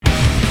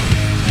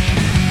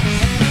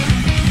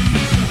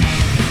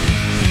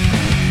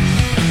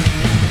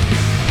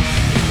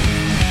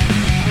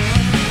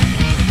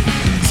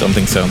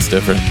Something sounds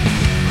different.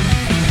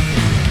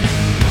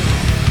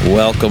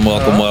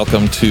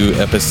 Welcome to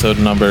episode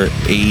number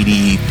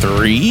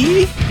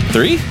 83?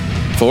 3?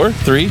 4?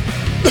 3?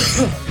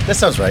 That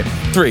sounds right.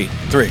 3.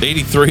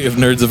 83 of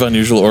Nerds of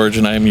Unusual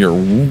Origin. I am your,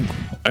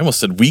 I almost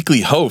said weekly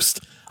host.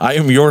 I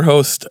am your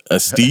host,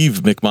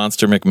 Steve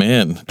McMonster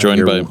McMahon,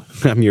 joined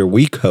I'm your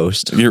weak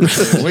host. Your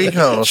Weak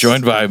host.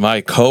 Joined by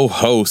my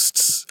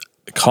co-hosts,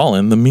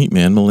 Colin, the Meat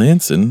Man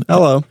Melanson.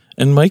 Hello.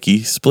 And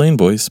Mikey, Splain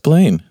Boy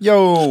Splain.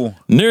 Yo.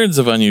 Nerds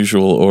of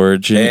Unusual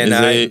Origin And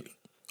I'm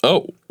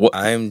What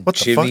the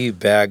Jimmy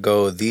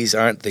Bago. These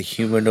aren't the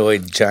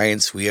humanoid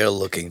giants we are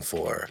looking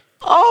for.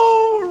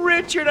 Oh,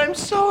 Richard, I'm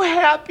so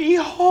happy.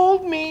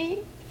 Hold me.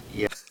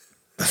 The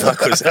fuck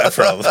was that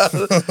from?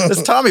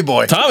 It's Tommy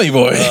Boy. Tommy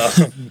Boy.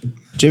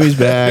 Jimmy's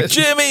back.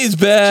 Jimmy's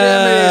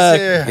back.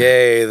 Jimmy's here.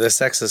 Yay, the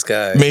sexist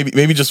guy.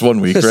 Maybe just 1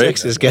 week, right?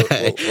 Sexist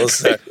guy.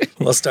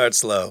 We'll start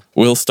slow.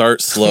 We'll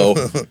start slow.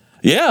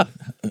 Yeah.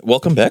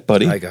 Welcome back,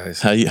 buddy. Hi,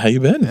 guys. How you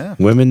been? Yeah.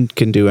 Women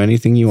can do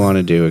anything you want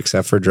to do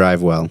except for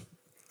drive well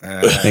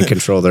and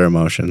control their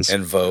emotions.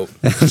 And vote.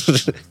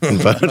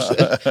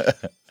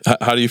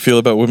 How do you feel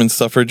about women's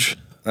suffrage?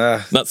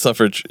 Not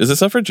suffrage. Is it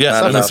suffrage? Yeah,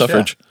 Not women's enough,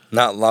 suffrage.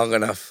 Not long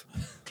enough.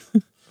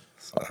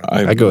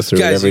 I go through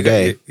it Guys, every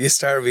day. you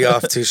started me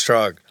off too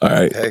strong. All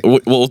right. Okay.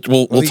 We'll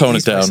tone it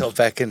ease down. myself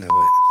back into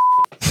it.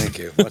 Thank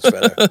you. Much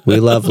better.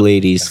 We love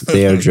ladies.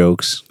 They are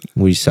jokes.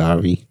 We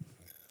sorry.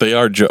 They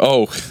are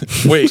oh,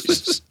 wait.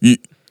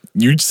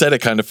 You said it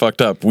kind of fucked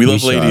up. We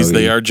love ladies.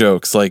 sorry. They are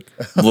jokes. Like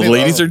the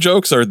ladies are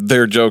jokes, or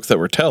they're jokes that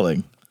we're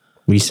telling.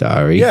 We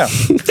sorry. Yeah.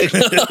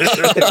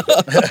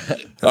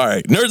 All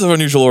right. Nerds of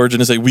Unusual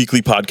Origin is a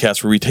weekly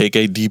podcast where we take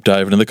a deep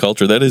dive into the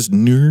culture that is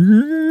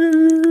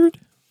nerd.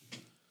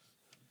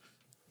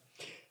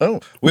 Oh,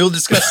 we'll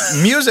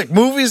discuss music,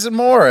 movies, and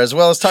more, as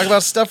well as talk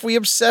about stuff we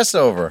obsess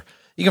over.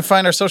 You can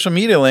find our social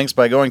media links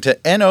by going to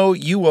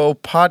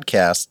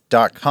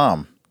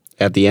nouopodcast.com.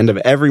 At the end of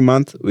every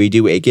month, we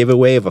do a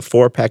giveaway of a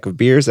 4-pack of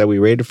beers that we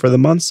rated for the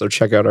month. So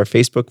check out our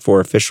Facebook for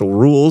official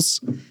rules.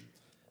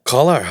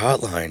 Call our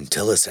hotline.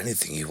 Tell us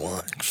anything you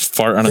want.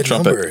 Fart on a The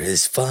trumpet. number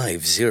is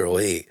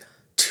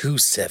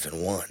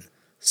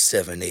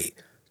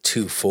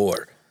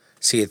 508-271-7824.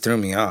 See, it threw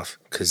me off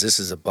because this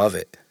is above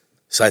it.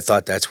 So I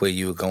thought that's where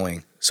you were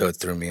going. So it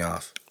threw me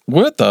off.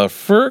 What the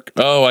frick?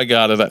 Oh, I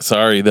got it.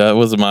 Sorry, that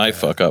was my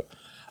fuck up.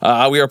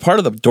 We are part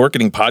of the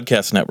Dorkening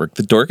Podcast Network.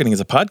 The Dorkening is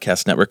a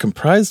podcast network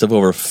comprised of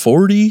over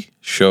 40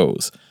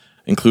 shows,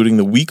 including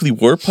the weekly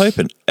Warpipe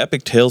and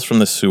Epic Tales from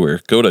the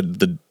Sewer. Go to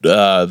the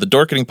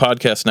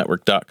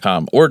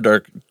DorkeningPodcastNetwork.com or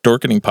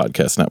Dorkening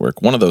Podcast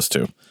Network, one of those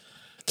two,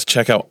 to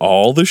check out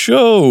all the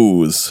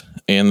shows.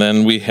 And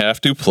then we have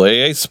to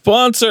play a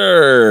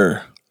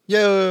sponsor.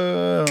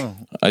 Yo.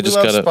 I just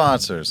love gotta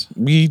sponsors.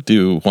 We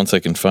do, once I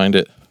can find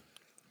it.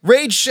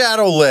 Raid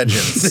Shadow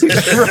Legends. You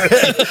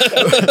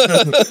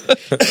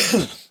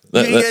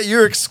get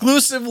your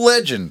exclusive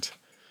legend.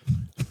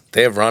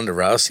 They have Ronda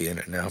Rousey in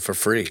it now for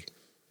free.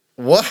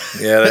 What?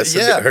 Yeah, that's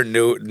Yeah.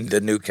 the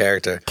new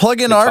character.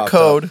 Plug in It our popped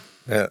code up.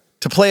 Yeah.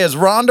 to play as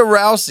Ronda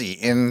Rousey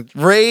in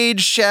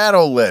Raid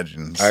Shadow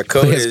Legends. Our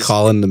code It's is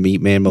Colin the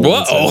Meat Man Whoa,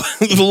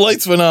 Melanson. the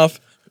lights went off.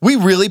 We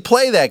really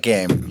play that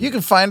game. You can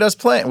find us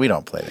playing. We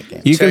don't play that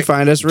game. You can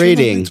find us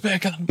rating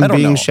Back on. I don't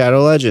being know.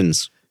 Shadow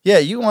Legends. Yeah,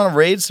 you want to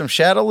raid some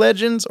Shadow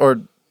Legends,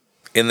 or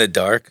in the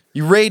dark.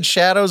 you raid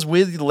shadows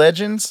with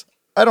legends?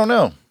 I don't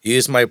know.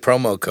 Use my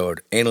promo code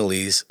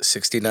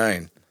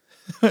Annalise69.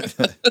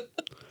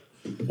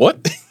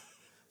 What?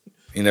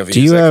 You never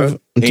Do use you that have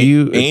code? do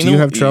you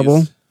have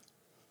trouble?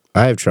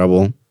 I have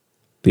trouble.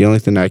 The only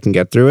thing I can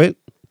get through it,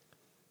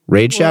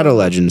 raid Shadow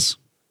Legends.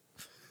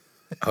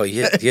 Oh,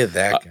 you're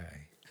that guy.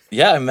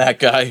 Yeah, I'm that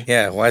guy.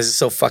 Yeah, why is it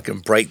so fucking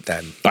bright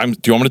then? Do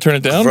you want me to turn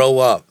it down? Grow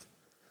up.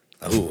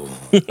 Ooh.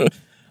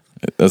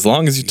 As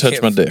long as you touch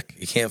my can't- dick.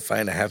 You can't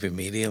find a happy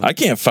medium? I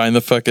can't find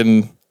the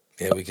fucking.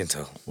 Yeah, we can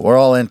tell. We're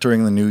all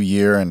entering the new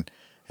year, and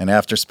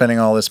after spending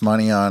all this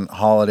money on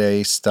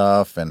holiday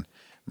stuff, and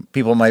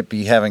people might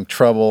be having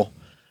trouble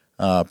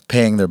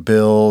paying their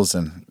bills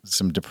and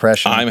some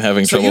depression. I'm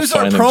having trouble use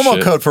our finding promo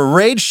shit. code for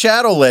Raid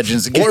Shadow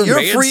Legends and Or get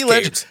your free Manscaped.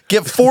 legend.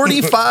 Get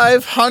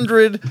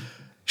 4,500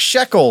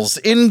 shekels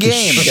in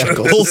game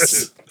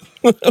Shekels.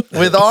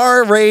 with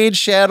our Raid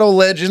Shadow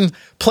Legend.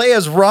 Play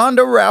as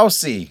Ronda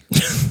Rousey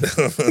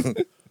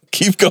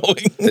Keep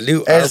going. The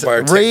new as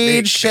Arbar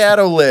Raid technique.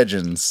 Shadow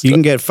Legends. You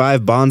can get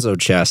 5 Bonzo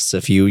chests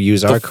if you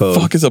use our code.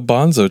 Fuck is a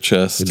bonzo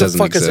chest? It The doesn't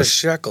fuck is a exist.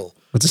 shekel?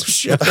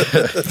 What's a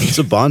It's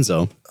a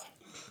Bonzo.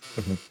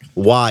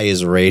 Why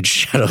is Raid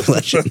Shadow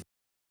Legend?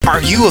 Are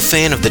you a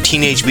fan of the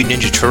Teenage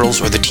Mutant Ninja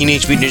Turtles or the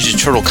Teenage Mutant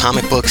Ninja Turtle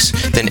comic books?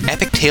 Then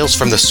Epic Tales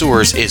from the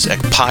Sewers is a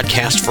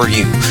podcast for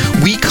you.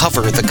 We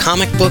cover the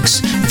comic books,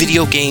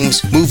 video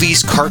games,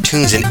 movies,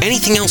 cartoons, and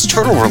anything else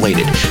turtle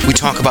related. We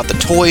talk about the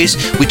toys,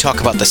 we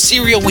talk about the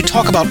cereal, we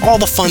talk about all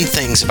the fun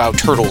things about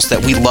turtles that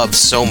we love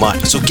so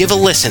much. So give a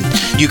listen.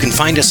 You can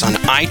find us on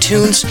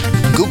iTunes,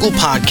 Google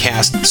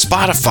Podcast,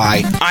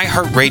 Spotify,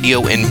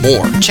 iHeartRadio, and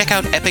more. Check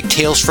out Epic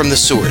Tales from the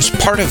Sewers,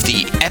 part of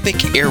the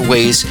Epic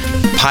Airways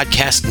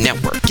Podcast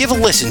Network. Give a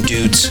listen,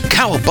 dudes.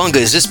 Cowabunga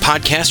is this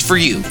podcast for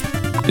you.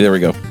 There we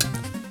go.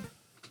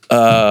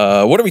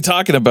 What are we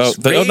talking about?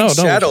 Raid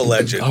Shadow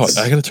Legends.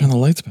 Oh, I gotta turn the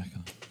lights back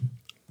on.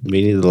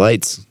 We need the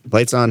lights.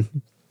 Lights on.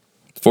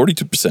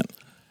 42%.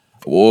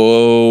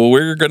 Whoa,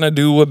 we're gonna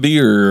do a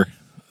beer.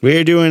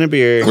 We're doing a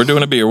beer. We're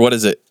doing a beer. What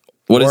is it?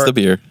 What is the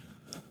beer?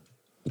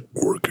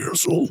 Or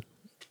Castle.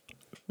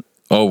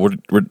 Oh,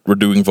 we're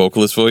doing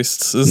vocalist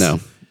voices? No.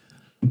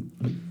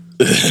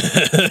 I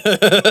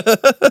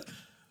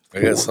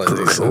guess like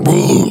this.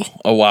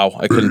 Oh wow,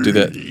 I couldn't do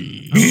that.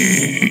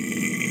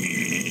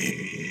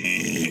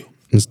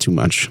 It's too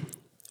much.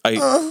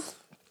 Check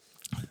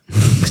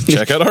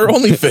out our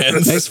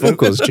OnlyFans. Nice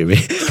vocals, Jimmy.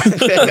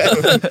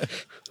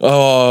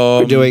 Oh,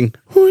 We're doing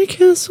Or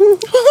Castle.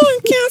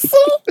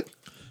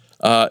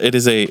 it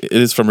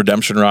is from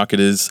Redemption Rock. It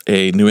is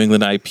a New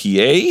England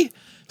IPA,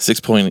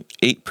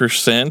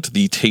 6.8%.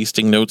 The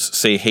tasting notes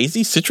say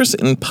hazy, citrus,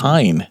 and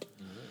pine.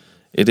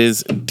 It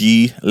is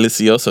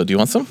delicioso. Do you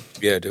want some?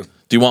 Yeah, I do.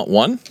 Do you want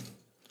one?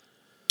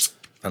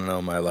 I don't know.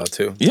 Am I allowed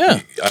to? Yeah.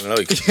 I don't know.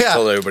 You can Yeah.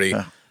 tell everybody.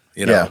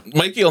 You know. Yeah.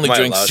 Mikey only Am I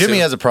drinks. allowed Jimmy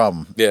to? has a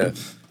problem. Yeah.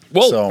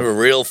 Well, So- A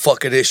real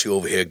fucking issue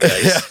over here,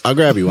 guys. I'll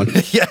grab you one.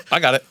 Yeah. I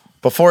got it.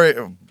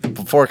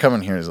 Before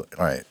coming here, all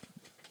right.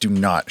 Do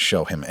not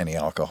show him any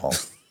alcohol.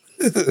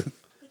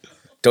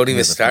 Don't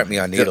even start me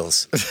on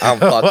needles. I'm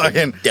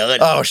fucking done.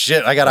 Oh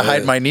shit! I gotta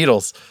hide my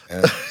needles.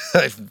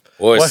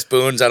 Or What?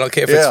 spoons. I don't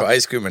care if it's Yeah. for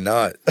ice cream or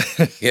not.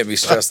 You get me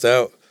stressed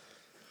out.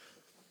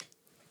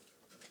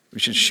 We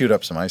should shoot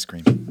up some ice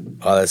cream.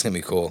 Oh, that's gonna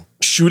be cool.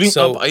 Shooting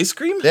So- up ice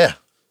cream? Yeah.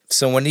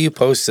 So when do you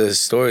post the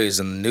stories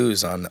and the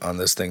news on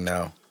this thing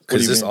now? do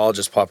Because you this mean? all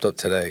just popped up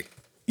today.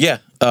 Yeah.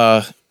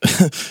 I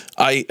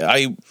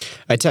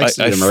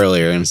texted him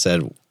earlier and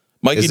said,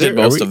 Mikey Is did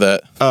there- are most we- of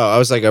that. "Oh, I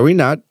was like, are we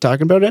not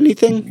talking about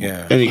anything?"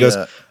 Yeah. And he goes,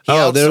 Yeah.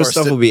 "Oh, He there outsourced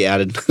stuff it. will be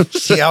added."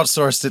 He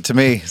outsourced it to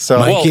me. So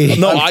Well, Mikey.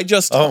 no, I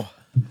just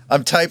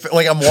I'm typing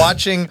like I'm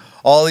watching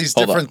all these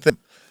Hold different things.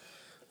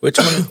 Which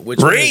one? Which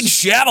one Raid is,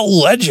 Shadow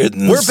Legends.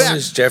 We're which back. one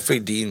is Jeffrey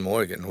Dean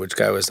Morgan? Which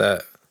guy was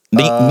that?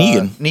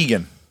 Negan.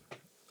 Negan.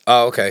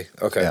 Oh, okay.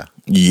 Okay. Yeah.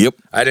 Yep.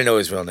 I didn't know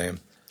his real name.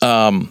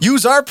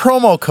 Use our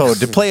promo code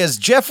to play as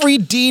Jeffrey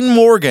Dean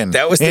Morgan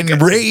That was the in guy-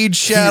 Raid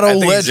Shadow I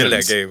think he's in that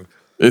Legends. game.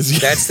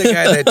 Is That's the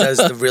guy that does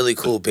the really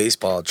cool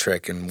baseball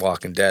trick in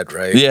Walking Dead,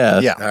 right?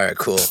 yeah. Yeah. All right,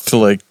 cool. To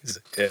like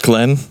Yeah.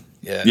 Glenn.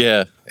 Yeah.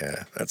 Yeah.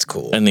 Yeah, that's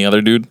cool. And the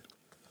other dude.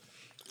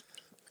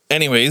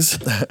 Anyways,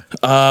 we are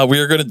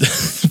gonna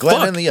Glenn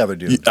Fuck. and the other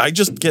dude. I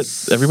just get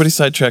everybody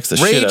sidetracks the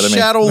shit Raid out of me.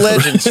 Shadow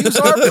Legends. Use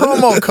our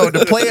promo code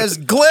to play as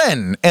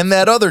Glenn and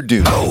that other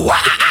dude.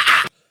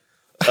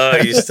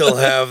 You still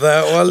have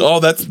that one? Oh,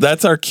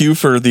 that's our cue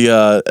for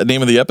the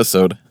name of the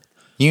episode.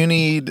 You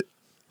need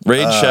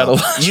Raid Shadow.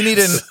 you need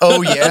an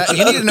oh yeah.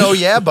 You need an oh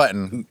yeah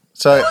button.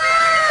 So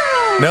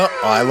no,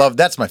 I love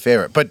that's my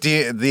favorite. But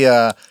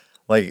the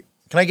like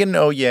can I get an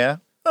oh yeah?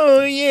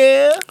 Oh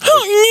yeah.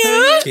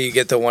 Can you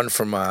get the one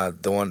from Dr.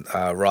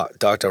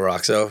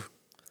 Roxo?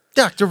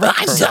 Dr.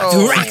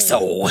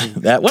 Roxo.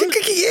 That one?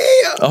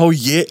 Yeah. Oh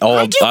yeah.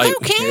 Oh,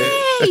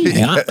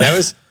 yeah.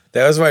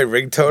 That was my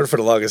ringtone for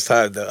the longest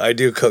time. I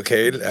do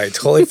cocaine. I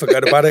totally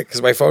forgot about it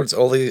because my phone's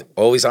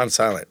always on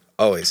silent,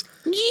 always.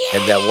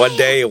 And that one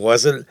day it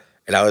wasn't,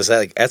 and I was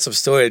like at some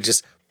store and it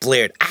just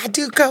blared. I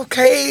do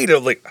cocaine.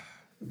 I'm like,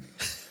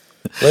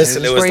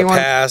 listen, it was the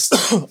past.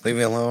 Leave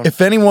me alone. If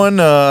anyone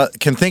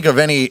can think of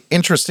any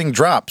interesting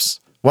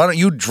drops, why don't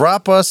you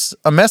drop us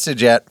a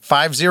message at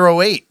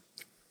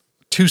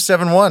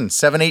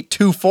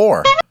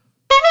 508-271-7824.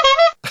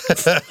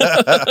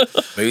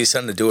 Maybe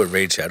something to do with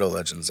Raid Shadow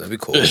Legends. That'd be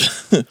cool.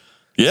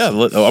 Yeah,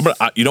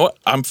 you know what?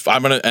 I'm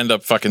gonna end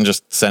up fucking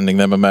just sending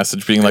them a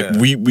message, being like, Yeah.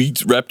 "We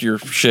repped your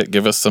shit.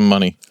 Give us some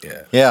money."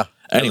 Yeah. Yeah.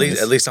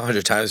 Anyways. At least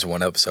 100 times in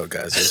one episode,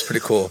 guys. It was pretty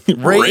cool.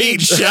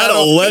 Raid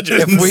Shadow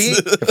Legends.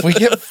 If we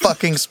get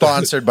fucking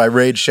sponsored by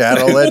Raid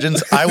Shadow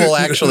Legends,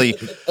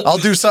 I'll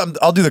do something.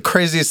 I'll do the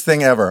craziest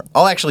thing ever.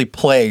 I'll actually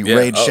play Yeah,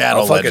 Raid Shadow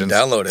I'll fucking Legends.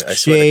 download it. I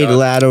swear to Shade God.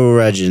 Ladder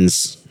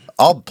Legends.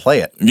 I'll play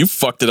it. You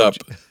fucked it up.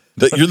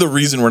 You're the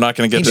reason we're not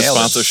going to get He this nailed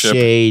it. sponsorship.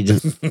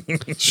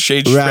 Shade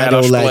Shade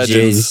Rattle Shadow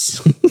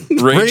Legends.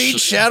 Legends. Raid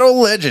Shadow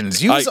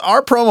Legends. Use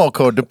our promo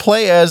code to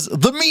play as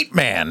the Meat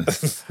Man.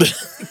 Use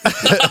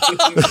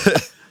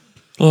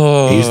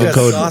the got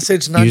code.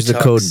 sausage Use the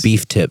code nunchucks.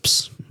 Beef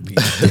Tips.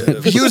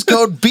 Use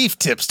code Beef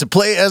Tips to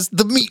play as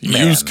the Meat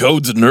Man. Use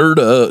codes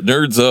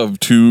nerds of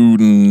to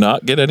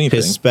not get anything.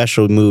 His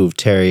special move,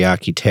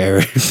 Teriyaki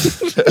Terror.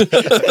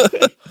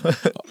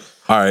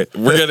 All right,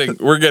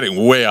 we're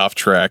getting way off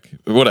track.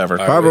 Whatever.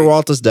 Barbara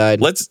Walters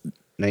died. Let's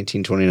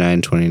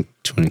 1929,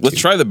 2022. let's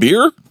try the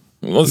beer.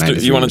 Let's do.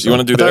 You want to do I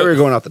thought we were that?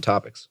 going off the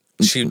topics.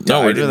 She we're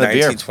died in doing the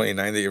beer.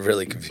 1929. That you're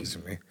really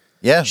confusing me.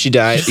 Yeah. She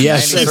died. Yeah,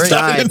 she 93.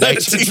 died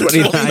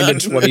 1929 to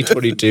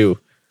 2022.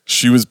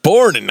 She was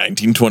born in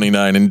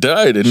 1929 and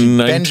died in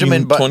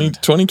Benjamin Button.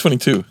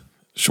 2022.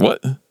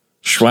 What?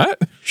 Schwat?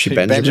 She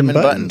Benjamin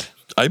Button. Button.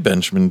 I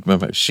Benjamin.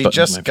 She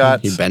just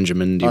got. You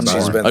Benjamin. You On born.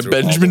 She's been I through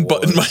all Benjamin the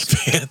buttoned my wars.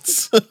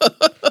 pants.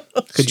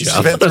 Good She's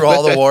job. been through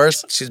all the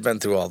wars. She's been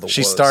through all the wars.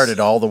 She started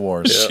all the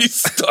wars. She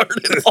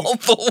started all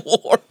the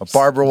war.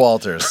 Barbara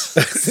Walters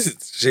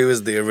She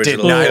was the did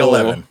original.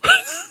 9/11.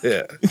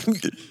 Yeah.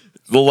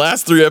 The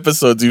last 3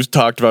 episodes you've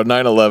talked about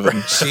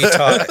 9/11. She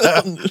taught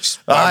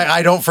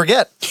I don't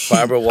forget.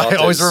 Barbara I Walters.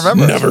 always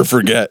remember. Never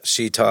forget.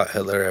 She taught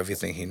Hitler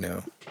everything he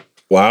knew.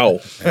 Wow.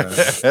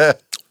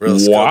 Real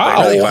skilled Wow.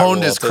 lady, Really Barbara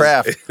honed his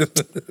Walters.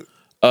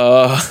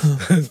 craft.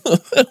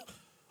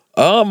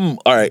 All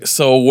right.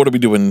 So what are we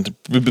doing?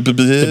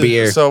 The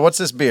beer. So what's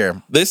this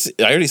beer? This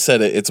I already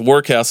said it. It's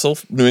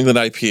Warcastle New England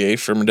IPA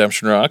from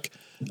Redemption Rock.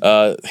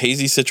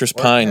 Hazy citrus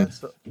pine.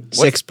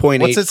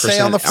 6.8%. What's it say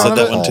on the Said front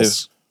that of it? one too.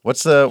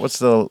 What's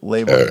the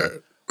label?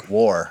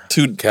 War.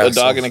 A Castle.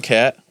 dog and a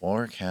cat.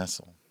 War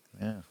Castle.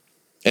 Yeah.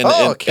 And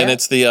Oh, and, cat. and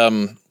it's the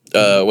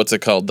what's it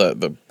called?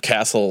 The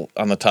castle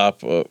on the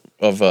top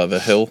of the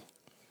hill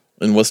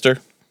in Worcester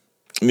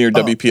near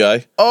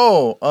WPI.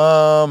 Oh,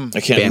 I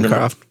can't remember.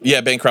 Bancroft?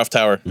 Yeah, Bancroft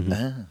Tower. all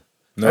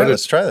right,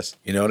 let's try this.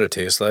 You know what it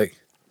tastes like?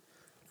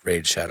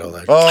 Raid Shadow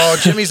Legends. Oh,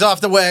 Jimmy's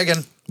off the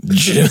wagon.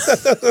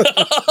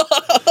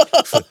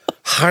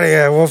 Honey,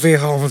 I won't be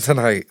home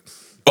tonight.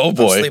 Oh I'm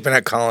boy. sleeping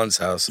at Colin's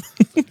house.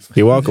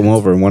 You're welcome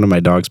over, and one of my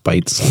dogs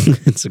bites.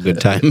 It's a good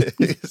time.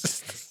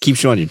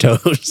 Keeps you on your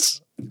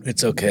toes.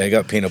 It's okay. I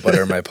got peanut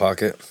butter in my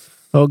pocket.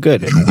 Oh,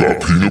 good.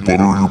 Got peanut butter in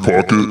your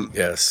pocket?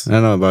 Yes. I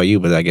don't know about you,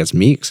 but that gets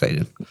me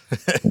excited.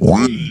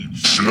 Raid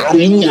Shadow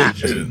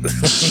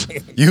Legends.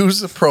 Use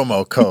the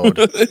promo code.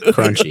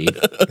 Crunchy.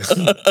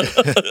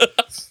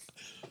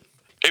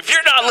 If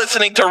you're not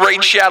listening to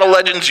Raid Shadow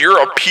Legends,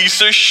 you're a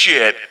piece of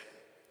shit.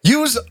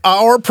 Use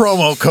our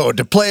promo code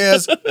to play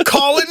as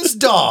Colin's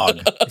dog.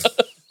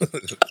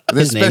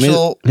 This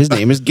special. His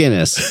name is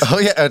Guinness. Oh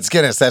yeah, it's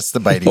Guinness. That's the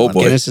bitey Oh, one.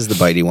 boy. Guinness is the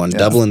bitey one.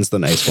 Dublin's the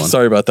nice one.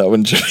 Sorry about that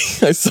one, Jimmy.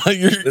 I saw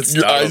your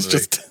Startled eyes me.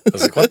 just I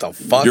was like, what the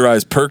fuck? your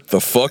eyes perked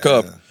the fuck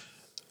up.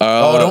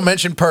 Oh, don't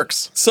mention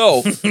perks.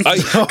 So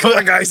Come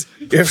on, guys.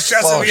 You're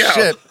stressing Oh me out.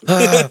 shit!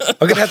 I'm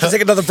going to have to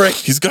take another break.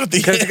 he's got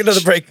the Gotta take another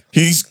itch. break.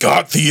 He's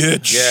got the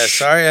itch. Yeah,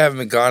 sorry I haven't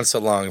been gone so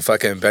long.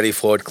 Fucking Betty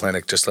Ford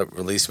Clinic just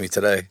released me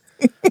today.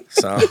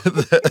 So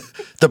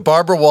The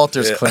Barbara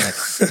Walters Clinic.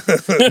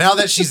 Now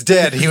that she's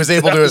dead, he was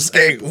able to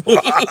escape.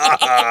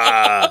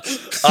 I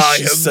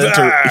He am sent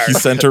her. back. He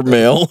sent her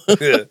mail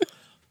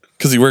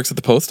because he works at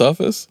the post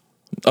office.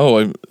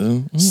 Oh,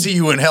 See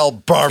you in hell,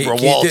 Barbara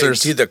Walters.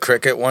 Do the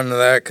cricket one of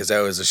that because that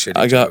was a shitty.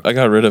 I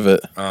got rid of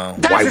it.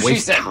 Why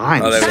waste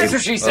time? That's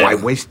what she said. Why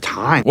waste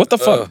time? What the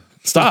fuck?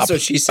 Stop. That's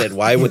what she said.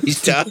 Why would he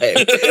die?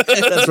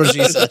 That's what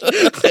she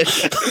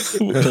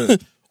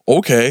said.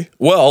 Okay.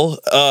 Well,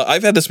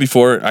 I've had this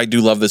before. I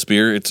do love this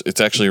beer. It's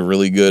actually a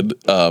really good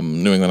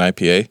New England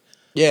IPA.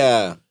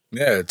 Yeah.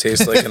 Yeah, it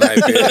tastes like an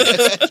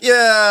IPA.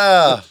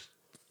 Yeah.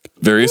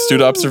 Very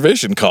astute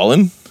observation,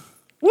 Colin.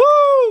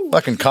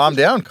 Fucking calm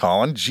down,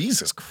 Colin.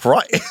 Jesus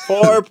Christ.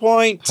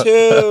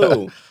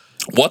 4.2.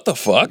 What the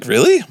fuck?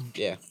 Really?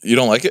 Yeah. You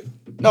don't like it?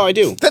 No, I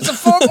do. That's a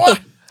 4.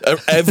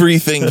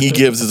 Everything he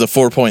gives is a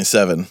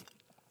 4.7.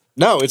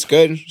 No, it's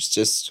good. It's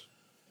just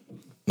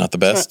Not the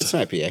it's best.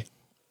 an IPA.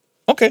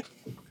 Okay.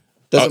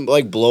 Doesn't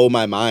like blow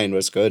my mind, but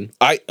it's good.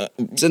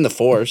 It's in the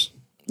 4s.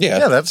 Yeah.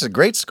 Yeah, that's a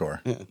great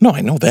score. No,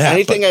 I know that.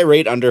 Anything but- I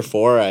rate under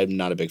 4, I'm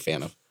not a big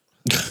fan of.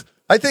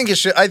 I think it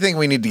should. I think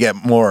we need to get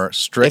more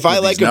strict. If I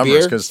with like these a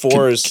numbers, beer, 'cause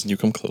 4 is Can you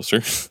come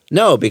closer?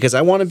 no, because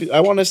I want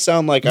to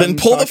sound like Then I'm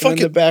pull the talking fucking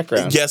in the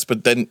background. Yes,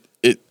 but then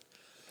it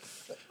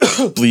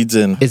bleeds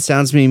in.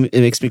 It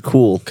makes me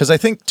cool. Because I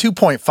think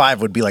 2.5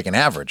 would be like an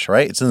average,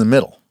 right? It's in the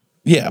middle.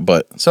 Yeah,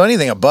 but So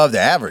anything above the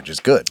average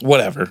is good.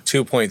 whatever.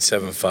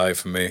 2.75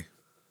 for me.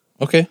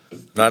 Okay.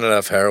 Not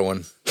enough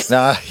heroin.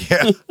 Nah,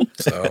 yeah.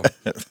 So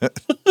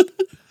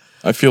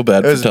I feel bad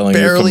It for was telling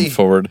you to barely- come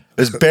forward.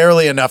 There's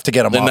barely enough to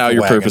get them Then off now the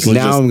you're wagon. purposely-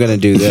 Now just- I'm gonna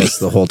do this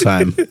the whole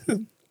time.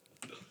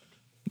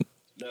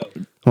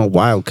 Oh,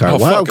 wild card, Oh,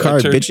 fuck, wild I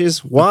card, turned-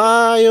 bitches,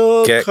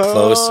 wild Get card.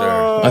 closer.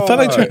 I thought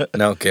I tried.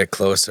 no, get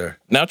closer.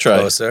 Now try.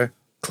 Closer,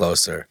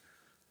 closer,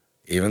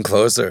 even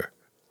closer.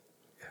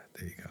 Yeah,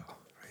 there you go.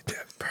 Right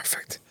there.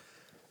 Perfect.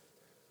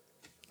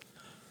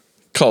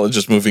 Colin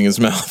just moving his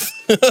mouth.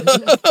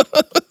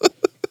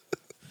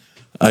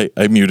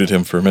 I muted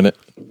him for a minute.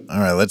 All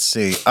right, let's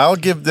see. I'll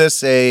give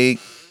this a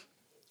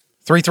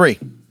 3.3.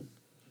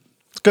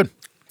 It's good.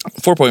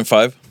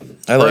 4.5.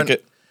 I like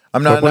it.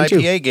 I'm not an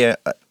 4.2.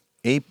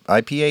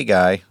 IPA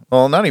guy.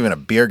 Well, not even a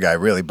beer guy,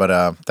 really, but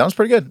that one's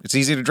pretty good. It's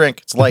easy to drink.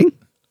 It's light.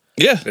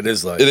 Yeah. It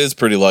is light. It is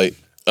pretty light.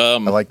 I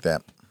like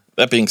that.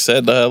 That being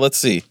said, let's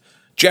see.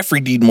 Jeffrey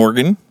Dean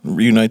Morgan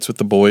reunites with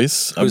the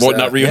boys. Who's Well, that?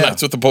 not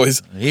reunites with the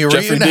boys. He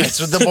Jeffrey reunites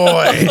Dean- with the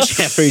boys.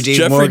 Jeffrey Dean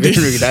Jeffrey Morgan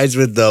Dean- reunites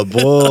with the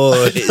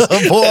boys.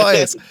 The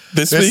boys.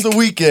 This It's week- the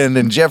weekend,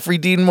 and Jeffrey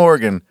Dean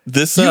Morgan.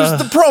 This Use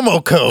the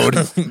promo code.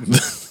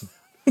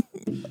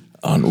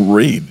 on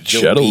Raid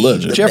Shadow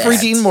Legends. Jeffrey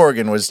Dean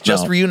Morgan was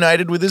just No.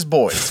 reunited with his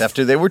boys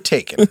after they were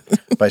taken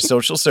by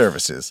social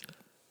services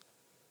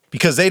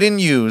because they didn't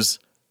use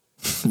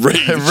Raid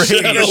Shadow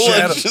Shadow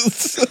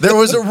Legends. There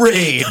was a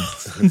raid,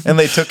 and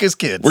they took his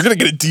kids. We're gonna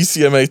get a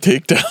DCMA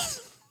takedown.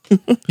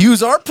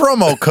 Use our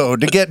promo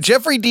code to get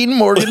Jeffrey Dean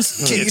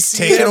Morgan's kids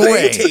taken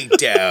away.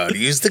 Takedown.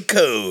 Use the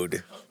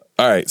code.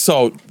 All right,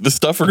 so the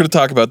stuff we're going to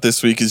talk about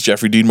this week is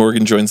Jeffrey Dean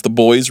Morgan joins the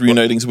boys,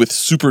 reuniting with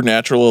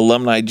Supernatural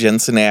alumni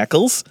Jensen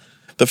Ackles.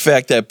 The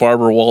fact that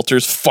Barbara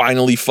Walters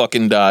finally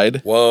fucking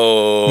died.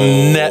 Whoa.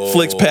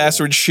 Netflix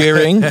password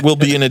sharing will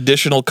be an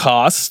additional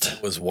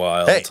cost. Was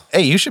wild.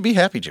 Hey, you should be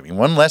happy, Jimmy.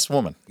 One less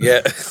woman.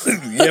 Yeah.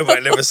 Yeah, but I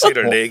never seen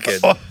her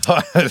naked.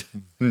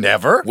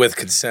 Never? With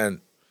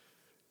consent.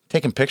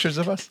 Taking pictures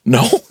of us?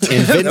 No.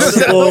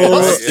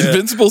 Invincible.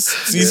 Invincible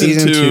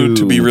season 2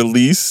 to be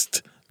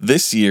released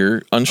this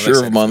year.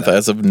 Unsure of month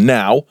as of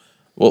now.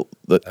 Well,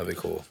 that'd be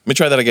cool. Let me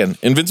try that again.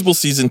 Invincible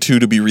season 2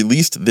 to be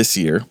released this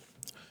year.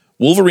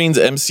 Wolverine's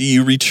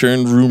MCU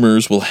return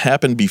rumors will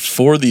happen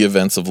before the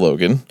events of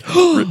Logan.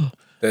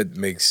 That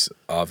makes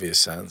obvious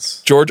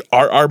sense. George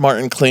R.R.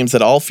 Martin claims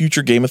that all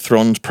future Game of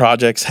Thrones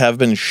projects have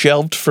been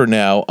shelved for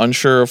now.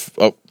 Unsure if...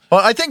 Well,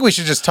 I think we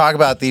should just talk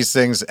about these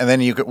things, and then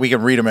we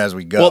can read them as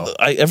we go. Well,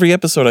 every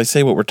episode I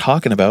say what we're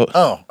talking about.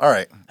 Oh, all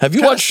right. Have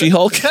you watched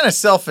She-Hulk? Kind of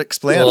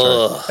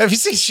self-explanatory. Have you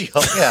seen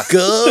She-Hulk? Yeah.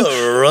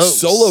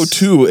 Gross. Solo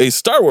 2, a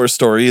Star Wars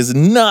story, is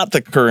not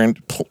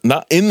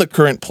in the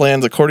current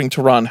plans, according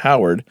to Ron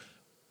Howard.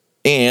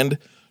 And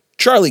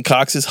Charlie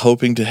Cox is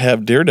hoping to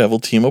have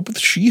Daredevil team up with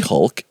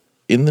She-Hulk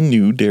in the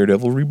new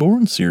Daredevil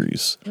Reborn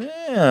series.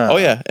 Yeah. Oh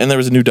yeah, and there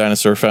was a new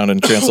dinosaur found in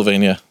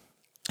Transylvania.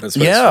 That's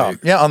Yeah.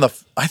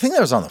 I think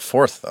that was on the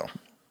 4th, though.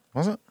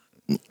 Was it?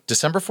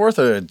 December 4th,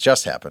 or it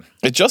just happened?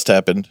 It just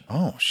happened.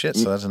 Oh, shit.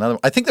 So that's another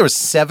one. I think there was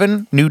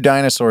 7 new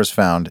dinosaurs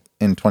found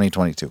in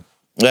 2022.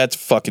 That's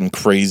fucking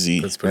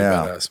crazy. That's pretty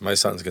badass. My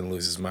son's going to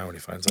lose his mind when he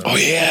finds out. Oh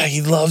yeah,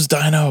 he loves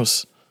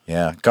dinos.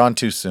 Yeah. Gone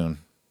too soon.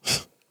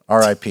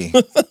 R.I.P.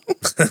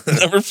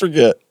 Never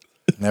forget.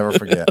 Never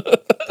forget.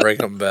 Bring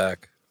him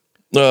back.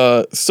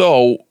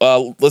 So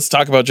let's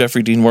talk about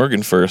Jeffrey Dean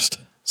Morgan first.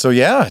 So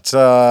yeah, it's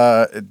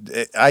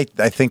I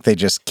think they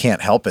just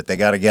can't help it. They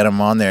got to get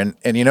him on there,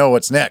 and you know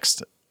what's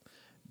next?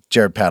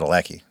 Jared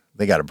Padalecki.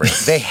 They got to bring.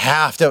 They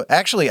have to.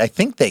 Actually, I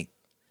think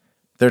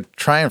they're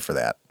trying for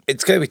that.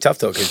 It's gonna be tough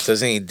though, because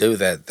doesn't he do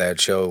that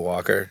show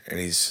Walker? And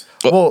he's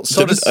Well,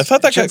 so does I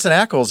thought that Jensen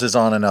Ackles is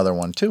on another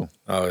one too.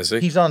 Oh, is he?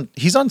 He's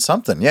on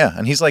something, yeah,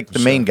 and he's like the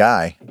main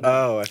guy.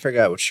 Oh, I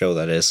forgot what show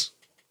that is.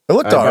 It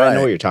looked all I right.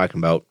 know what you're talking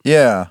about.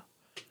 Yeah.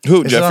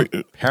 Who, Is Jeffrey? it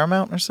on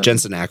Paramount or something?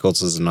 Jensen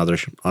Ackles is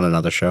on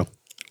another show.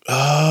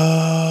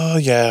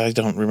 Yeah, I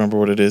don't remember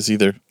what it is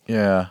either.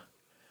 Yeah.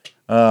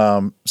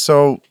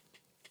 So,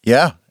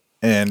 yeah,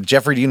 and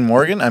Jeffrey Dean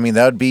Morgan. I mean,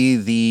 that would be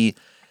the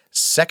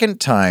second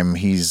time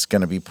he's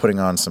going to be putting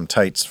on some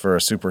tights for a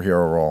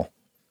superhero role.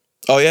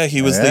 Oh yeah,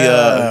 he was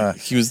the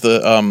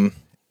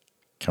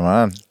Come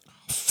on,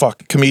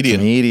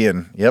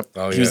 comedian. Yep.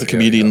 He was the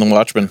comedian in The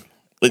Watchmen.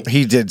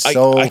 He did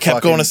I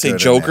kept going to say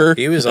Joker.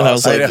 He was and I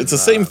was awesome. like, it's the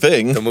same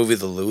thing. The movie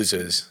The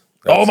Losers.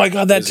 Oh my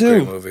god, that was a great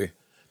too, movie.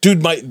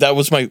 dude. That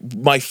was my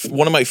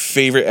one of my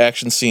favorite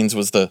action scenes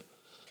was the.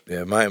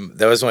 Yeah,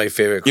 that was my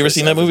favorite. You ever Chris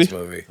seen that Evans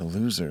movie? The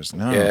Losers.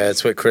 No. Yeah,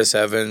 it's with Chris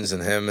Evans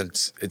and him.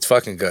 It's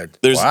fucking good.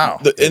 There's Wow.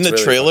 in It's the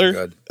really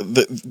trailer.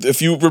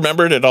 If you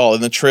remember it at all,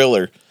 in the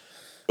trailer,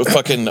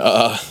 fucking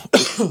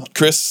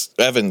Chris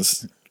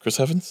Evans.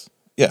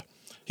 Yeah,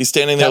 he's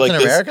standing there Captain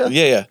like this. America?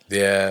 Yeah.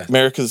 Yeah.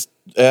 America's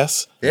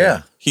ass.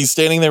 Yeah. He's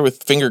standing there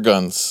with finger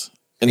guns,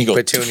 and he goes,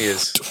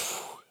 Petunias.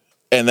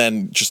 and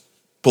then just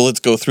bullets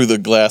go through the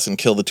glass and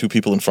kill the two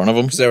people in front of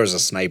him. Because there was a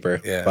sniper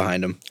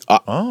behind him.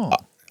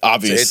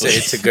 Obviously,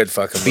 It's a good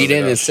fucking movie. You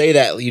didn't though. say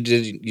that.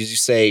 You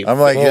say. I'm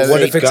like, well,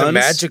 What if it's a guns?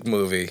 magic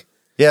movie?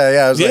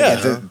 Yeah. I was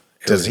Yeah. like,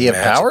 does he have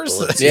Magic powers?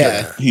 bullets.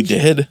 Yeah, he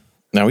did.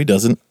 Now he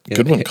doesn't.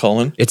 Good one,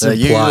 Colin. it's The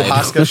Yu Yu implied.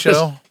 Haska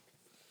show.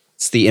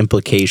 It's the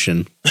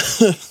implication.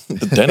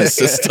 The dentist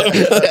system.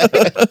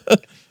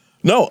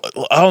 No,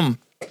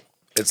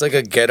 It's like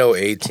a ghetto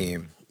A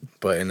team,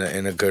 but in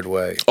a good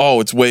way. oh,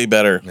 it's way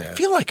better. I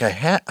feel like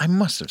I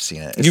must have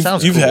seen it. It You've-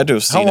 sounds you've cool. had to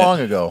have seen How it. long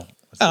ago?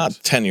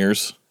 10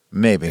 years.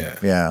 Maybe.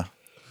 Yeah.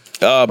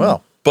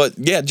 Well, but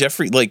yeah,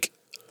 Jeffrey, like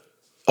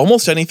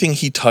almost anything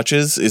he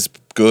touches is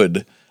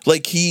good.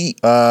 Like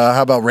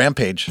How about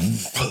Rampage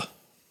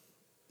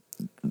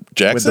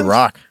Jackson with The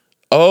Rock?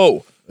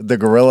 Oh, The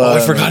gorilla. I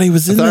forgot he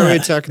was I in thought we were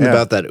that. talking Yeah.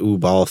 about that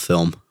U-Ball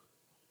film.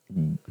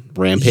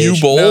 Rampage.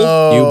 U-Bowl?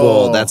 No.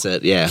 U-Bowl, that's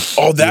it, yeah.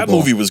 Oh, that U-Bowl.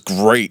 movie was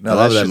great. No, I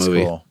love that that shit's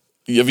movie. cool.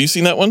 Have you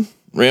seen that one?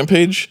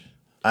 Rampage?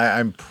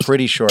 I'm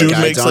pretty sure. Dude, I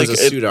Guy makes dons like a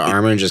suit of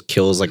armor and just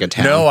kills like a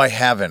town. No, I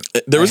haven't.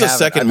 There was I a haven't.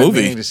 second I've been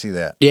movie. meaning to see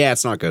that. Yeah,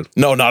 it's not good.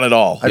 No, not at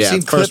all. I've Yeah,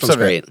 seen the clips first one's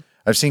of it. great.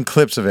 I've seen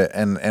clips of it,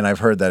 and I've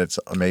heard that it's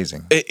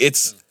amazing.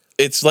 It's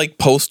like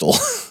Postal.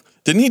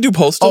 Didn't he do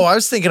Postal? Oh, I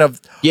was thinking of.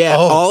 Yeah,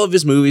 Oh. all of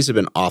his movies have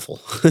been awful.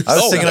 I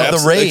was thinking of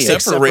The Raid.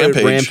 Except for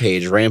Rampage.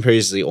 Rampage. Rampage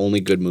is the only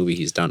good movie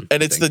he's done.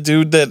 And I it's think. the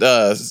dude that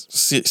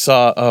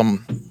saw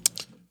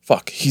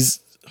he's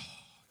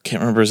can't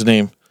remember his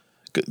name.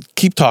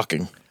 Keep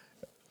talking.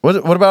 What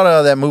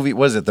about that movie?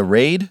 Was it The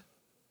Raid?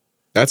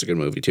 That's a good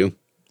movie too.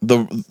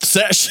 The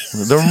sesh.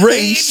 The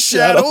Raid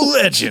Shadow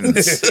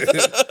Legends.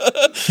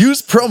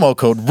 Use promo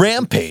code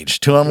RAMPAGE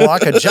to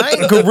unlock a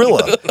giant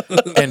gorilla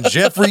and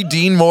Jeffrey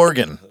Dean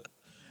Morgan.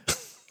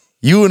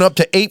 You and up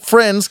to 8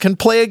 friends can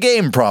play a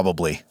game,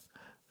 probably.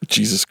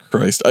 Jesus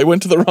Christ. I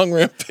went to the wrong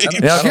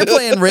rampage. Now, if you're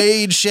playing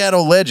Raid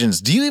Shadow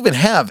Legends, do you even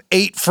have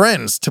 8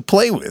 friends to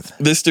play with?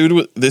 This dude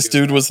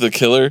was the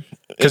killer.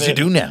 Because you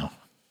do now.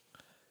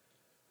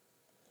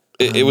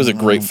 It was a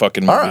great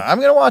fucking movie. All right, I'm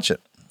going to watch it.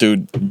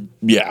 Dude,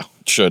 yeah,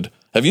 should.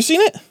 Have you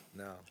seen it?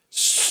 No.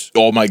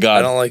 Oh my God.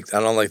 I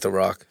don't like The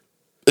Rock.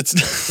 It's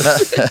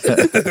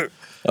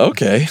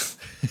okay. I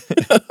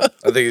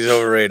think he's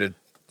overrated.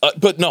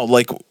 But no,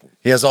 like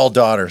He has all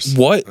daughters.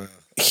 what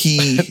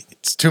he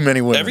It's too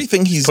many women.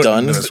 everything he's put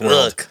done. into this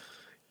world.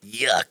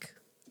 Yuck.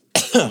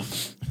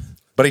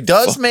 But he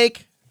does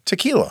make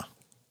tequila.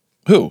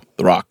 Who?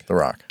 The Rock. The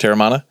Rock.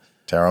 Terramana?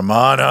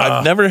 Terramana.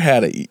 I've never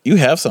had it. You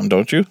have some,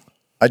 don't you?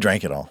 I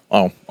drank it all.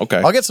 Oh, okay.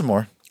 I'll get some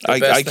more. I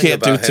Best thing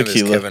can't do about him is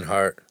tequila. Kevin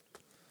Hart.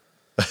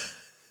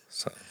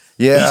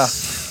 Yeah.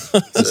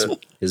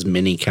 His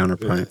mini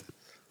counterpart.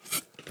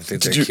 I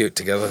think they're cute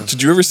together.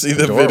 Did you ever see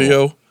the Adorable.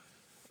 video?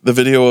 The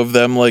video of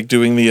them like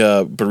doing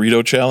the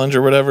burrito challenge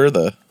or whatever.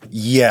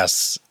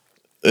 Yes.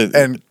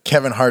 And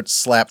Kevin Hart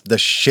slapped the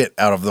shit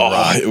out of The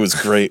Rock. It was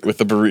great with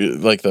the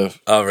burrito, like the.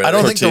 Oh, really? I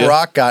don't think The tortilla.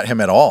 Rock got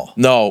him at all.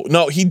 No,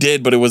 he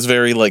did, but it was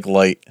very like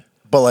light.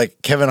 But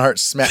like Kevin Hart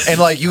smacked, and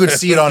like you could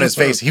see it on his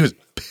face. He was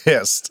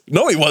pissed.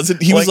 No, he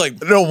wasn't. He was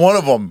like, no, one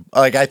of them.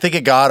 Like I think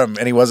it got him,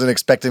 and he wasn't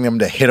expecting him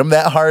to hit him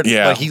that hard.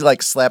 Yeah. Like he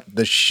like slapped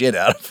the shit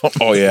out of him.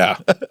 oh yeah.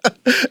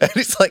 And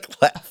he's like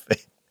laughing.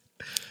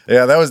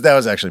 Yeah, that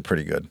was actually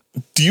pretty good.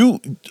 Do you?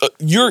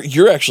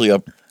 You're actually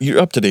up. You're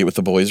up to date with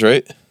The Boys,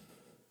 right?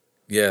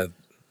 Yeah.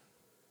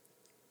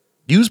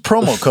 Use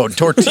promo code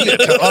Tortilla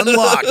to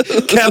unlock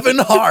Kevin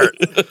Hart.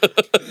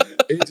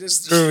 It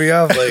just threw me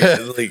off.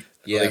 Like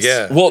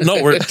yeah. Well, no,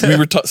 we were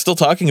still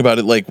talking about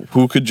it. Like,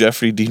 who could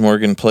Jeffrey Dean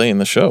Morgan play in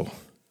the show?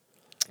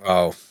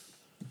 Oh.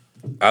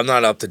 I'm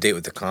not up to date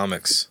with the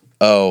comics.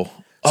 Oh,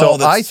 So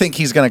I think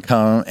he's going to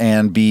come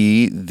and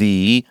be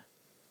the.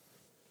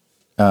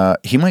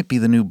 He might be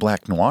the new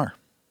Black Noir.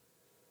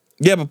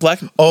 yeah, but Black.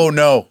 Oh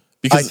no!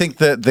 Because- I think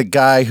the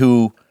guy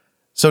who.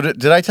 So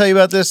did I tell you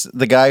about this?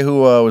 The guy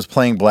who was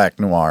playing Black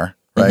Noir,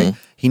 right?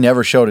 He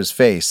never showed his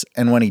face,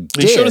 and when he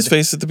did, He showed his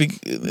face at the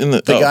beginning.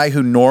 the guy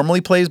who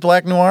normally plays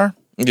Black Noir,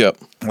 Yep.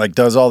 like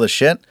does all the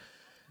shit,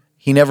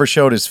 he never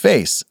showed his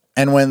face.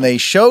 And when they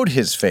showed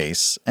his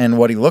face and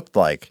what he looked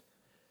like,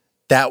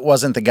 that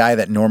wasn't the guy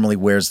that normally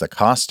wears the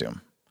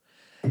costume.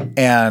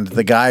 And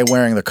the guy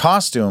wearing the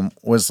costume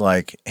was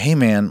like, "Hey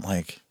man,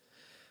 like,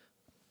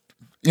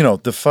 you know,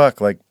 the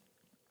fuck, like."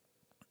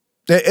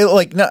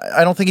 No,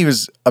 I don't think he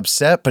was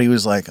upset, but he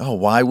was like, "Oh,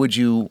 why would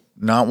you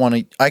not want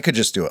to? I could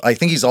just do it." I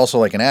think he's also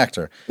like an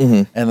actor.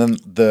 And then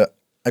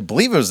I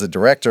believe it was the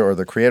director or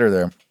the creator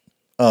there.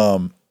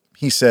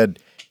 He said,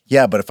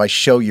 "Yeah, but if I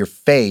show your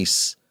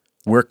face,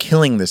 we're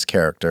killing this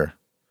character.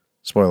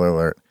 Spoiler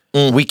alert.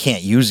 We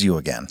can't use you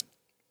again."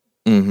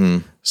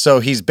 So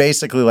he's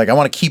basically like, "I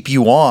want to keep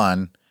you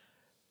on.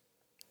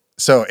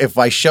 So if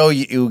I show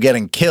you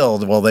getting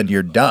killed, well, then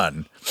you're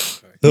done.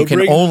 You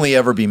can only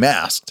ever be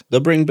masked." They'll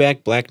bring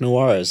back Black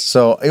Noirs.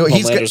 So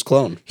he's Homelander's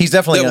clone. He's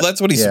definitely. That's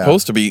what he's yeah.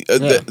 supposed to be.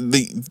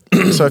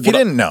 So if you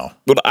didn't know,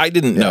 What I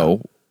didn't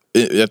know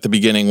at the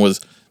beginning was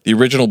the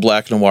original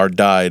Black Noir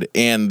died,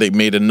 and they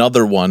made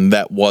another one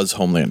that was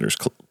Homelander's.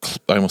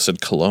 I almost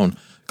said cologne.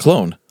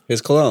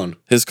 His cologne.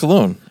 His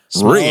cologne.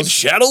 Smells- Raid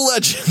Shadow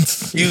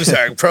Legends. Use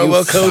our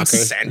promo code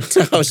fucker.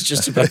 SENT. I was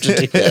just about to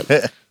do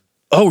that.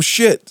 Oh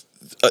shit!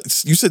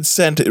 You said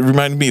scent. It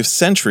reminded me of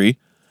Sentry.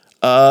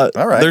 All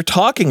right. They're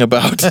talking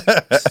about.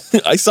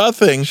 I saw a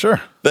thing.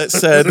 Sure. That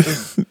said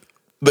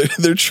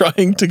they're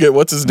trying to get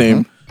what's his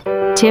name.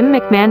 Tim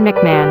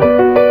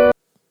McMahon.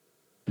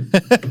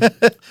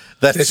 that's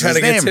They're trying his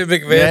to get name. Tim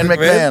McMahon.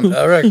 McMahon.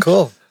 All right,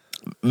 cool.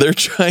 They're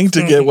trying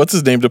to get what's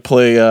his name to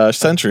play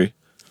Sentry.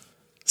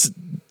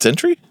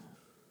 Sentry?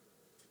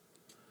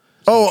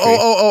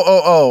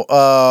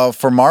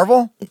 For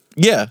Marvel,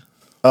 Yeah.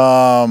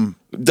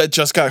 That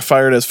just got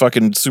fired as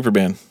fucking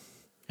Superman.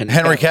 And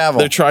Henry Cavill.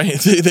 They're trying.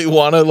 They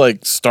want to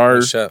like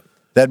star. Shut.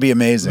 That'd be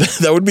amazing.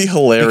 That would be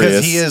hilarious.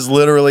 Because he is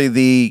literally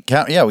the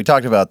yeah, we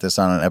talked about this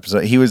on an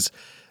episode.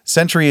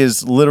 Sentry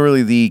is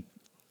literally the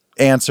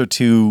answer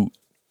to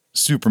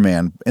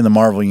Superman in the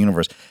Marvel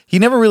universe. He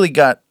never really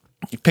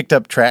picked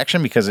up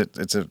traction because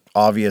it's an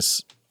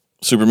obvious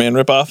Superman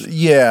ripoff.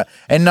 yeah,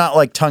 and not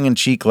like tongue in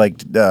cheek like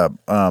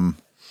Deadpool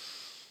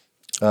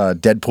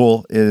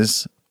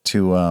is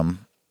to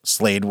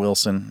Slade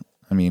Wilson.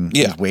 I mean,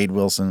 Yeah. he's Wade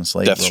Wilson,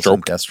 Slade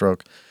Deathstroke. Wilson,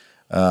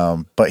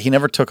 Deathstroke. But he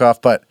never took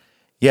off. But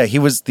yeah, he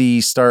was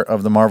the start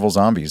of the Marvel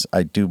Zombies,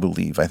 I do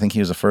believe. I think he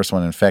was the first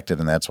one infected,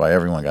 and that's why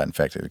everyone got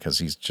infected, because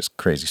he's just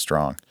crazy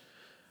strong.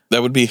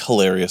 That would be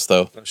hilarious,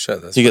 though. Oh,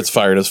 shut. That's He gets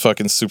fired as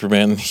fucking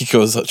Superman, and he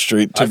goes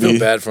straight to I feel be.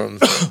 bad for him.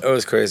 It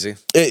was crazy.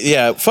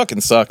 Yeah, it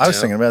fucking sucked. I was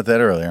thinking about that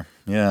earlier.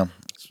 Yeah.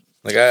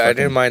 Like I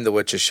didn't mind the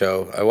Witcher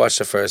show. I watched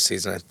the first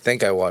season. I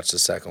think I watched the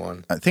second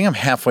one. I think I'm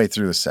halfway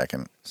through the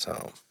second.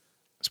 So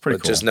it's pretty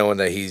cool. Just knowing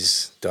that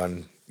he's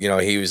done. You know,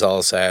 he was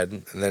all sad,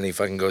 and then he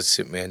fucking goes to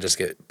Superman, just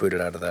get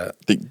booted out of that.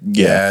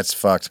 Yeah, it's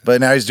fucked.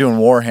 But now he's doing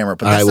Warhammer.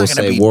 But that's I will not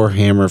gonna say be,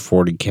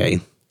 Warhammer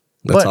 40K.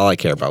 That's all I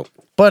care about.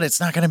 But it's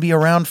not going to be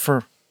around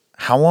for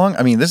how long?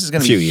 I mean, this is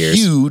going to be years.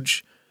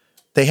 huge.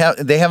 They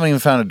haven't even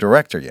found a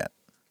director yet.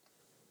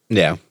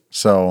 Yeah.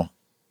 So,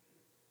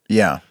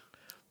 yeah.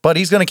 But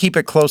he's going to keep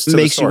it close to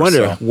Makes the source.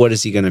 you wonder, what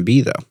is he going to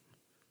be, though?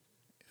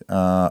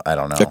 I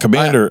don't know. The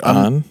commander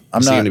on.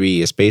 Is he going to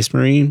be a space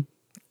marine?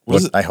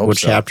 I hope What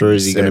so. chapter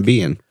is he going to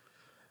be in?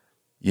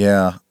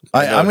 Yeah.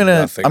 I know I'm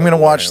gonna nothing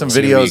watch about some Is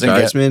he gonna videos be and get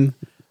guardsman?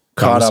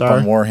 caught up Commissar?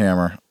 on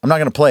Warhammer. I'm not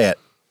gonna play it,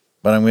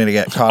 but I'm gonna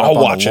get caught I'll up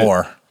on watch the it.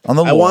 lore. On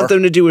the lore. I want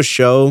them to do a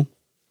show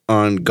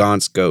on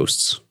Gaunt's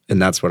Ghosts, and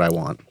that's what I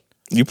want.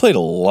 You played a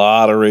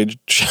lot of Raid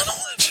Shadow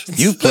Legends.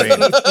 You played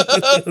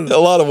it. a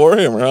lot of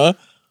Warhammer,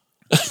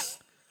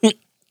 huh?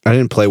 I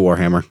didn't play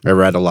Warhammer. I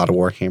read a lot of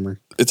Warhammer.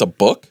 It's a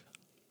book?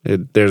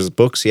 There's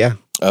books, yeah.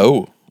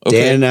 Oh,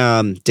 okay.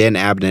 Dan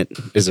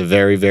Abnett is a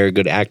very, very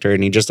good actor,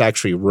 and he just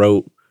actually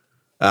wrote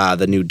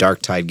the new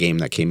Dark Tide game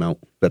that came out.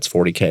 That's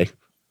 40K.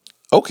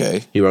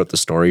 Okay. He wrote the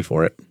story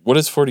for it. What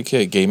is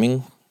 40K?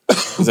 Gaming?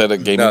 Is that a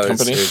gaming No,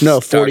 company? it's No,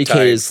 Dark 40K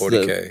Tide, is 40K.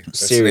 the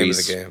That's the name of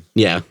series. the game.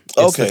 Yeah, it's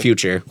the Okay.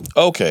 future.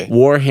 Okay.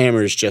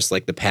 Warhammer is just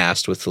like the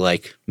past with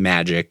like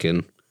magic,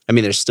 and I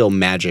mean, there's still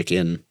magic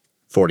in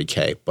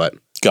 40K, but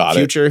Got it.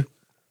 future,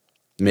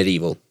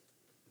 medieval.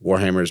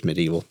 Warhammer is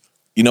medieval.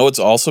 You know what's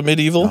also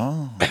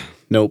medieval?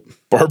 Nope.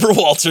 Barbara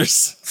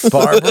Walters.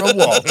 Barbara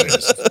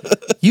Walters.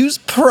 Use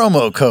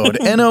promo code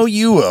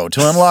NOUO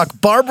to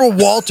unlock Barbara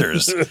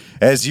Walters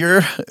as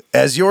your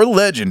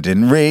legend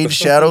in Raid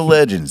Shadow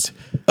Legends.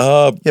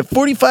 Get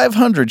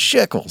 4,500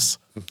 shekels.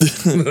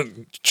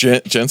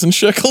 Jensen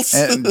Shekels?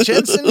 And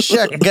Jensen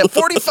Shekels. Get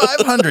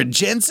 4,500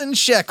 Jensen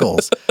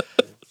Shekels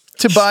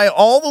to buy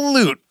all the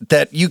loot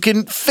that you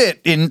can fit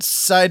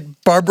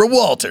inside Barbara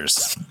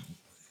Walters.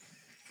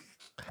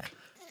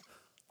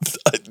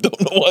 I don't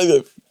know why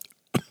they.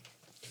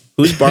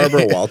 Who's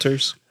Barbara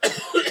Walters?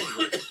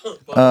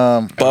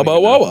 Baba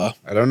Wawa.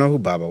 I don't know who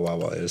Baba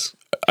Wawa is.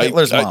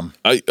 Hitler's mom.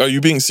 Are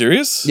you being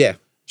serious? Yeah.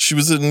 She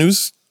was a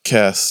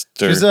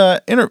newscaster. She's I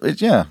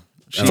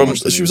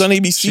she was on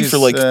ABC for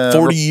like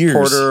 40 years.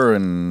 Reporter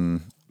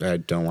and I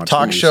don't watch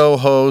talk news. show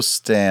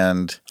host,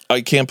 and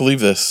I can't believe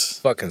this.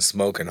 Fucking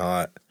smoking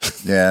hot.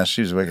 yeah,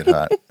 she's wicked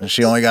hot. And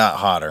she only got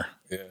hotter.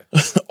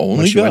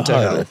 Only She went got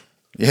to hotter. hell.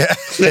 Yeah,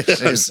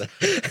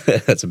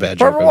 That's a bad joke.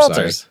 Barbara I'm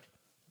Walters. sorry.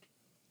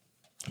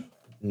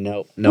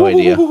 No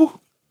idea.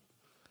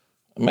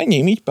 My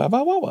name is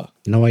Baba Wawa.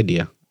 No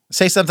idea.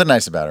 Say something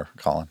nice about her,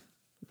 Colin.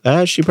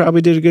 She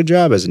probably did a good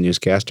job as a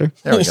newscaster.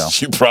 There we go.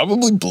 She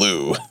probably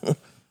blew.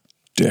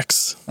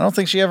 Dicks. I don't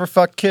think she ever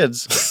fucked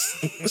kids.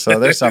 So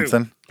there's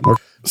something.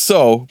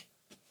 So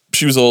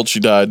she was old. She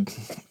died.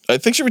 I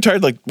think she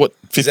retired like what,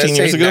 Does that 15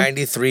 years say ago?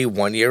 93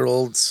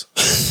 1-year-olds?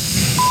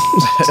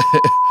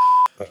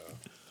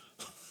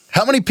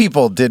 How many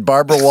people did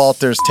Barbara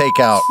Walters take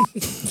out?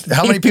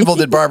 How many people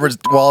did Barbara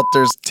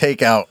Walters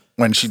take out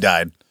when she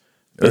died?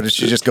 Or did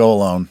she just go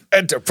alone?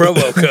 Enter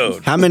promo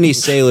code. How many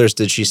sailors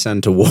did she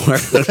send to war?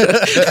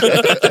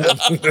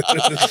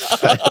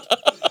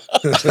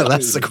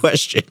 That's the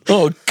question.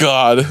 Oh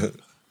God.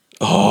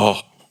 Oh.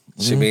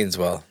 She means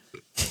well.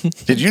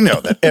 Did you know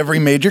that every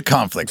major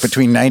conflict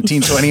between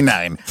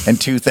 1929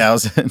 and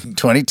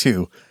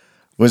 2022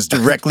 was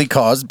directly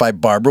caused by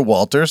Barbara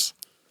Walters?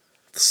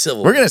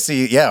 Civil We're going to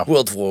see, yeah,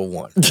 World War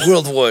One,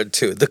 World War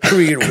Two, the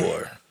Korean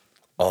War.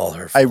 All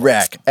her fault.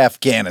 Iraq,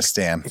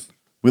 Afghanistan.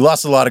 We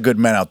lost a lot of good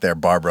men out there,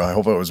 Barbara. I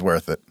hope it was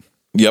worth it.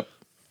 Yep.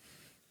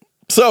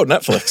 So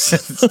Netflix.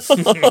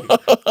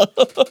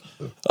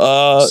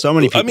 So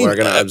many people I mean, are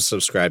going to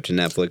unsubscribe to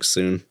Netflix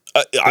soon.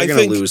 I gonna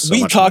think lose so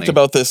we much talked money.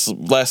 about this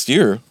last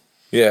year.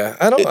 Yeah,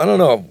 I don't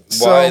know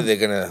why So- they're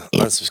gonna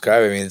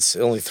unsubscribe. I mean, it's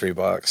only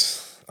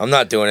 $3. I'm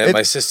not doing it.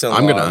 My sister-in-law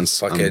I'm gonna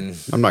fucking.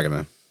 I'm not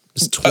gonna.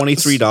 It's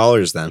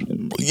 $23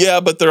 then. Yeah,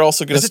 but they're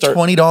also going Is to it start.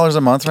 $20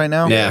 a month right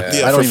now? Yeah.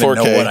 Yeah, I don't for even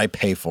know 4K. what I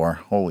pay for.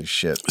 Holy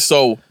shit.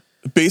 So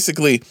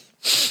basically,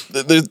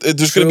 there's going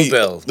to True be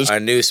Bill, there's- our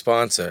new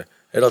sponsor.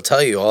 It'll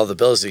tell you all the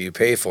bills that you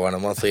pay for on a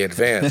monthly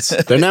advance.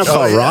 They're now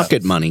called yeah.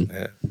 Rocket Money.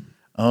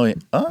 Oh, yeah.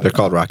 Oh. They're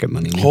called Rocket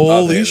Money. now.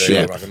 holy They're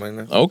shit. Rocket Money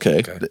now?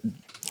 Okay.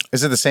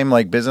 Is it the same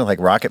like business like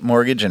Rocket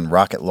Mortgage and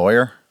Rocket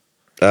Lawyer?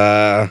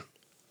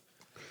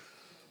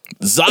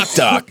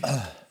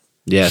 ZocDoc.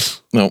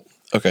 Yes. No.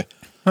 Okay.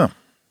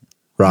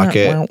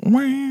 Rocket.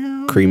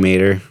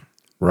 Cremator.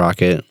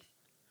 Rocket.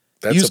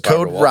 That's Use a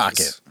Barbara code Walters.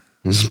 Rocket.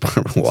 This is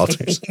Barbara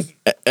Walters.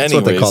 Anyways,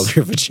 what they call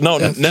her vagina. No,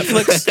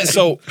 Netflix.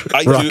 So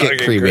I Rocket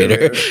do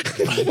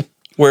Cremator.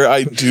 where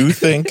I do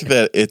think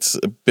that it's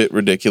a bit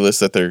ridiculous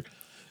that they're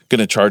going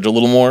to charge a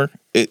little more.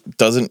 It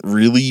doesn't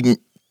really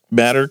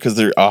matter because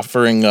they're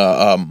offering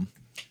an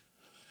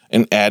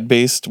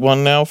ad-based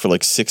one now for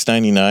like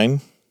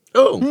 $6.99.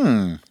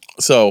 Oh.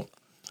 So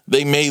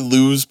they may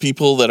lose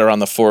people that are on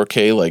the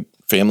 4K like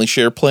family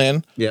share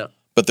plan, Yeah.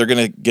 but they're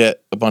gonna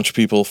get a bunch of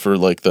people for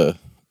like the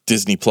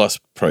Disney Plus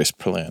price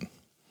plan.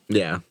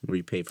 Yeah, where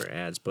you pay for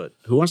ads, but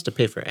who wants to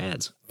pay for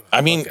ads?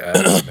 I mean,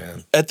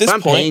 Man. at this If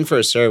I'm point, paying for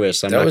a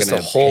service, I'm That not was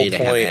going the to whole pay to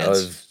have point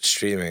ads. of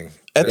streaming.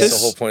 At That's this- the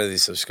whole point of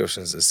these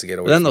subscriptions is to get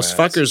away But then from those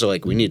ads. fuckers are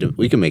like,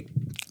 we can make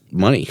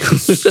money.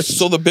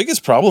 so the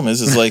biggest problem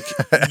is like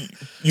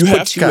you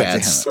have Two to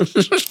ads.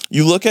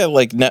 you look at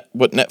like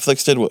what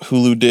Netflix did, what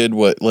Hulu did,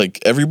 what like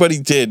everybody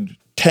did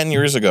 10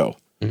 years ago,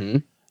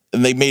 and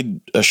they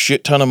made a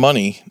shit ton of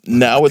money.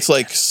 Now it's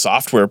like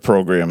software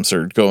programs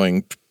are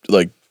going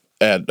like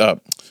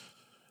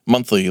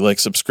monthly, like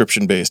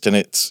subscription based, and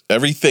it's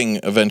everything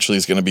eventually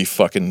is going to be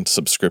fucking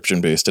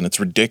subscription based, and it's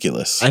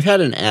ridiculous. I've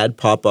had an ad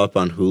pop up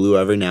on Hulu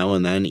every now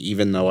and then,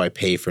 even though I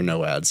pay for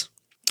no ads.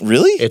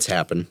 Really? It's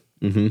happened.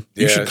 You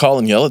should call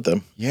and yell at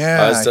them.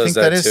 Yeah, Oz I does think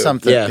that that is too.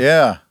 something.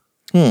 Yeah.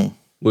 Yeah.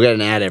 We got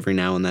an ad every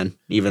now and then,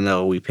 even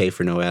though we pay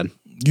for no ad.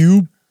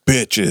 You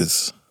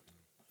bitches.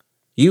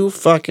 You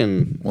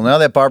fucking. Well, now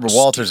that Barbara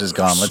Walters is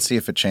gone, let's see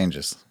if it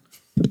changes.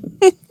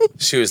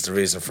 She was the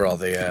reason for all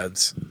the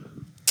ads.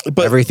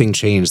 But Everything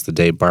changed the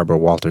day Barbara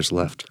Walters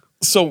left.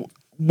 so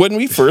when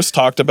we first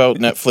talked about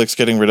Netflix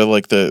getting rid of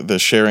like the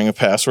sharing of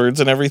passwords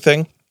and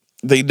everything,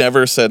 they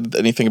never said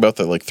anything about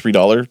the like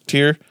 $3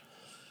 tier.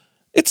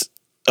 It's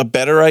a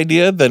better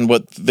idea than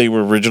what they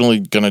were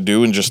originally going to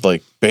do and just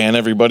like ban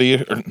everybody,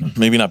 or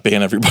maybe not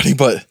ban everybody,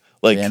 but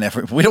like, And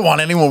we don't want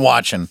anyone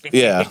watching.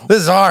 yeah.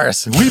 This is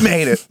ours. We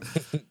made it.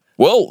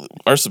 Well,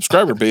 our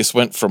subscriber base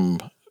went from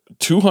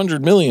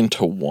 200 million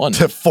to 1.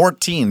 To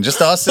 14.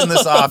 Just us in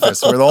this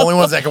office. We're the only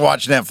ones that can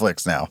watch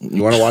Netflix now.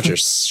 You want to watch a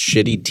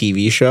shitty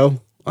TV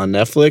show on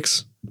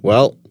Netflix?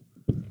 Well,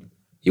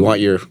 you want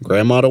your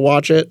grandma to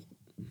watch it?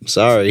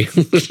 Sorry.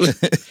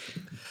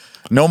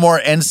 No more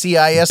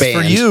NCIS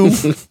for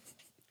Banned.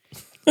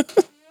 you.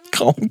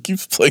 Colin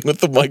keeps playing with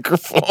the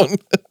microphone.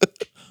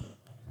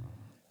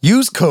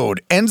 Use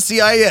code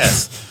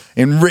NCIS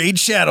in Raid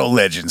Shadow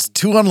Legends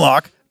to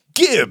unlock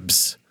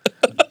Gibbs.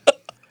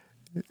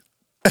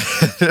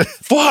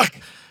 Fuck.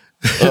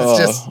 It's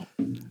just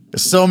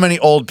so many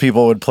old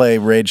people would play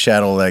Raid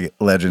Shadow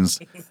Legends.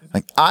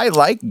 Like, I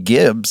like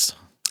Gibbs.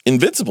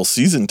 Invincible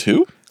season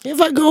 2? If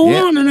I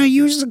go on and I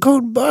use the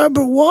code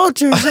Barbara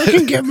Walters, I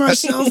can get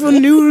myself a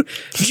new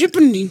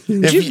jipney.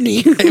 If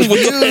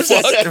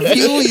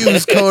you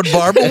use code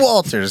Barbara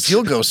Walters,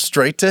 you'll go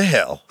straight to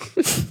hell.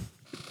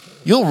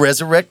 You'll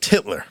resurrect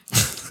Hitler.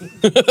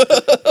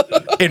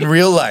 In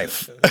real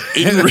life.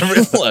 In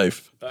real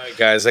life. All right,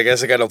 guys, I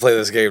guess I got to play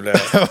this game now.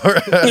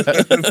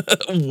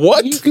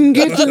 What? You can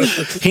get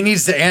the He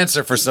needs to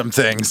answer for some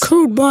things.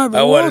 code Barbara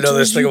I Walters. wanna know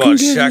this thing you about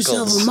can get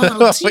shekels. yourself a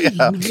Model T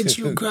Yeah. and get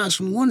you across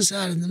from one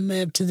side of the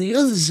map to the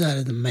other side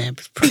of the map.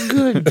 It's pretty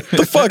good.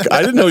 The fuck?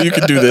 I didn't know you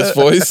could do this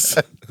voice.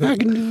 I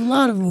can do a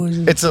lot of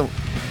voices.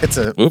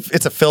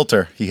 It's a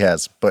filter he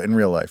has, but in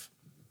real life.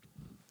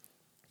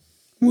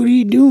 What are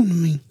you doing to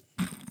me?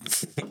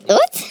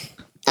 What?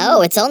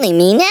 Oh, it's only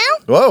me now?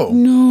 Whoa.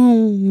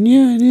 No,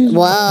 yeah, it is.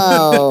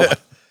 Whoa.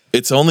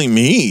 It's only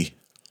me.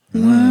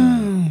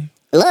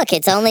 Look,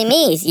 it's only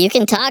me. You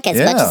can talk as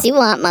much Yeah. as you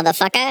want,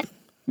 motherfucker.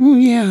 Oh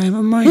yeah, I have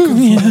a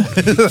microphone.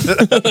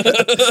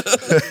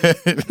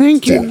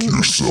 Thank you.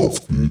 Yourself.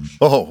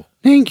 Oh.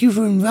 Thank you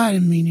for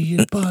inviting me to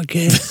your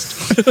podcast.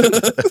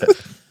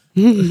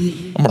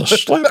 I'm going to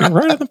slap you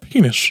right in the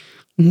penis.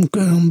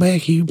 Come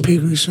back here, you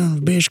piggly son of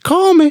a bitch.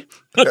 Call me.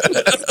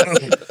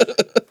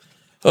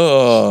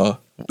 We'll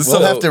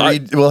have to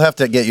read. We'll have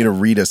to get you to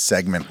read a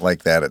segment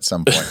like that at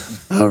some point.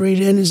 I'll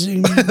read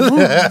anything.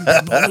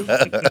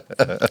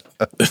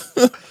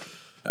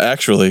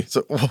 Actually,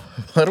 So,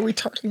 what are we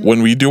talking about?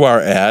 when we do our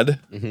ad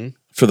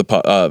for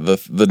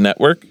the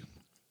network,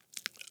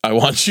 I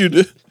want you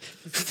to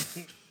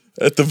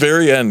at the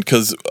very end,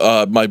 because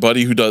my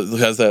buddy who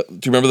has that. Do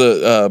you remember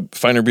the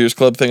Finer Beers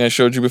Club thing I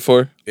showed you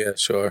before? Yeah,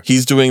 sure.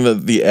 He's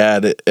doing the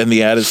ad, and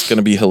the ad is going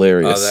to be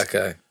hilarious. Oh, that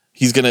guy.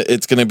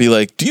 It's gonna be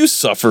like, do you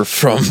suffer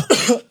from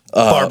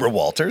Barbara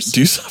Walters. do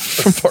you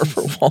suffer from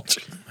Barbara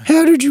Walters?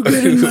 How did you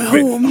get in my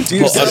home? Do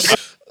you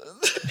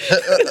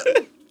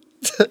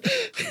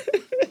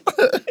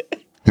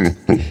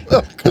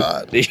Oh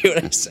God, Did you hear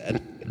what I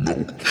said?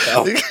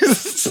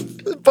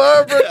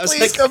 Barbara,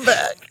 please come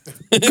back.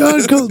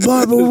 God called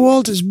Barbara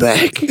Walters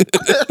back.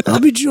 I'll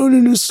be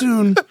joining us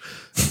soon.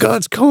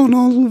 God's calling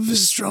all of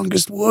his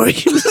strongest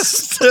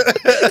warriors.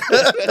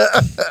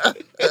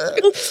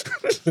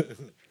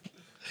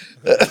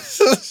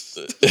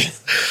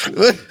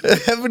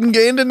 Haven't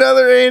gained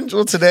another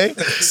angel today.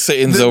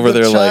 Satan's over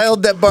there the like,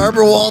 child that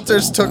Barbara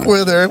Walters took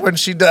with her when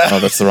she died. oh,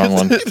 that's the wrong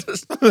one.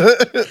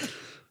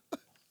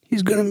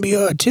 He's gonna be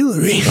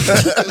artillery.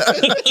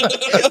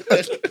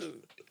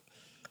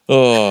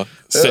 Oh,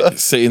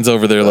 Satan's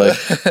over there like,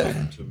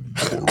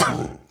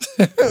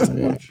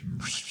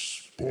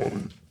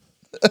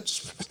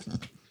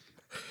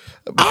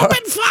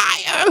 Open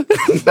fire!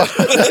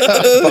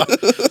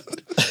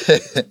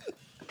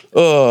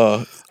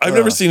 oh, I've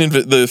never seen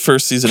the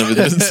first season of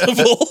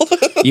Invincible.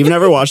 You've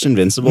never watched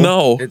Invincible?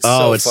 No, It's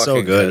Oh, so it's so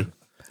fucking good.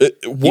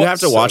 You have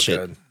to watch it.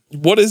 good.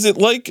 What is it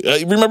like?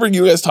 I remember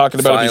you guys talking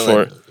about it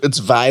Violent. before. It's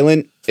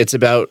violent. It's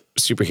about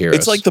superheroes.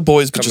 It's like The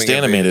Boys, but just Coming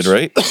of animated,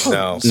 age. right?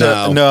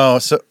 No.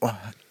 So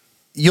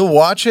you'll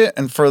watch it,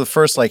 and for the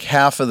first like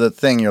half of the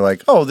thing, you're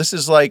like, oh, this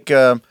is like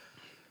the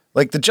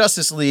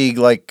Justice League,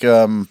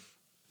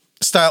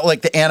 style,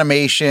 like the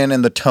animation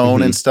and the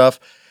tone and stuff.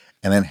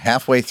 And then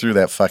halfway through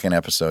that fucking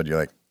episode, you're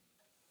like,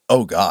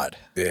 oh God.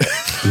 Yeah.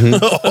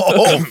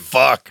 Oh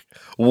fuck.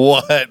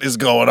 What is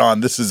going on?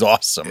 This is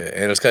awesome. Yeah,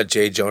 and it's got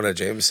J. Jonah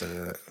Jameson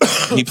in it.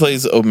 He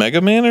plays Omega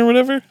Man or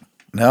whatever.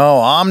 No,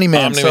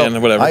 Omni-Man.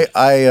 Omni-Man, whatever.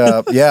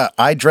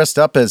 I dressed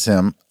up as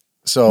him.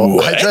 So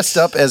What? I dressed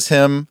up as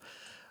him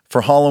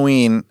for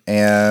Halloween,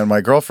 and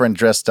my girlfriend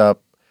dressed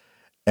up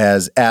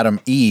as Adam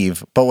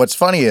Eve. But what's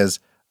funny is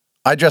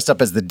I dressed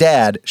up as the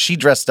dad. She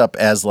dressed up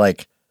as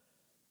like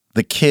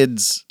the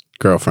kid's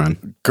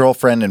girlfriend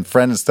and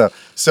friend and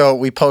stuff. So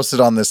we posted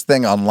on this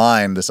thing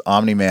online, this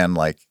Omni-Man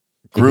like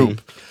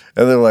group,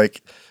 and they're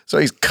like, so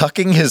he's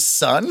cucking his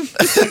son?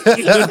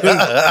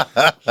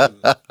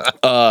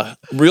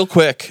 Real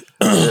quick.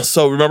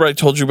 So remember I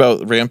told you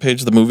about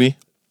Rampage, the movie?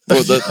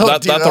 Well,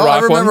 not the Rock I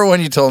remember one?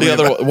 when you told me the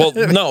other about one.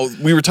 Well, no,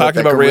 we were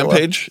talking that about gorilla.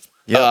 Rampage.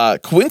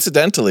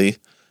 Coincidentally,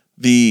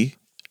 the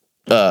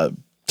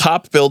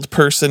top billed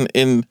person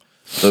in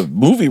the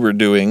movie we're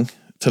doing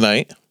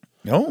tonight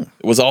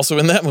was also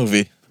in that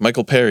movie,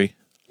 Michael Perry.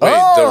 Wait,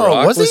 The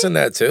Rock was was he? in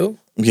that too?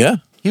 Yeah.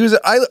 He was.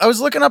 I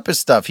was looking up his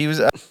stuff. He was.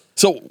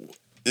 So,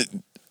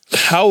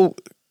 how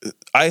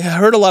I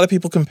heard a lot of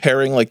people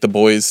comparing like The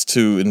Boys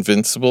to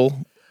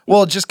Invincible.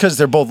 Well, just because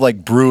they're both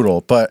like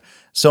brutal, but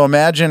so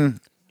imagine.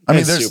 I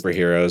mean, It's there's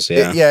superheroes.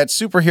 Yeah. it's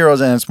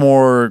superheroes, and it's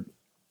more.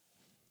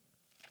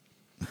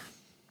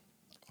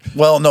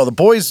 Well, no, The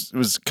Boys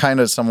was kind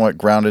of somewhat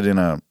grounded in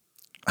a.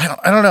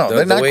 I don't know.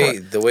 They're not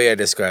The way I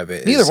describe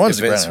it, Neither is one's grounded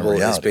in Invincible is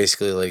reality.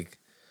 basically like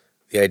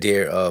the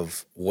idea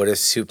of what if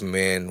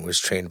Superman was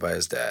trained by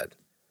his dad,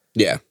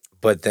 Yeah.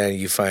 but then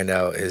you find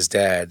out his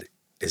dad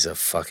is a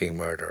fucking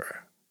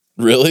murderer.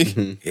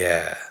 Really?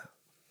 Yeah.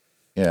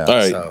 Yeah. All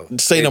right. So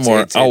Say no it's- more.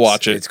 it's- I'll it's-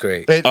 watch it. It's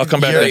great. I'll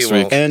come back No, next you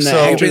week. won't. And the So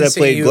I've actor been that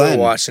seeing played you Glenn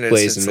watching it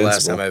plays since the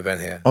last Invincible. time I've been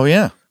here. Oh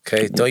yeah,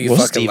 Okay, don't you Well,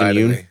 fucking Steven lie to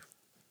Yeun. me.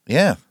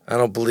 yeah. I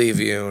don't believe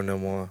you no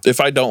more.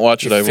 If I don't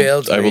watch it, You I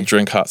failed will me.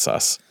 drink hot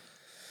sauce.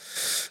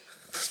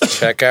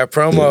 Check our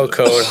promo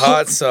code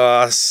Hot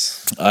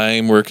Sauce.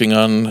 I'm working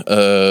on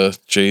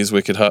Jay's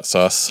Wicked Hot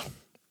Sauce.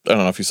 I don't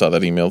know if you saw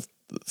that email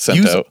sent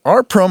Use out.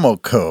 our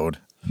promo code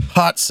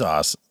Hot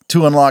Sauce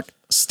to unlock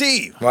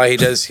Steve. Why he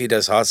does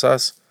hot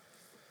sauce?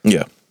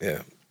 Yeah.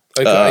 Yeah.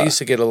 I used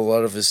to get a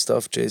lot of his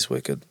stuff, Jay's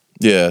Wicked.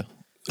 Yeah.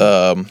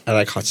 I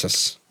like hot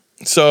sauce.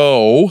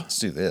 So Let's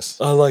do this.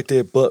 I like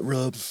their butt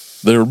rub.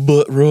 their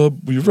butt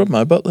rub. Will you rub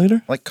my butt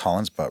later? I like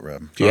Colin's butt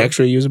rub. Do you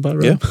actually use a butt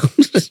rub?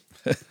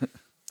 Yeah.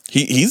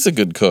 He's a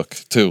good cook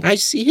too. I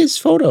see his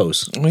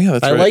photos. Oh yeah,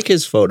 that's I right. like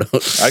his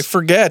photos. I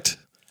forget.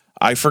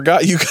 I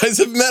forgot you guys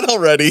have met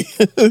already.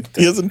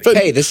 He hasn't been.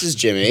 Hey, this is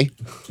Jimmy.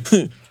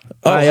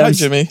 hi,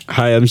 Jimmy.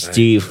 Hi, I'm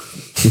Steve.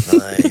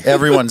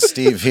 Everyone's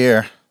Steve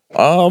here.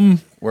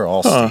 We're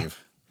all Steve.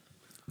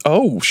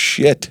 Oh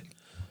shit.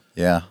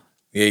 Yeah.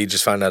 Yeah, you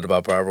just found out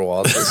about Barbara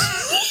Walters.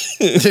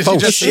 Did you Oh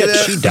just see shit,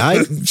 that? she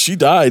died. She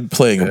died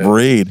playing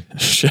Raid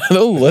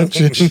Shadow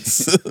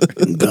Legends.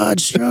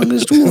 God's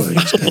strongest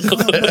warriors.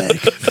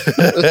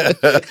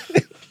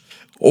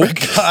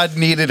 God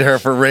needed her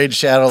for Raid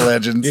Shadow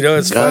Legends. You know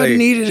what's God funny?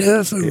 needed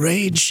her for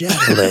Raid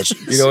Shadow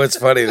Legends. You know what's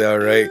funny though,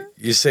 right?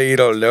 You say you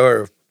don't know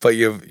her, but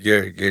your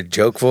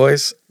joke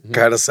voice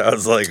kind of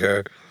sounds like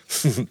her.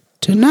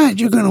 Tonight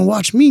you're gonna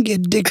watch me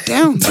get dicked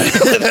down.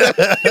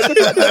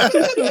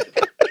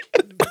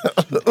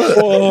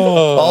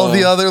 All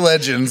the other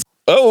legends.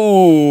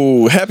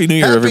 Oh, Happy New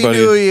Year, Happy everybody.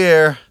 New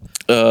Year.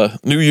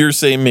 New Year,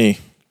 same me.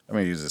 I'm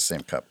going to use the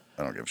same cup.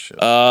 I don't give a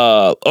shit.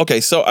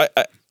 Okay, so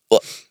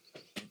well,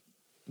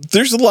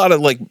 there's a lot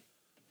of like.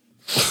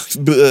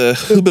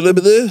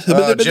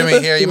 Jimmy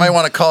here. You might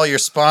want to call your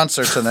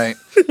sponsor tonight.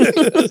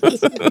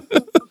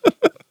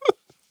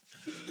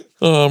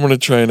 Oh, I'm gonna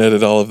try and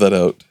edit all of that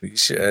out. You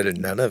should edit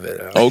none of it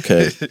out.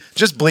 Okay.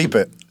 Just bleep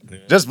it.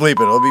 Just bleep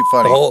it. It'll be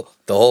funny.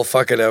 The whole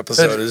fucking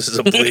episode is just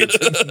a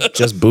bleep.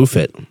 Just boof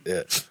it.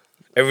 Yeah.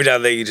 Every now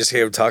and then you just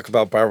hear him talk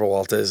about Barbara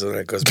Walters and then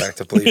it goes back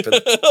to bleeping.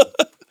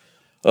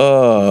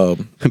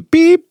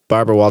 Beep.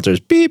 Barbara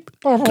Walters. Beep.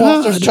 Barbara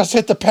Walters just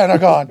hit the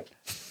Pentagon.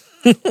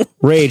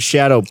 Raid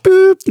Shadow.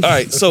 Boop. All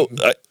right. So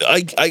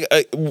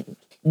I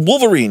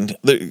Wolverine.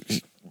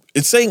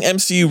 It's saying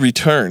MCU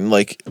return.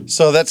 Like,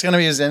 So that's going to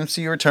be his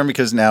MCU return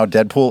because now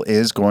Deadpool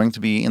is going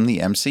to be in the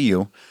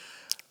MCU.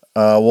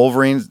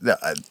 Wolverine,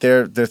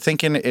 they're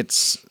thinking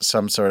it's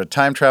some sort of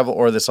time travel,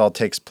 or this all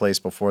takes place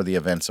before the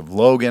events of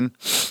Logan.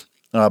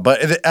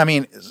 But I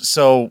mean,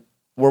 so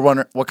we're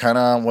wondering what kind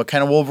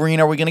of Wolverine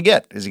are we going to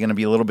get? Is he going to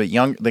be a little bit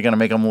young? They're going to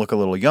make him look a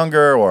little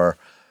younger, or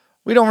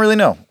we don't really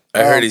know.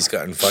 I heard he's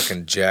gotten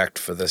fucking jacked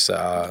for this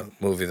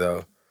movie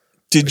though.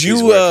 did Like, you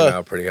he's working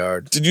out pretty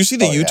hard. did you see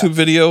the Oh, yeah. YouTube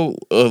video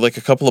like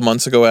a couple of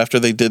months ago after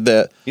they did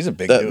that? He's a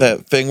big that, dude.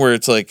 that thing where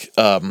it's like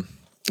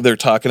they're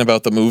talking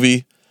about the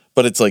movie,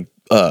 but it's like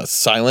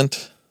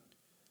silent.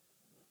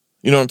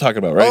 You know what I'm talking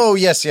about, right? Oh,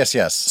 yes.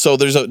 So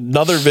there's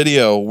another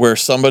video where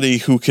somebody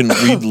who can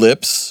read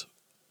lips,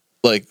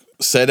 like,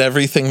 said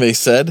everything they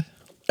said,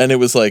 and it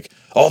was like,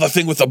 oh, the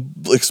thing with the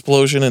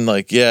explosion, and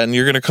like, yeah, and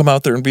you're gonna come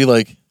out there and be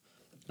like,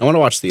 I want to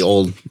watch the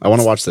old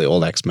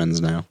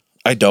X-Men's now.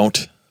 I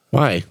don't.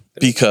 Why?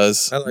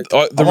 Because there I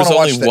was wanna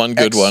watch only the one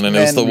good one, and it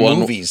was the X-Men one.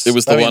 movies. It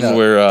was the one the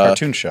where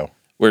cartoon show.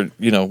 where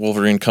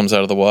Wolverine comes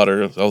out of the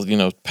water,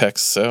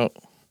 pecks out,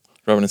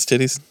 rubbing his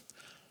titties.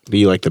 Do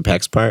you like the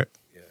pecs part?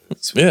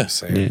 Yeah.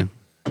 Yeah.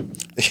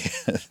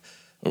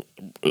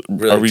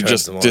 Are we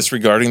just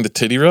disregarding the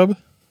titty rub?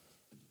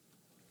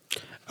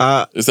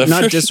 Is that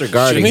not for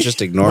disregarding, Jimmy?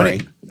 just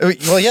ignoring?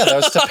 Well, yeah, that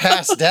was to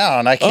pass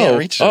down. I can't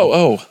reach it.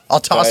 Oh. I'll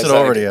toss it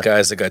over to you.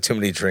 Guys, I got too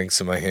many drinks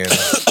in my hand.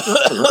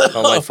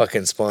 All my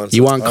fucking sponsors.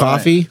 You want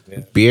coffee,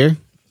 beer,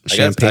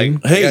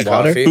 champagne, Hey,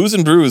 water? Booze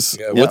and Brews.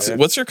 Yeah,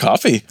 What's your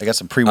coffee? I got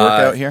some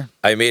pre-workout here.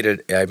 I made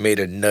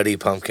a nutty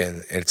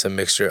pumpkin. It's a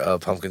mixture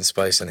of pumpkin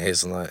spice and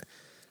hazelnut.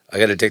 I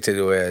got addicted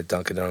to it at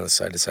Dunkin' Donuts.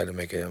 So I decided to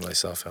make it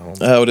myself at home.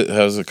 How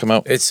does it come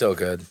out? It's so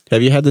good.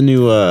 Have you had the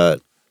new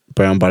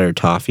brown butter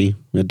toffee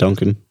at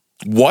Dunkin'?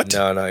 What?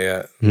 No, not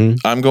yet.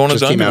 I'm going to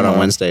Just Dunkin' came out on tomorrow.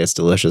 Wednesday. It's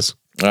delicious.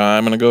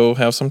 I'm gonna go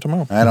have some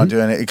tomorrow. I don't do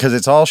any because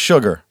it's all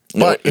sugar.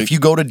 But if you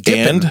go to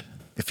Dippin',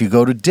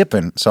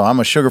 so I'm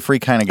a sugar-free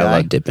kind of guy. I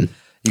love dipping.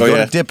 You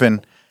go to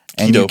Dippin',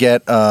 and you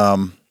get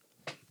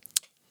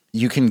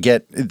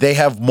they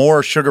have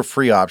more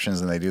sugar-free options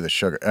than they do the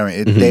sugar. I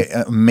mean, they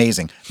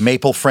amazing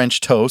maple French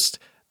toast.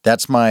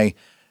 That's the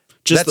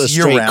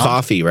straight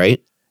coffee,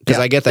 right? Because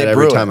I get that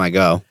every time I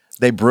go.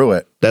 They brew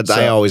it.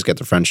 I always get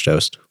the French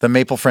toast. The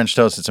maple French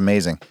toast, it's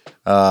amazing.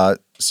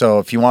 So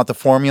if you want the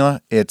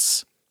formula,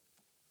 it's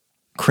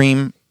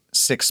cream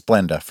 6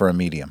 Splenda for a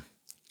medium.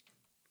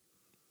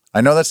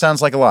 I know that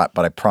sounds like a lot,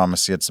 but I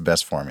promise you it's the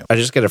best formula. I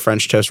just get a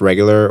French toast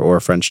regular or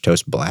a French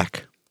toast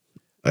black.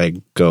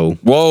 I go.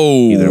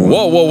 Whoa.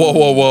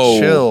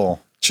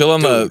 Chill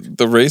on the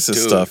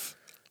racist stuff.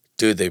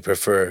 Dude, they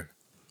prefer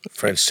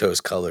French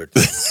toast colored.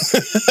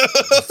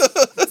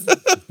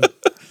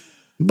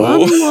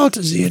 Barbara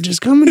Walters here, just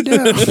coming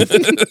down.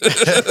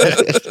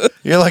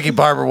 You're lucky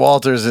Barbara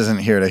Walters isn't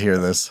here to hear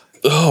this.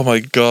 Oh my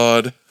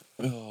God.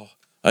 Oh,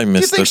 I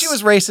missed this. Do you think she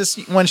was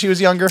racist when she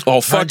was younger?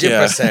 Oh, fuck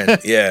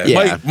 100%.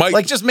 Yeah.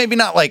 Like just maybe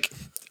not like.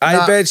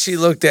 I bet she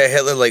looked at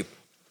Hitler like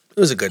it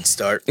was a good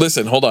start.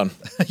 Listen, hold on.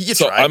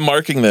 So tried. I'm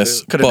marking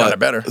this. Could have done it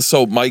better.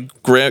 So my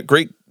great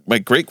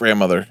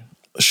grandmother,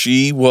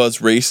 she was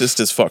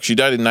racist as fuck. She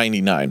died in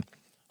 '99,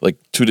 like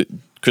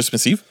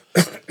Christmas Eve.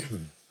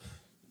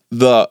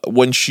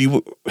 When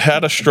she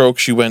had a stroke,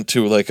 she went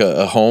to like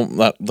a home,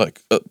 not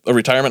like a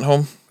retirement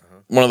home,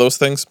 one of those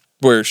things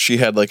where she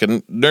had like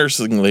a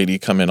nursing lady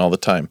come in all the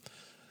time.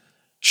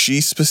 She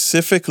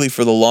specifically,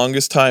 for the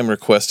longest time,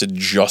 requested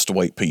just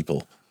white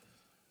people.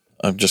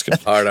 I'm just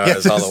gonna hard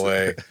eyes all the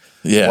way.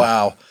 Yeah.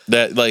 Wow.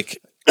 That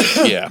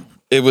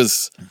it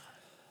was.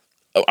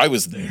 Oh, I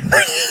was there.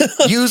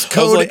 Use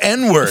code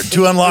N-word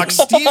to unlock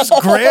Steve's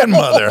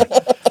grandmother.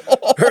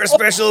 Her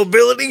special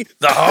ability,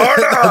 the hard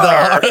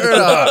R.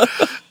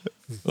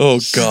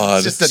 Oh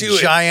God! Just a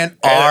giant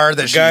R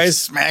that she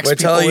smacks we're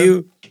people telling with.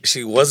 you,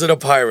 she wasn't a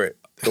pirate.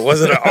 It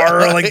wasn't an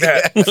R like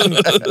that.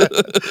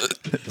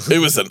 It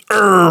was an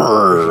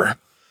R.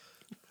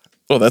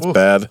 Oh, that's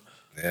bad.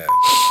 Yeah.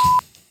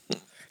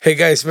 Hey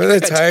guys, remember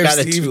that time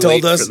Steve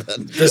told us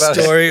the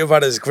story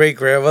about his great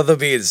grandmother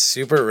being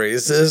super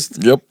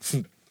racist? Yep.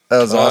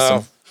 That was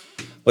awesome.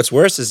 What's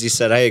worse is he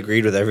said I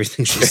agreed with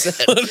everything she said.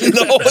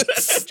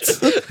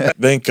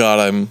 Thank God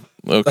I'm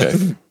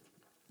okay.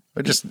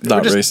 We're just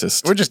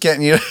racist. We're just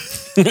getting you.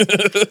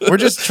 We're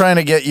just trying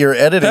to get your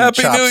editing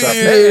Happy chops New up.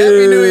 Year! Hey,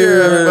 Happy New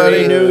Year, everybody!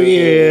 Happy New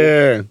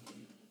Year!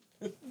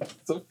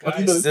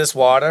 Is this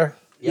water?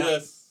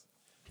 Yes.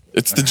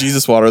 It's the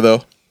Jesus water,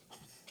 though.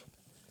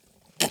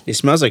 It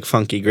smells like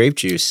funky grape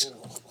juice.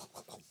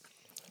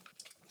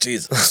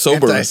 Jesus.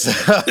 Sober.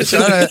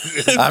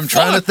 I'm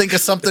trying to think of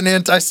something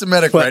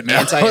anti-Semitic right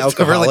now to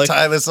anti-alcoholic? really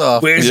tie this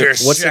off. Where's your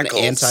What's an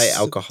shekels?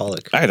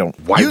 anti-alcoholic? I don't.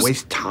 Why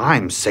waste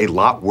time? Say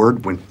lot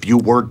word when few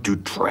word do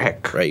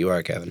trick. Right, you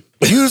are, Kevin.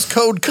 Use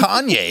code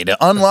Kanye to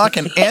unlock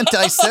an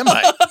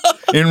anti-Semite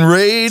in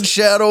Raid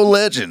Shadow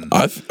Legend.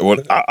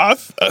 What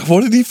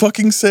did he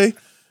fucking say?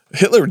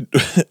 Hitler.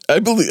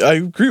 I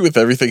agree with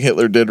everything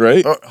Hitler did.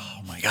 Right? Oh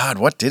my God,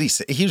 what did he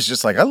say? He was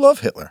just like, I love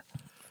Hitler.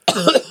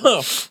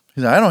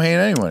 He's like, I don't hate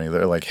anyone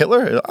either. Like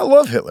Hitler, I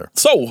love Hitler.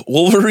 So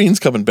Wolverine's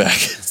coming back.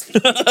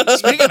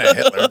 Speaking of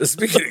Hitler,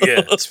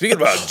 Speaking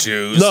about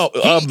Jews. No,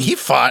 he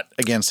fought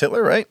against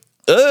Hitler, right?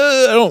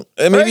 I don't.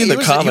 Maybe Right, in the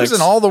comics. He was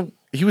in all the.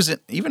 He was in,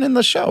 even in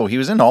the show. He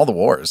was in all the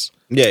wars.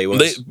 Yeah, he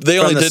was. They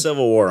From only the did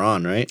Civil War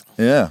on, right?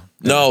 Yeah,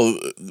 no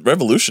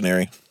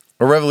Revolutionary.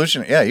 a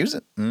revolutionary. Yeah, he was.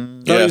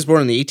 No, he was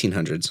born in the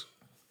 1800s.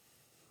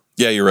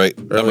 Yeah, you're right.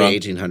 I'm wrong. Early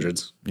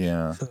 1800s.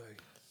 Yeah.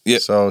 Yeah.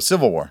 So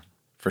Civil War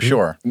for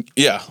sure.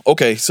 Yeah.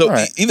 Okay. So All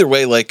right. either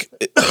way, like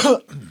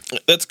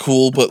that's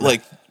cool, but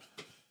like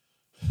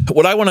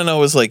What I want to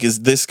know is like,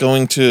 is this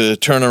going to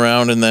turn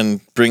around and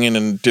then bring in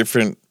a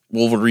different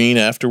Wolverine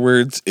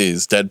afterwards?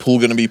 Is Deadpool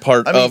going to be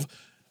part of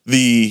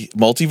the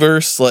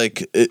multiverse?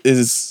 Like,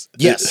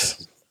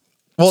 Yes.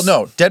 Well,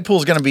 no,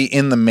 Deadpool's going to be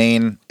in the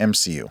main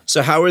MCU.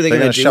 So how are they They're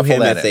going gonna to do shuffle him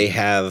that if in. they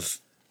have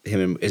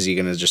him? Is he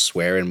going to just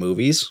swear in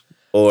movies?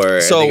 Or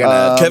are So they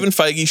gonna Kevin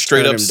Feige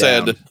straight turn up him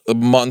said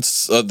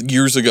down?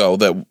 years ago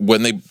that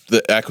when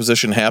the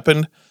acquisition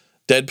happened,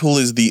 Deadpool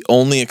is the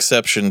only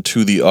exception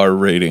to the R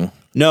rating.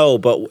 No,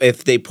 but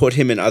if they put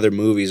him in other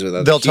movies with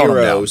other They'll tone him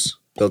down. heroes,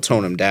 they'll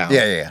tone him down.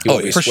 Yeah. He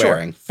won't be for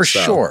swearing, sure. For so.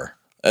 sure.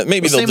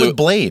 Maybe The they'll same do with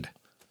Blade.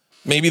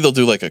 Maybe they'll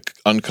do like a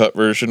uncut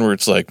version where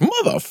it's like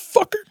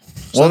motherfucker.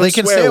 Well, they they'll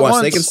can swear say it once.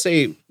 once. They can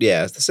say,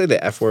 they say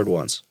the F word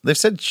once. They've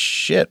said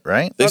shit,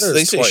 right? They thought it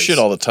was say twice. shit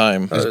all the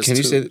time. Can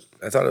you say?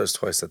 I thought it was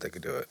twice that they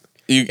could do it.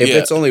 You, If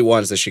it's only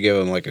once, they should give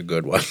him like a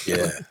good one.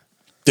 Yeah.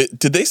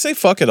 did they say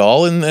fuck at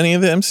all in any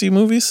of the MC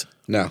movies?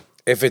 No.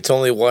 If it's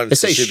only once, They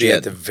say it should be shit.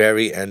 at the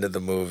very end of the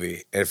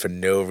movie and for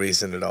no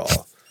reason at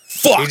all.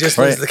 Fuck. He just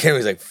Right. looks at the camera.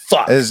 He's like,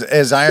 "Fuck."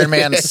 As Iron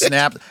Man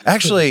snapped.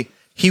 Actually,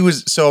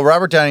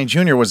 Robert Downey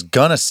Jr. was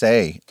gonna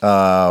say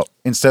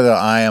instead of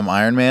 "I am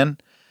Iron Man,"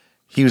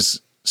 he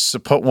was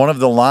one of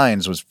the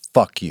lines was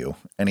 "fuck you,"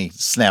 and he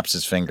snaps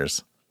his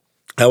fingers.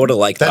 I would have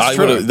liked that. That's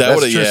true. That's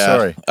true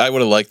story. I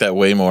would have liked that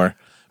way more.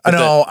 I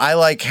know. I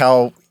like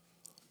how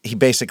he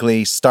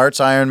basically starts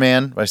Iron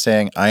Man by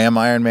saying "I am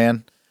Iron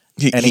Man,"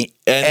 And he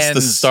ends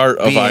the start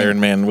of being- Iron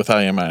Man with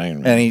 "I am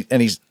Iron Man."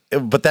 and he's.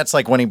 But that's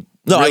like when he.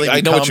 No, really I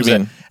know what you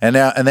becomes mean.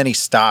 and then he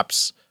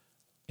stops.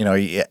 You know,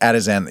 at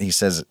his end, he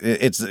says,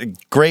 "It's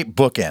great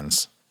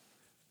bookends."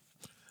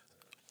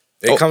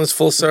 It comes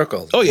full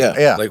circle. Oh yeah,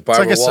 Yeah, Like it's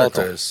Barbara like a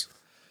circle. Walters.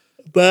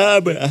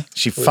 Barbara.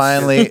 She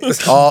finally,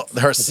 all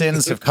her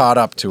sins have caught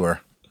up to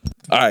her.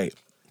 All right.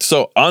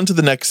 So on to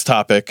the next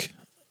topic.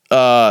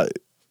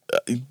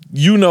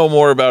 You know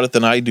more about it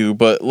than I do,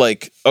 but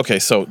like, okay,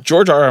 so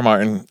George R.R.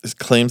 Martin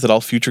claims that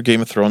all future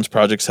Game of Thrones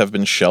projects have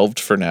been shelved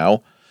for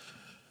now.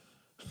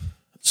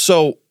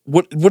 So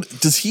what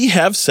does he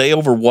have say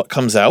over what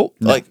comes out?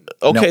 Like,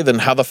 okay, No. then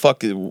how the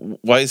fuck?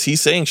 Why is he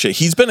saying shit?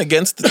 He's been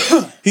against.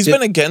 He's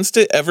been against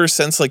it ever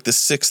since like the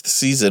 6th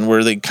season,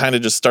 where they kind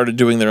of just started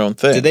doing their own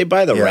thing. Did they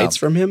buy the Yeah. rights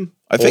from him?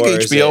 I think Or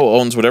is HBO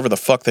owns whatever the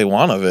fuck they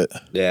want of it.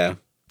 Yeah.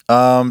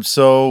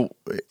 So,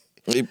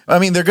 I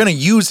mean, they're going to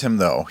use him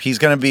though. He's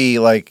going to be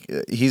like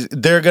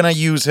they're going to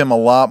use him a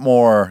lot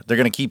more. They're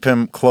going to keep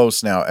him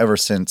close now. Ever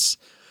since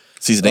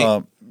Season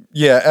 8.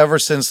 ever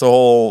since the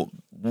whole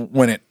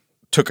when it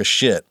took a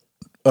shit.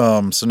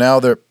 So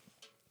now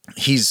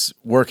he's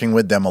working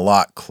with them a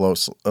lot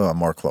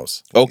more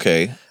close.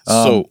 Okay,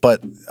 so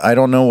But I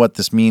don't know what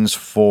this means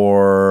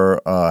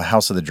for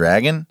House of the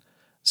Dragon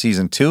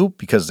season 2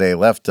 because they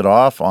left it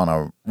off on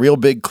a real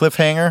big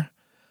cliffhanger.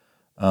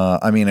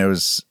 I mean, it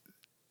was.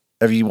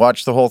 Have you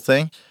watched the whole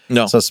thing?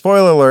 no. So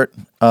spoiler alert.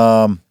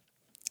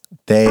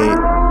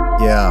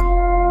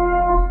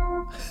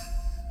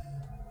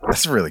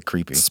 That's really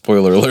creepy.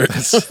 Spoiler alert.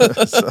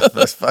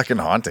 That's fucking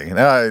haunting.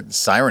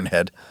 Siren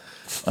Head.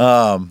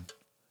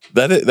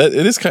 That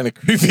it is kind of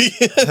creepy.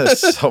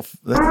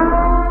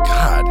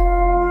 God.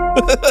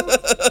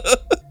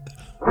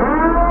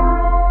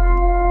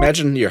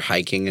 Imagine you're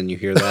hiking and you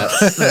hear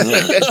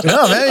that.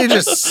 No, man, you're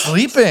just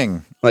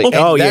sleeping. Like, And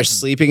you're that's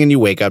sleeping and you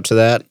wake up to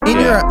that.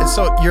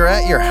 so you're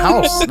at your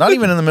house, not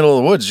even in the middle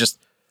of the woods, just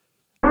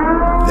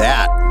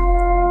that.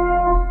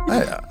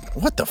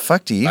 What the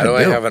fuck do you Why even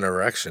do do? I have an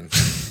erection?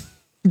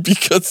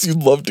 Because you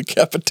love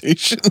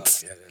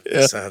decapitations.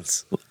 Makes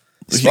sense.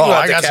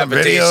 I got some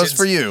videos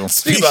for you.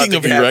 Speaking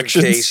of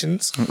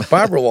erections.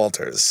 Barbara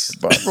Walters.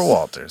 Barbara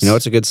Walters. You know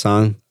what's a good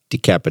song?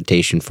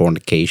 Decapitation,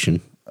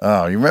 Fornication.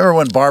 Oh, you remember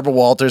when Barbara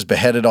Walters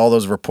beheaded all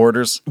those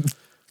reporters?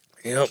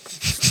 Yep.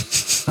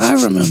 I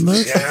remember.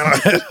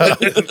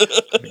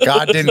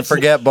 God didn't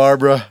forget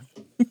Barbara.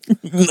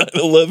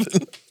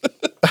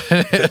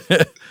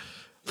 9/11.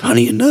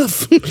 Funny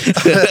enough.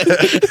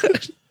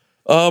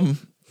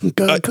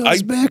 God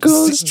comes back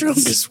all the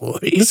strongest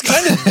warriors. This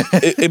kind of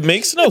it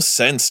makes no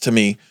sense to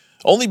me.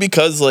 Only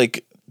because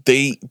like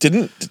they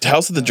didn't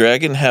House of the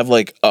Dragon have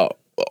like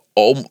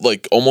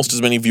almost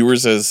as many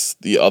viewers as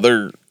the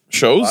other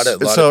shows. A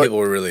lot of people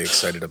were really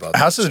excited about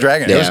House of the that.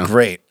 Dragon. It was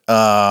great.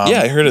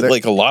 Yeah, I heard it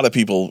like a lot of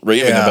people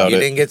raving about You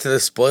it. didn't get to the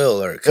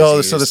spoiler alert.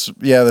 Oh, so the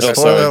spoiler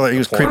sorry. alert. He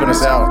was creeping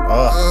us out.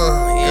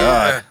 Oh,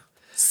 yeah.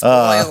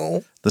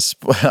 God.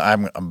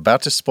 I'm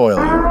about to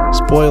spoil you.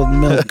 Spoiled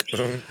milk.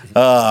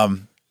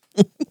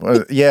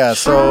 Yeah,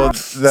 so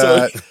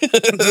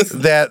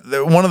that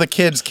one of the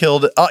kids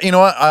killed. You know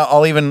what?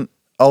 I'll leave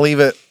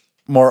it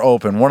more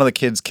open. One of the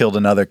kids killed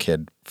another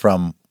kid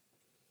from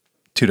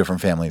 2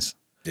 different families.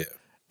 Yeah.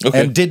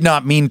 Okay. And did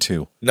not mean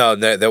to. No,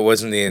 that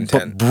wasn't the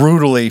intent. But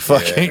brutally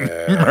fucking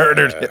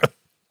murdered him.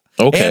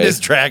 Okay. And his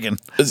dragon.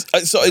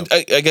 So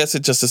I guess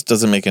it just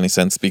doesn't make any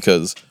sense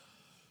because.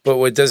 But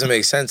what doesn't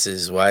make sense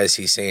is why is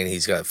he saying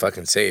he's got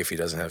fucking say if he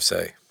doesn't have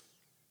say?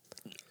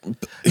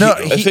 No,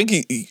 I think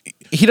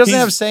he doesn't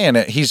have say in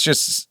it. He's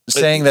just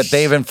saying that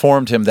they've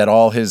informed him that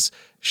all his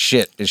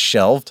shit is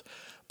shelved.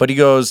 But he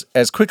goes,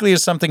 as quickly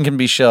as something can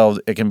be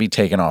shelved, it can be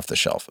taken off the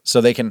shelf. So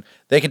they can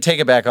take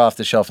it back off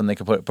the shelf and they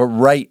can put it. But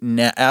right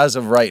now, as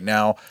of right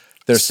now,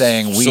 they're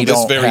saying we So this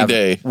don't very have.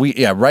 day.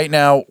 Right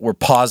now we're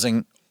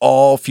pausing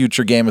all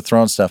future Game of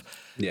Thrones stuff.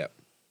 Yeah.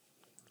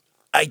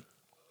 I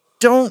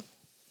don't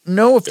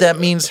know if that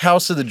means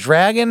House of the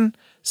Dragon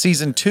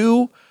season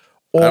 2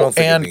 I or don't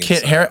think it and means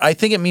Kit that. Harington. I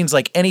think it means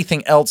like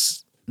anything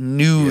else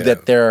new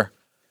that they're.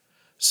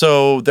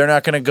 So they're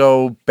not going to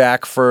go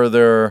back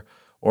further,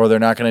 or they're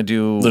not going to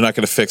do. They're not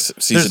going to fix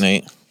season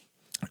 8.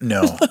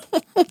 No,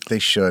 they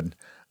should.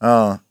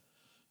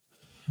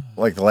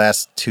 Like the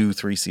last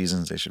 2-3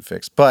 seasons, they should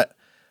fix. But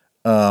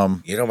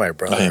You know, my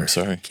brother I am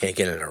sorry. can't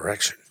get an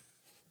erection.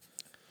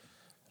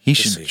 he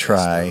Just so should you guys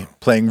try know.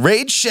 playing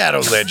Raid Shadow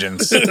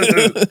Legends.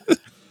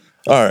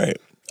 All right.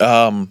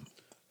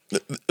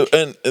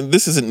 And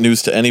this isn't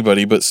news to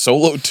anybody, but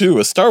Solo 2,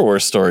 a Star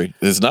Wars story,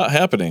 is not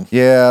happening.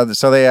 Yeah,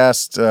 so they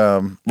asked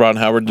Ron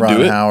Howard to Ron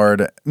do it.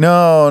 Howard.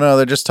 No,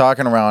 they're just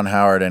talking to Ron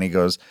Howard, and he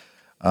goes,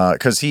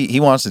 because he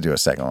wants to do a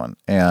second one,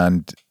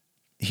 and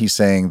he's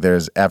saying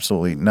there's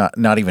absolutely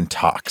not even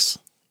talks.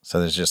 So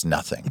there's just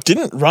nothing.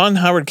 Didn't Ron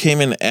Howard came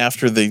in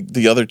after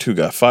the other two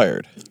got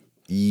fired?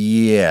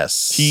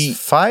 Yes. He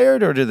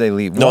fired, or did they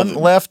leave? No, One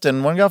left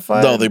and one got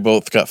fired? No, they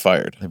both got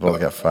fired. They both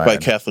got fired. By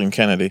Kathleen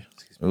Kennedy.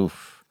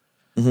 Oof.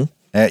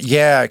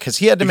 Yeah, because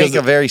he had to make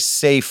a very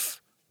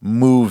safe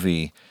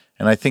movie.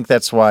 And I think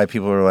that's why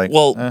people were like,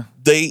 well,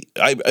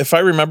 if I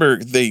remember,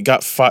 they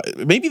got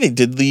fired. Maybe they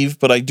did leave,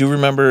 but I do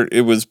remember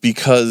it was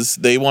because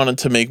they wanted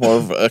to make more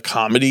of a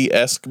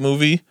comedy-esque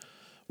movie,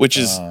 which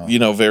is,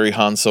 very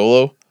Han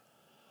Solo.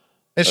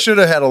 It should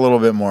have had a little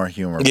bit more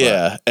humor.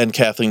 Yeah, and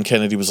Kathleen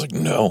Kennedy was like,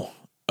 no,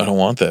 I don't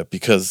want that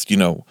because,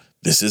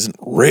 this isn't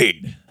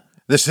Raid.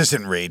 This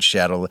isn't Raid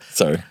Shadow.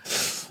 Sorry.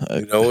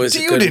 You know, it was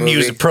a You good didn't movie.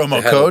 use a promo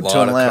It had code a to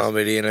lot of unlaugh.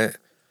 comedy in it.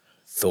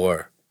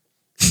 Thor,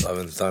 Love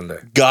and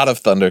Thunder. God of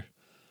Thunder.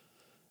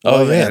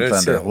 Love yeah. and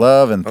that's Thunder. it.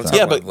 Love and I'm Thunder.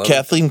 Yeah, talking but about Love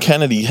Kathleen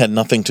Kennedy had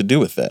nothing to do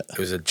with that. It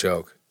was a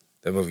joke.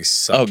 That movie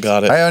sucked. Oh,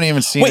 got it. I haven't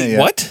even seen it Wait, yet.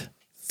 what?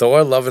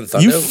 Thor, Love and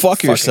Thunder. You fuck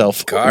Fucking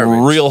yourself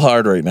garbage. real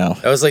hard right now.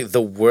 That was like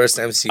the worst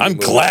MCU I'm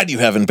movie. glad you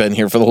haven't been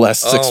here for the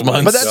last 6 Oh my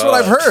months. But that's what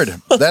I've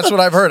heard. That's what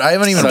I've heard. I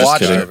haven't even I'm just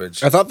watched kidding. it.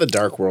 Garbage. I thought The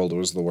Dark World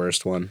was the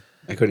worst one.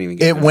 I couldn't even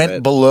get It into went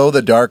it. below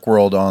the Dark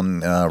World on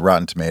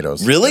Rotten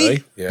Tomatoes.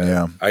 Really?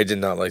 Yeah. I did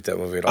not like that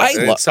movie at all. I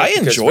And it sucked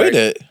because enjoyed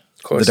Rag- it.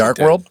 Of course The you Dark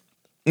did. World?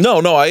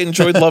 No, I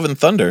enjoyed Love and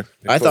Thunder.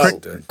 I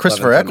thought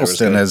Christopher Love and Thunder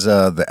was Eccleston good. as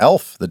the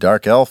elf, the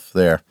dark elf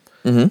there.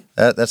 Mm-hmm.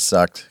 That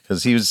sucked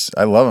because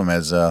I love him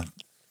as the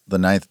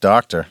Ninth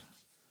Doctor.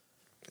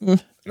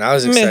 And I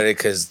was Meh. excited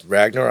because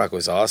Ragnarok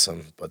was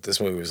awesome, but this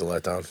movie was a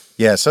letdown.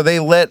 Yeah, so they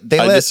let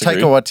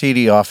disagree. Taika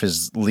Waititi off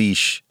his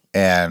leash,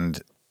 and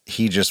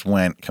he just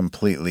went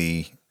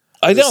completely.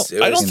 I It don't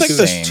was think too,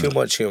 this. too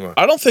much humor.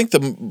 I don't think the.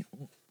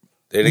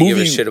 They didn't give a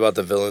movie- shit about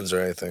the villains or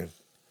anything.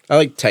 I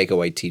like Taika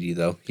Waititi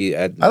though.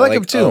 I like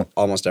him too.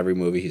 Almost every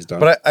movie he's done.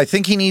 But I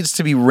think he needs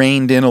to be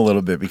reined in a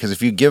little bit because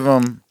if you give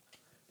him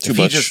Too if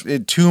he much.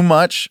 just too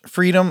much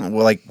freedom,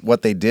 like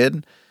what they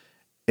did,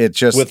 it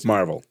just with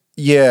Marvel.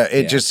 Yeah,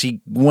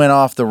 he went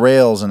off the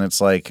rails, and it's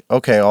like,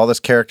 okay, all this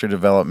character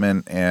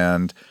development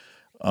and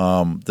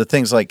the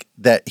things like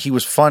that. He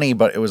was funny,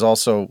 but it was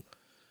also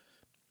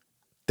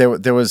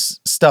there was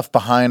stuff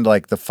behind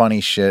like the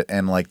funny shit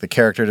and like the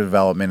character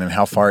development and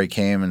how far he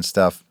came and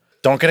stuff.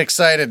 Don't get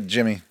excited,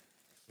 Jimmy.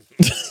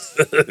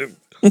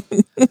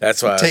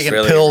 That's why I was Taking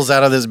really, pills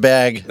out of this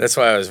bag. That's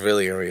why I was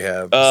really in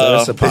rehab. Is that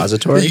a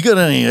suppository? You got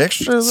any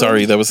extras?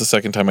 Sorry, that was the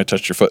second time I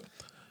touched your foot.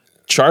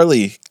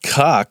 Charlie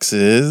Cox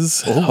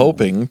is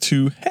hoping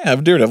to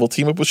have Daredevil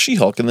team up with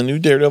She-Hulk in the new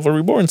Daredevil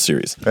Reborn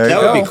series. There you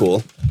That go. would be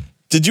cool.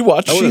 Did you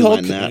watch I wouldn't She-Hulk?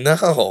 mind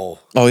that. No.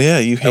 Oh yeah,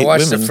 you hate I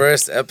watched women. the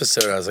first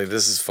episode. I was like,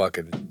 this is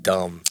fucking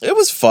dumb. It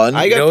was fun.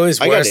 I You got- know who's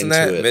I got worse than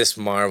that? into it. Miss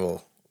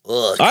Marvel.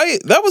 Ugh.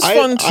 That was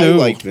fun I too.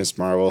 liked Miss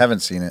Marvel.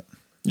 Haven't seen it.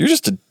 You're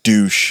just a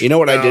douche. You know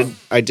what I did?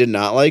 I did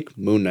not like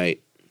Moon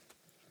Knight.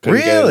 Couldn't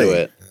get Really?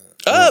 into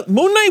it.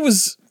 Moon Knight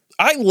was.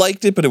 I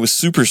liked it, but it was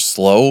super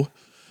slow.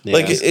 Yeah.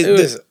 Like It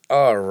was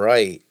all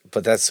right,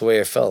 but that's the way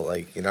it felt.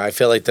 Like, you know, I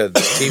feel like the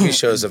TV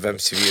shows of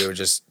MCU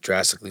just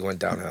drastically went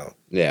downhill.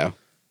 Yeah.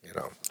 You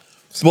know,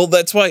 well,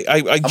 that's why I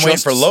I'm just waiting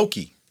for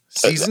Loki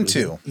season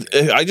 2.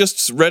 I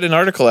just read an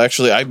article.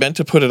 Actually, I meant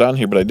to put it on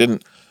here, but I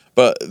didn't.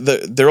 But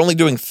they're only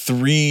doing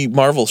 3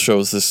 Marvel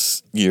shows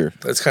this year.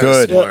 that's kind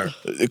Good. of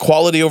smart.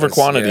 Quality over That's-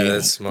 quantity. Yeah,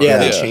 that's smart. Yeah,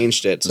 they Yeah.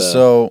 changed it. So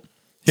So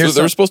here's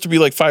there were supposed to be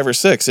like 5 or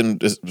 6,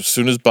 and as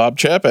soon as Bob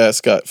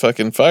Chapass got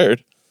fucking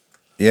fired,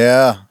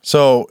 yeah.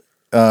 So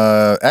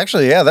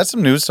actually, yeah, that's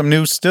some news. Some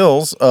new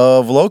stills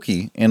of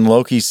Loki in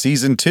Loki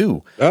season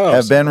 2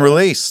 have been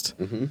released.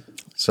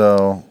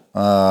 So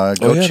go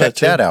yeah, check that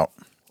that too. out.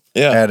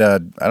 yeah, At I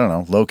don't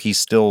know,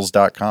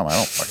 LokiStills.com. I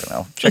don't fucking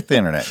know. Check the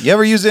internet. You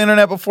ever used the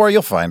internet before?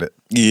 You'll find it.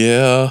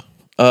 yeah,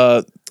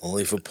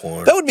 Only for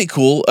porn. that would be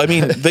cool. I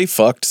mean, they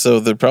fucked, so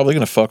they're probably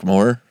gonna fuck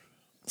more.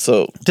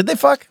 So Did they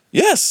fuck?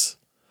 yes,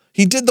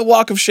 he did the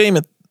walk of shame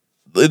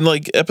in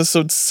like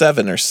episode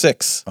 7 or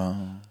 6.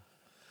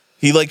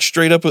 He like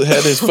straight up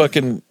had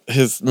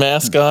his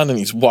mask on and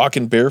he's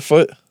walking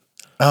barefoot.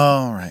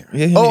 Oh, right.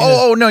 Yeah,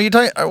 Oh, no, you're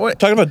talking what?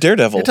 Talking about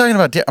Daredevil. You're talking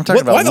about I'm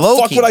talking about Why the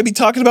Loki. fuck would I be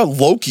talking about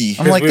Loki?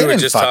 I'm like, we they were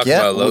didn't just fuck talking yet.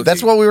 about Loki.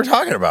 That's what we were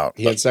talking about.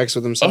 He had sex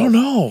with himself. Oh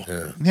no.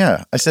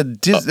 Yeah, I said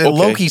okay.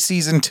 Loki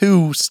season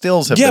 2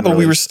 stills have Yeah, been but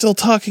we were released. still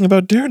talking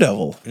about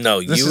Daredevil. No,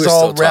 This you is were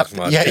all still wrapped. talking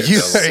about Yeah,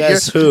 Daredevil.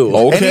 Says who?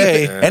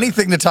 Okay.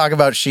 Anything to talk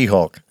about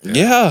She-Hulk.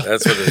 Yeah.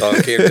 That's what it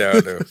all came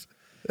down to.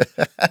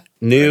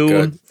 New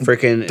Good.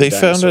 freaking. They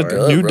found a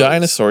Good, new Rose.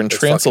 dinosaur in It's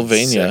fucking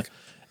Transylvania. sick.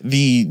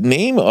 The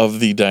name of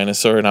the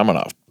dinosaur, and I'm going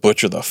to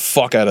butcher the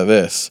fuck out of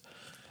this.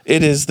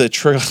 It is the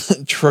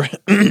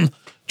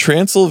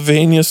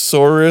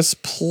Transylvaniasaurus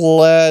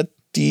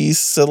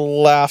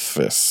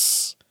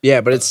platycelaphus.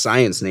 Yeah, but its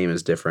science name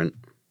is different.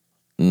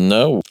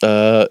 No.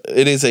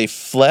 It is a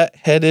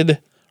flat-headed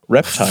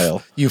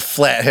reptile. You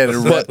flat-headed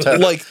But, reptile.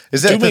 like,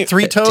 is that the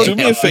three-toed? Do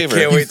me a favor.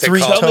 can't You wait to call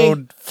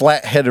three-toed,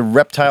 flat-headed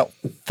reptile.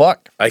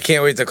 Fuck. I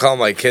can't wait to call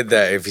my kid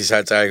that if he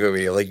starts arguing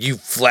with me. Like, you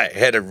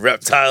flat-headed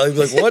reptile. He'd be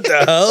like, what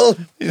the hell?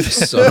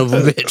 Son of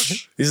a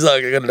bitch. He's not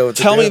going to know what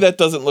to Tell do. me that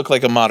doesn't look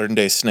like a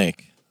modern-day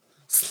snake.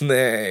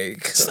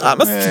 Snake.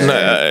 I'm a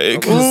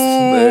snake. Ooh,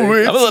 I'm a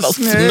it's little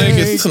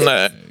snake.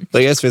 Snake.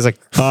 Like, his face like,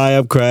 hi,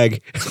 I'm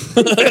Craig.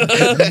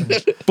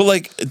 But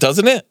like,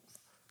 doesn't it?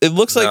 It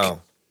looks like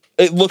No.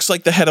 it looks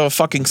like the head of a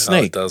fucking No, it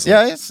snake. doesn't.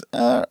 Yeah, it's.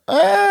 I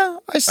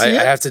see I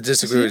it. have to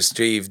disagree with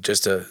Steve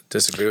just to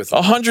disagree with him.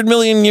 100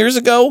 million years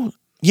ago?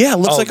 Yeah, it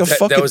looks like a that,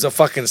 fucking. That was a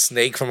fucking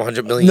snake from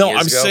 100 million no, years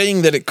I'm ago.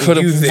 saying that it could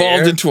Were have you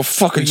evolved there? into a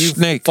fucking Were you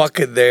snake.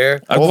 fucking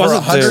there? I Over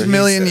wasn't 100 there.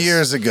 million Jesus.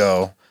 years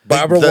ago.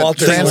 Barbara the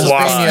Walters They was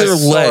lost alive. their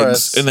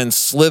legs Transylvaniasaurus- and then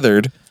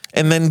slithered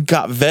and then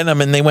got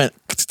venom and they went.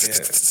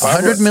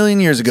 100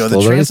 million years ago, the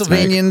Well, there's a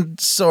snake.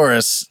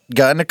 Transylvaniasaurus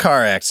got in a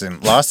car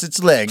accident, lost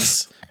its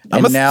legs,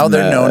 I'm and a now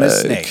they're known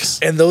as snake. snakes.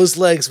 And those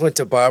legs went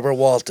to Barbara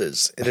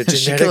Walters in a She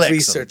genetic collects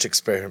research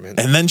experiment.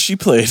 And then she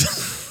played.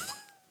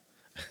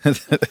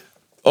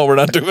 Oh, we're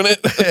not doing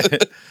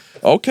it?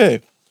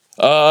 Okay.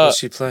 What did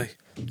she play?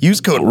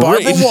 Use code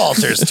Barbara Raid.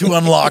 Walters to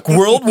unlock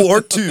World War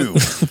II.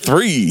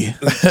 3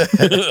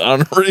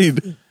 on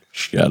Raid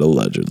Shadow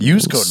Legends.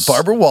 Use code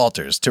Barbara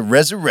Walters to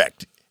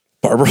resurrect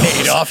Barbara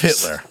Adolf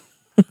Hitler.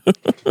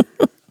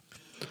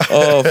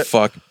 Oh,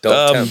 fuck.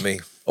 Don't tempt me.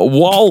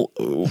 While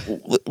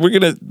we're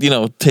going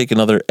to, take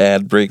another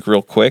ad break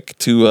real quick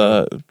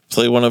to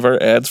play one of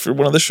our ads for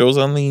one of the shows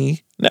on the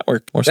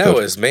network. Or That stuff.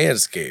 was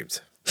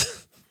Manscaped.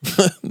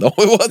 No,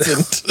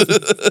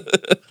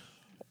 it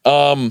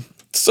wasn't.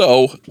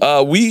 So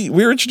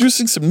we're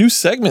introducing some new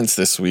segments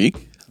this week.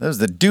 That was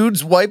the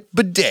Dude's Wipe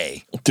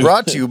Bidet,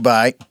 brought to you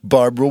by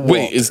Barbara Walters.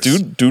 Wait, is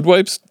Dude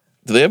Wipes?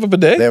 Do they have a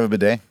bidet? They have a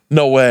bidet.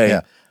 No way.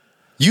 Yeah.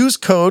 Use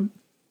code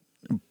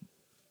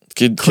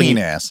Clean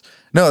Ass.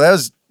 No, that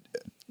was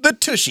the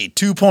Tushy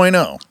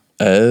 2.0.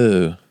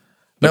 Oh.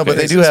 No, but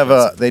they do have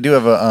a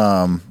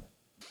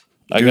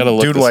I gotta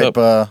look Dude this Wipe.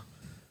 up.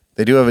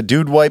 They do have a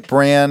Dude Wipe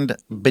brand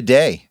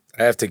bidet.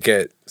 I have to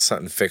get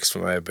something fixed for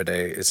my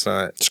bidet. It's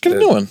not. Just get a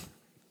new one.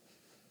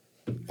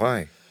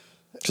 Why?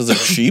 Because they're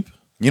cheap.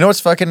 You know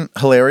what's fucking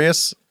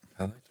hilarious?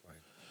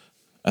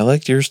 I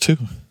liked yours too.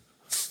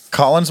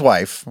 Colin's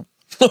wife.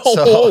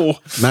 Oh,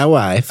 My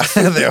wife.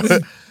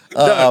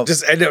 No,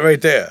 just end it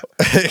right there.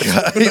 You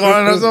want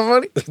to know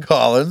something funny?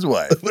 Colin's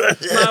wife.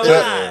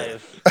 My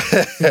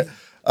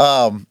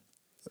wife.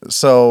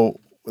 So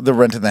they're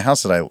renting the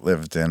house that I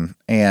lived in,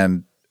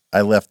 and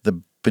I left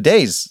the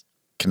bidets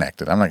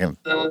connected. I'm not gonna.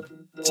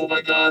 Oh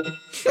my god.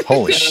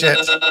 Holy shit!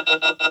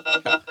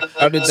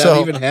 How did that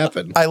So, even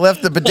happen? I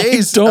left the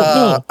bidets. don't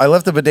know. I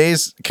left the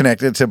bidets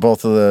connected to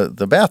both of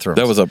the bathrooms.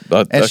 that was a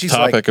And a she's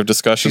topic like- of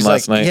discussion She's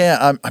last like, night.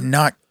 Yeah, I'm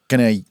not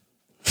gonna really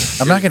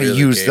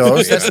use gave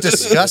those. me That's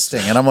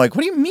disgusting. And I'm like,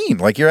 what do you mean?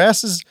 Like your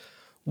ass is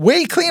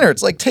way cleaner.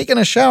 It's like taking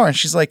a shower. And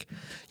she's like,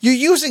 you're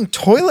using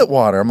toilet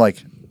water. I'm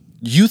like,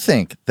 you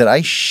think that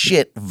I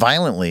shit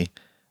violently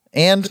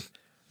and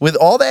with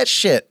all that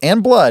shit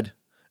and blood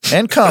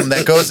and cum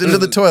that goes into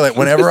the toilet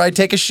whenever I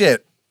take a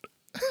shit,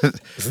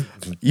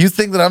 you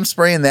think that I'm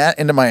spraying that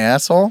into my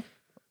asshole?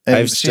 And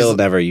I've she's- still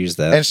never used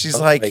that. And she's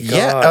like, my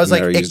yeah. God. I was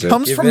like, Never it used it.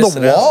 comes You're from the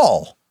missing out.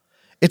 wall.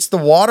 It's the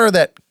water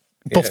that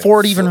before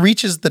it even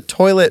reaches the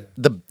toilet,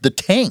 the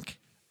tank.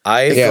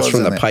 I yeah, it's goes from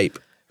in the there. pipe.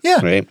 Yeah.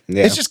 Right?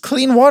 Yeah. It's just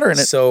clean water and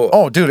it. So-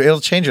 oh, dude,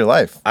 it'll change your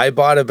life. I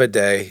bought a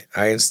bidet.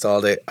 I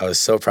installed it. I was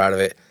so proud of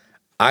it.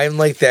 I'm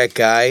like that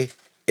guy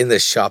in the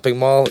shopping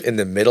mall in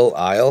the middle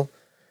aisle,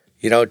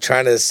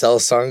 trying to sell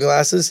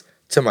sunglasses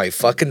to my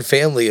fucking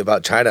family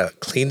about trying to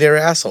clean their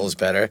assholes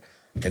better.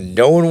 And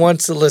no one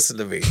wants to listen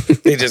to me.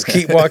 They just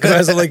keep walking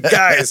around. I'm like,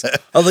 guys,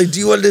 I'm like, do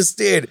you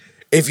understand?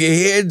 If your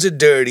hands are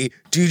dirty,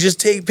 do you just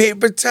take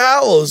paper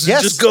towels and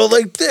Yes. just go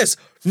like this?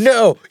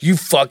 No, you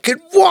fucking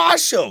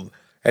wash them.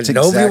 And That's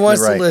nobody exactly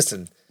wants right. to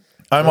listen.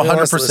 I'm Nobody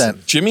wants to 100%.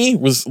 listen. Jimmy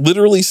was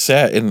literally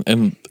sat in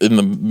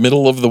the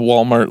middle of the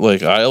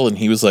Walmart aisle, and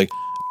he was like,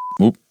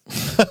 "Oop,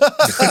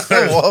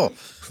 Whoa.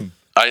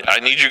 I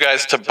need you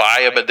guys to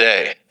buy a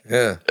bidet.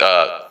 Yeah.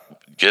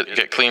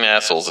 Get clean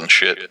assholes and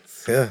shit.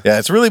 Yeah,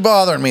 it's really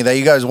bothering me that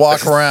you guys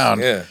walk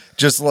around Yeah.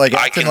 just like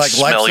I acting can like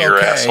smell life's your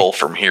okay. asshole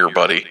from here,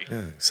 buddy. Yeah,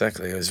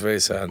 exactly. It was very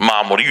sad.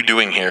 Mom, what are you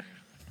doing here?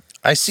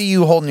 I see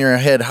you holding your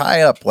head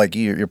high up like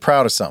you're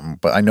proud of something,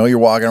 but I know you're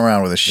walking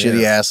around with a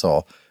shitty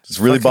asshole. It's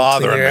really Fucking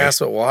bothering clean your me.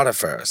 ass with water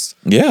first.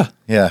 Yeah.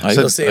 Yeah. I,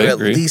 So- You'll save at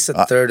agree. least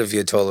a third of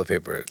your toilet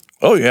paper.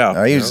 Oh, yeah.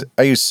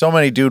 I use so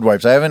many dude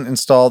wipes. I haven't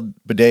installed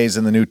bidets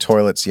in the new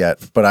toilets yet,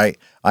 but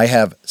I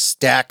have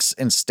stacks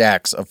and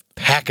stacks of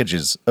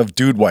packages of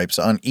dude wipes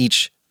in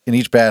each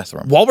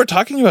bathroom. While we're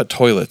talking about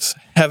toilets,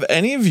 have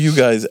any of you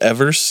guys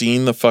ever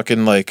seen the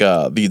fucking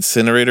the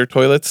incinerator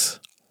toilets?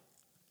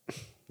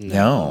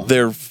 No.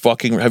 They're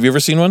fucking. Have you ever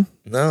seen one?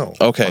 No.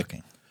 Okay.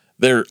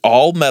 They're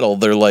all metal.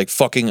 They're like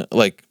fucking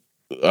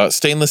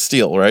stainless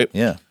steel, right?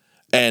 Yeah.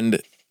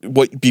 And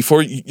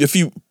if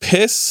you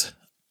piss,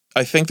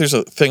 I think there's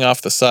a thing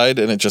off the side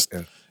and it just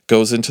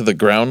goes into the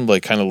ground,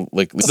 like kind of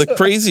like the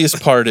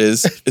craziest part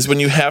is when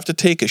you have to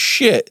take a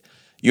shit,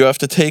 you have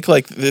to take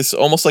like this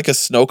almost like a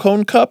snow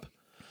cone cup,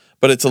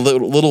 but it's a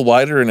little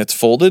wider and it's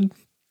folded,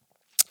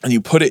 and you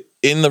put it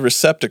in the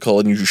receptacle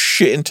and you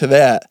shit into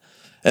that.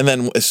 And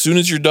then as soon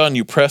as you're done,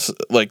 you press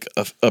like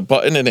a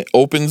button and it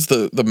opens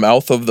the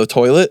mouth of the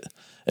toilet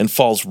and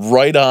falls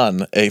right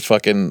on a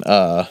fucking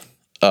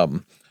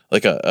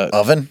like a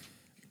oven.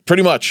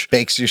 Pretty much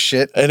bakes your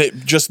shit, and it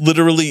just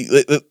literally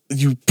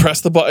you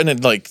press the button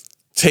and like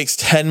takes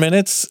 10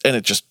 minutes and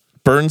it just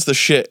burns the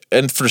shit.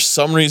 And for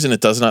some reason,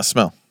 it does not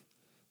smell.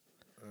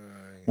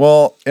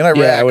 Well, in Iraq,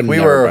 I would we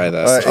never were buy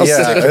this.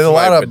 there's a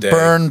lot of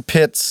burn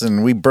pits,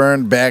 and we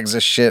burned bags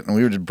of shit, and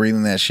we were just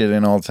breathing that shit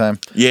in all the time.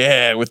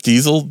 Yeah, with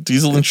diesel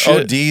and shit.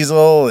 Oh,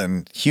 diesel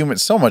and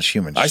so much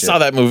human shit. I saw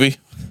that movie.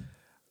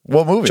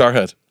 What movie?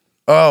 Jarhead.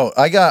 Oh,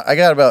 I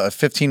got about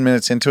 15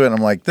 minutes into it, and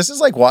I'm like, this is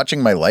like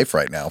watching my life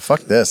right now.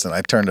 Fuck this, and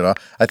I turned it off.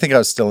 I think I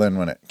was still in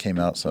when it came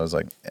out, so I was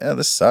like, yeah,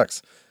 this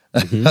sucks. I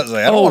was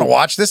like, I don't want to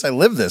watch this. I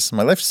live this.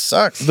 My life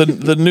sucks.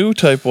 The new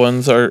type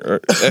ones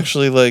are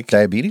actually like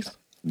diabetes.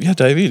 Yeah,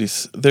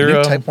 diabetes. They're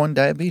new type 1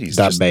 diabetes.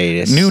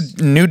 Diabetes.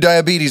 New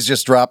diabetes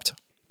just dropped.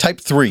 Type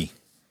 3.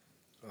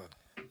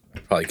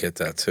 I'd probably get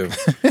that too.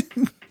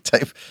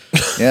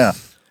 Yeah.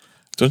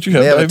 Don't you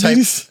have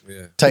diabetes?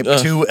 Type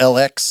 2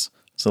 LX.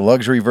 It's a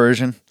luxury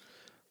version.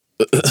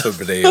 That's what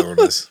bidet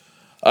illness.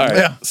 All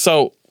right.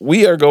 So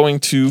we are going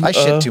to. I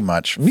shit too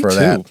much me for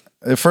too.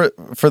 that.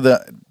 For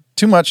the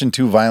too much and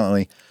too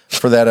violently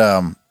for that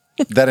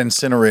that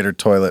incinerator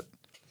toilet.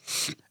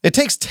 It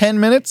takes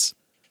 10 minutes.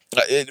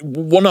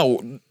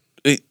 You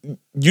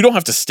don't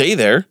have to stay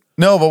there.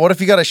 No, but what if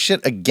you got to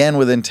shit again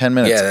within 10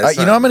 minutes? Yeah, that's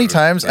You know how many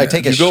times I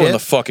take a You shit? go in the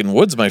fucking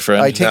woods, my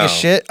friend. I take a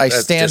shit, I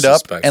that's stand up,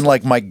 disrespectful. and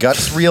like my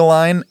guts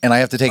realign, and I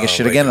have to take a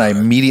shit my again, and I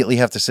God. immediately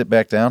have to sit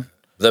back down.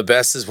 The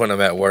best is when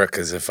I'm at work,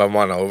 because if I'm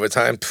on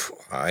overtime,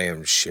 I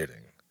am shitting.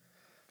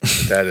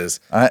 That is.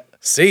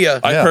 See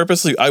ya.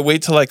 I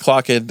wait till I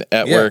clock in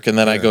at Yeah. work and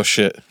then I go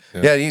shit.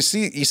 Yeah, you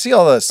see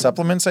all the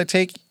supplements I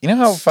take. You know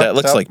how fucked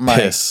looks up like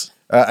piss.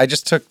 I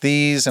just took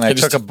these, and I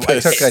just took took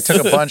piss. I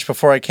took a bunch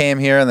before I came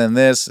here, and then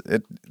this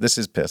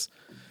is piss.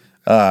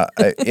 I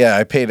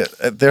paid it.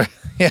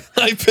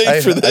 I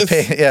paid for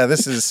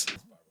this.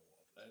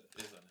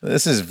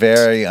 This is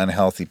very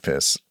unhealthy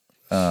piss.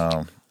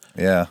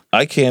 Yeah,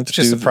 I can't. It's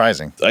just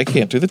surprising. I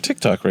can't do the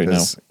TikTok right now.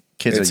 'Cause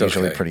kids It's are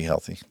usually okay. pretty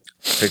healthy.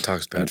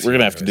 TikTok's bad. We're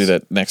gonna have to do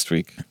that next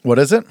week. What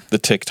is it? The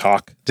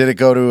TikTok. Did it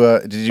go to?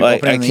 Did you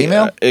open it in the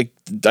email?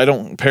 I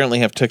don't apparently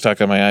have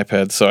TikTok on my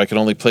iPad, so I can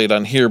only play it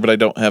on here, but I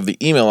don't have the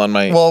email on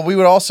my. Well, we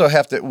would also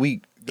have to.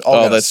 We all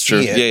gotta that's see true.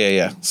 it.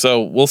 Yeah.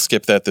 So we'll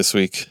skip that this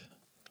week.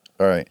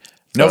 All right.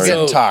 No Sorry.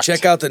 getting talked.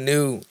 Check out the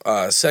new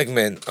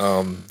segment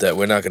that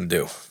we're not going to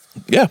do.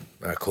 Yeah.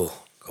 All right, cool.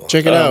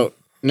 Check it out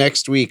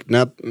next week,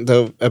 not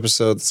the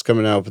episode that's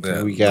coming out, but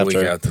the week the after.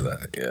 week after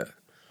that, yeah.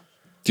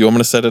 Do you want me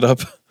to set it up?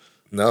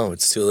 No,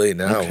 it's too late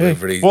now. Okay.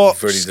 We've already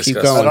just discussed keep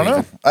it. going.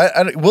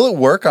 I don't know. Will it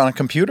work on a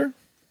computer?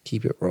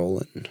 Keep it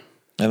rolling.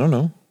 I don't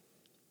know.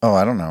 Oh,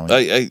 I don't know.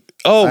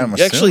 I'm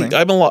Actually, assuming.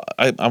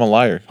 I'm a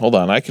liar. Hold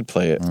on, I could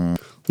play it.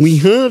 We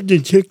have the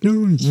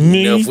technology.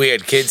 You know, if we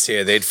had kids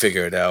here, they'd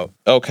figure it out.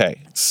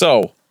 Okay,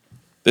 so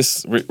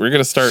we're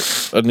gonna start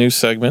a new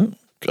segment.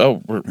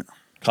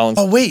 Colin's.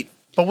 Oh wait,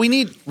 but we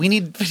need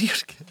video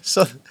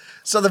so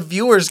the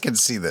viewers can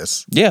see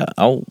this. Yeah,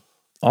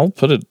 I'll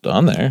put it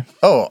on there.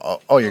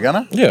 Oh, you're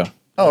gonna? Yeah.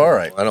 Oh, all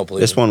right. I don't believe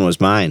This one was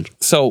mine.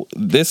 So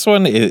this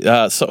one is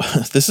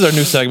this is our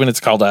new segment. It's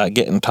called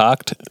Getting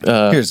Talked.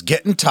 Here's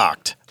Getting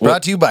Talked,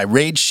 brought to you by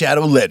Raid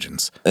Shadow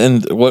Legends.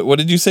 And what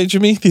did you say,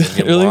 Jimmy?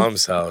 Your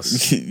mom's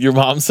house. Your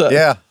mom's house.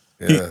 Yeah.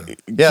 Yeah.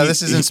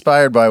 This is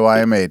inspired by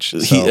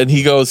YMH. So.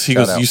 He goes,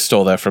 out. you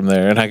stole that from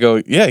there. And I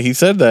go, yeah, he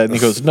said that. And he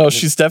goes, no,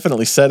 she's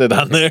definitely said it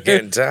on there.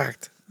 Getting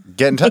talked.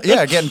 Getting talked.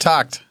 Yeah. Yeah. Getting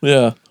talked.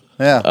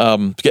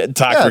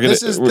 Yeah, We're gonna,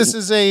 this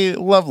is a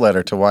love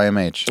letter to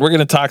YMH. we're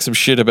gonna talk some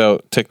shit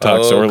about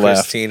TikToks or laugh.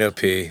 Christina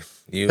P.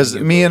 Because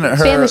me and her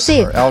Spam the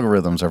sheep.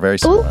 algorithms are very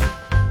similar.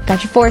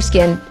 Got your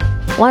foreskin.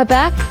 Want it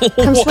back?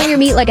 Come swing your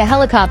meat like a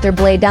helicopter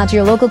blade down to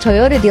your local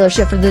Toyota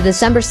dealership for the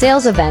December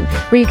sales event,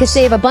 where you can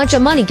save a bunch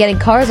of money getting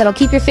cars that'll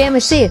keep your family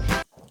safe.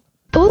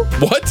 Ooh.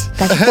 What?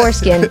 Got your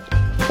foreskin.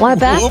 Want it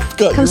back? Oop,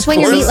 got Come your swing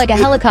your meat like a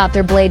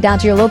helicopter blade down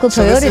to your local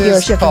So Toyota this is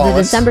dealership for the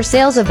Collins. December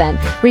sales event,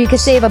 where you can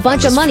save a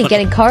bunch of money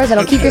getting cars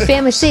that'll keep your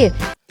family safe.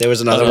 There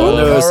was another one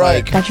that was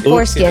Alright. like, Got your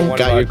foreskin.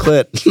 got your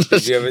clit.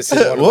 Did you ever see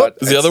one What? about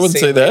Does the other one it's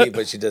say same that? lady,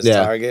 but she does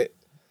Yeah. Target.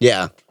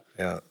 Yeah.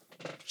 Yeah.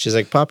 She's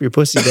like, pop your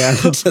pussy down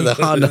to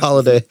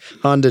the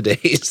Honda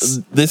days.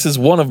 This is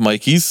one of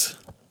Mikey's.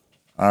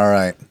 All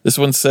right. This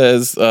one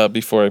says,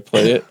 before I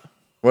play it,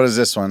 What is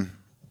this one?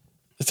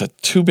 it's a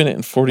 2 minute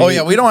and 40. Oh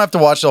yeah, we don't have to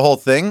watch the whole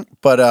thing,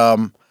 but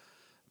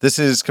this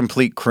is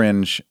complete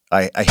cringe.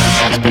 I hate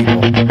these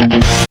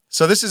people.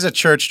 So this is a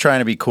church trying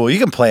to be cool. You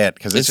can play it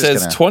because It it's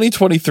says just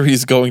 2023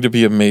 is going to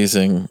be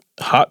amazing.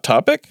 Hot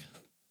topic?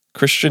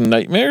 Christian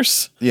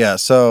nightmares? yeah.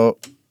 So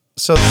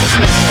this is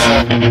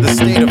the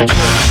state of church.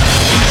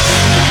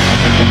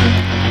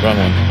 Wrong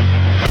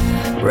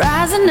one.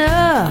 Rising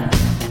up,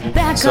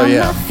 back So, on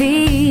yeah. my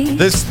feet.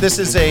 This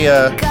is a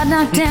Got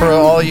knocked down, for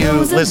all you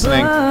rose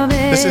listening. above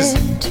This is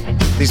it.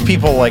 these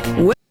people like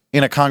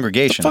in a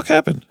congregation. What the fuck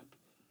happened?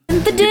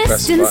 In the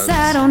distance,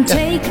 I don't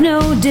take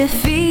no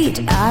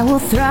defeat. I will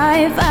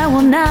thrive, I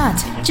will not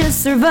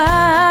just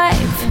survive.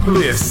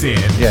 Listen,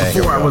 Yeah,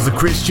 here before we I was a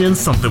Christian,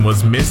 something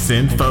was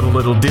missing. Felt a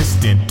little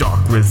distant, dark,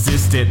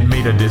 resistant.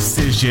 Made a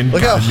decision.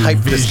 Look got how a new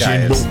hyped this guy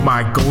vision, is. Wrote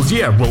my goals,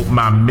 yeah, wrote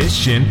my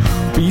mission.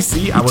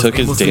 BC, I was took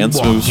his able to dance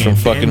walk moves in, from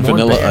fucking and one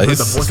Vanilla day I heard Ice.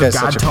 the This voice guy's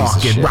of God such a piece of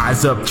talking. shit.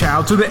 Rise up,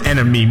 child, to the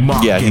enemy.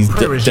 Mocking. Yeah, he's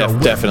Prayer is your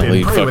weapon,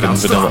 definitely pray fucking without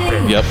vanilla.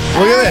 stopping. Yep.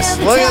 Look at this.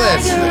 Look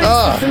at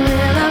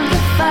this.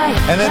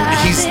 And then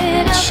he's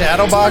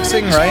shadow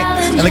boxing, right?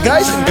 And the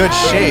guy's in good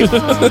shape.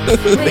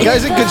 The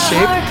guy's in good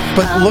shape,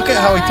 but look at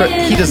how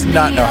he does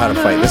not know how to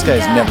fight. This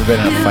guy's never been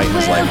in a fight in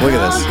his life. Look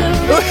at this.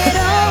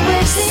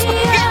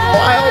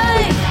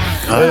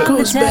 God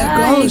goes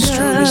back all the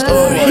strongest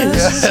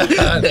warriors.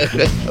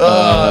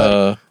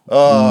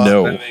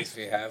 No. That makes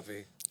me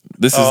happy.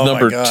 This is Oh my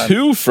number God.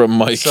 2 from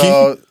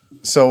Mikey.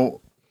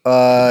 So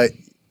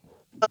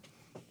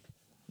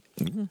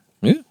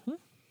Yeah.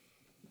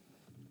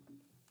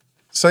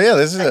 So yeah,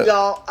 this is it.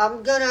 Y'all,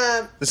 I'm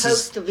gonna This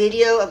post a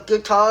video of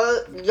guitar.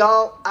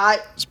 Y'all,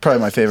 It's probably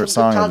my favorite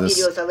song of this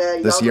videos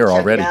already. this Y'all year go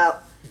check already. it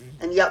out.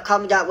 And y'all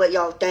comment out what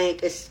y'all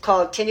think. It's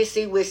called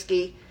Tennessee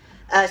Whiskey.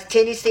 It's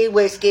Tennessee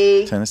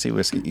Whiskey. Tennessee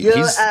Whiskey. Yeah,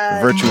 He's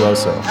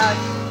virtuoso.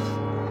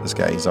 This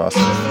guy, he's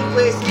awesome. Tennessee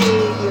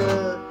Whiskey.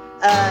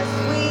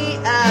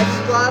 Sweet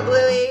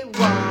strawberry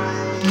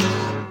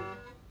wine.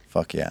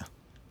 Fuck yeah.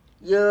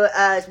 You're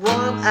as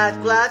warm as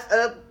glass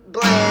of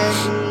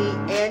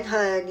brandy and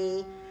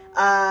honey.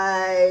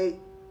 I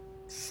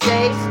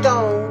stay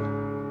stoned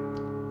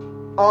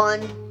on.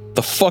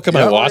 The fuck am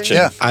I watching?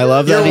 Yeah. I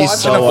love that You're he's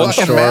watching so a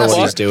unsure fucking what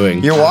master. he's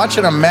doing. You're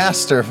watching a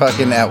master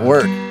fucking at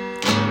work.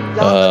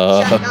 Check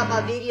out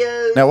my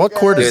videos. Now what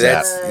chord is Dude,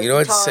 that? that's, you know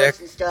what's sick?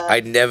 I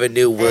never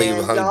knew William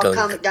And y'all Hung comment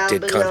Dunk down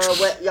did below country.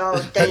 what y'all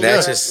think And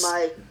that's of just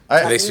my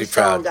makes me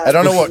proud. I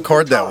don't know what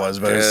chord that was,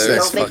 but it's Yeah,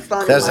 sick. that's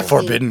fucking That's a cool.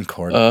 forbidden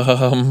chord.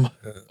 Oh.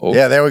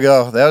 Yeah, there we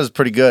go. That was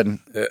pretty good.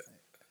 Yeah.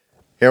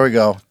 Here we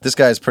go. This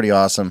guy's pretty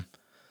awesome.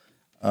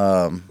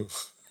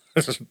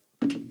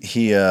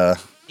 He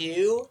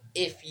You,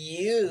 if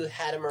you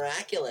had a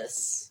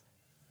miraculous.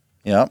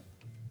 Yep.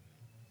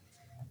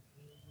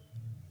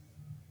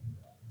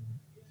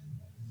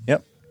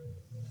 Yep.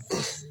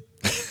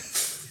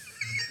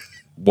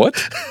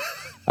 What?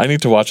 I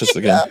need to watch this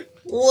again.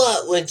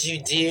 What would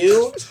you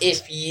do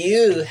if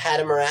you had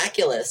a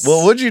miraculous?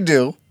 What would you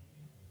do?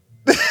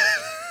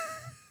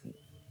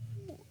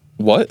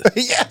 What?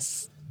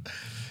 Yes.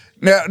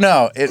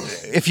 No.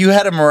 If you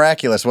had a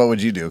miraculous, what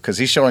would you do? Because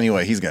he's showing you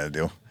what he's gonna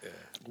do.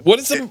 What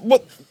is it?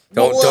 What?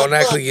 Don't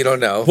act like you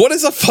don't know. What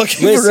is a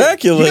fucking Listen,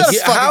 miraculous? you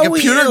gotta fucking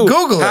computer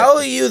Google it. How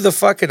are you the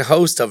fucking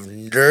host of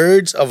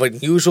Nerds of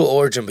Unusual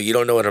Origin, but you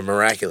don't know what a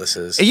miraculous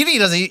is? He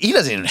doesn't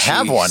even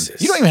have one.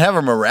 Jesus. You don't even have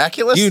a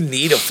miraculous. You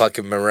need a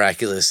fucking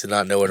miraculous to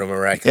not know what a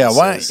miraculous Yeah.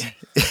 Why? is.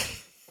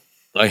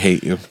 I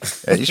hate you.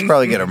 Yeah, you should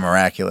probably get a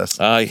miraculous.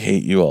 I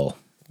hate you all.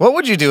 What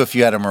would you do if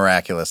you had a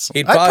miraculous?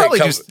 He'd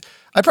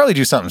I'd probably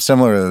do something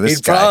similar to this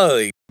He'd guy.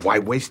 probably. Why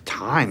waste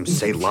time?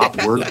 Say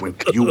lot word when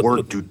few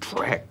word do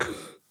trick.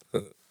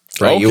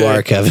 Right, you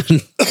are,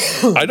 Kevin.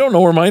 I don't know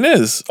where mine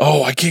is.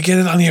 Oh, I can't get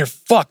it on here.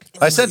 Fuck.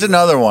 I sent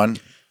another one.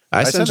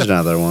 I sent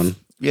another one.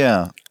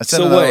 Yeah. I sent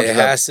So another what? one It to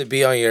that- has to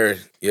be on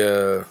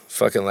your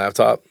fucking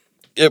laptop.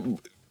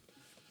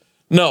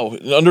 No,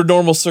 under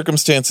normal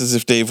circumstances,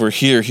 if Dave were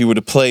here, he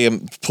would play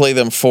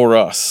them for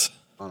us.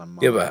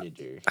 Yeah, but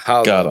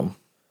how? Got him.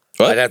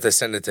 I'd have to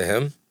send it to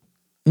him.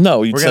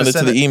 No, you'd We're send gonna it to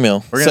send the it-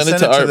 email. we're gonna Send it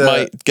send to it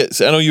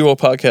to our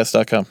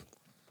nouopodcast.com.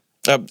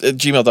 At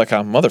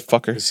gmail.com.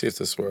 Motherfucker. Let's see if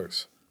this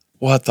works.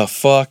 What the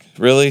fuck?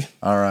 Really?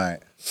 All right.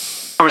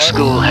 Our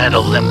school had a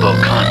limbo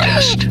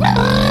contest. Now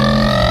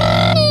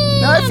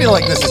I feel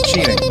like this is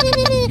cheating.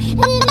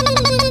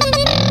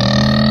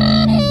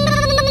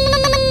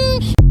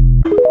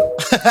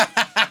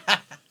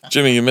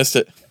 Jimmy, you missed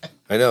it.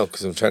 I know,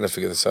 because I'm trying to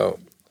figure this out.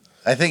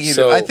 I think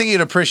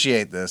you'd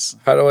appreciate this.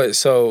 How do I?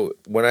 So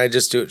when I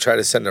just try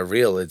to send a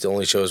reel, it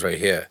only shows right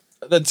here.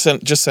 Then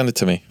just send it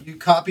to me. You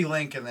copy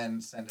link and then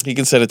send it. He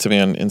can send it to me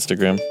on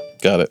Instagram.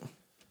 Got it.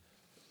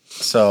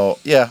 So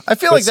yeah, I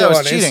feel like that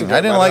was cheating. Instagram,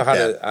 I didn't like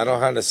that. I don't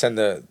know how to send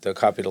the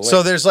copy to link.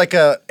 So there's like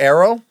a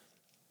arrow,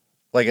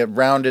 like a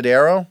rounded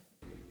arrow,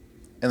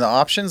 in the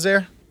options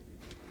there.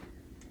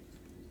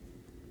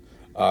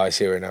 I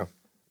see it right now.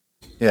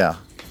 Yeah,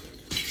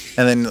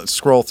 and then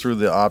scroll through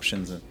the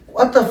options.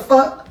 What the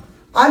fuck?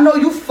 I know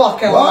you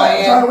fucking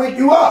lying. I'm trying to wake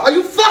you up. Are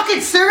you fucking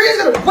serious?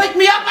 You're gonna wake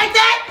me up like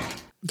that?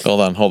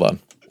 Hold on.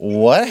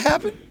 What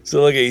happened?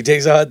 So look, he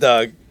takes a hot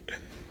dog,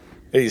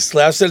 and he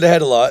slaps it in the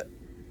head a lot,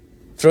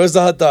 throws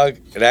the hot dog,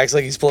 and acts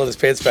like he's pulling his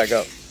pants back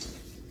up.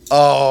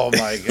 Oh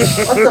my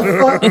god! What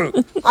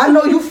the fuck? I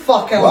know you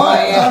fucking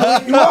lying.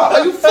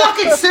 Are you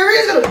fucking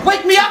serious? You're gonna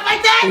wake me up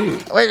like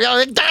that? Wake me up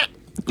like that?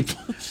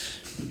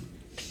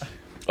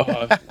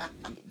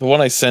 The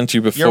one I sent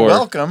you before. You're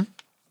welcome.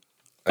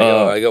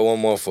 I got one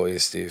more for you,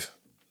 Steve.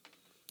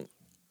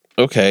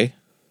 Okay.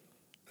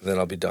 And then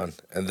I'll be done.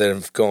 And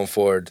then going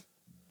forward,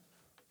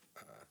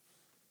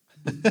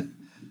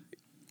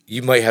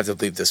 you might have to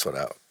bleep this one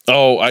out.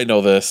 Oh, I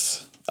know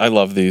this. I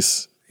love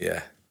these.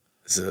 Yeah.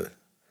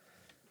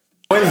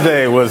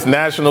 Wednesday was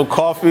National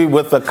Coffee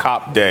with a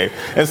Cop Day.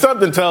 And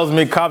something tells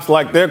me cops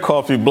like their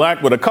coffee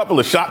black with a couple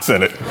of shots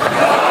in it.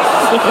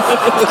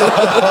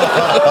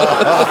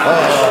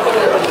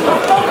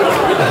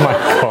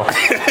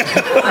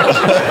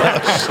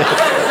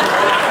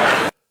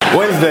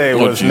 Wednesday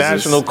was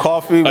National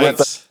Coffee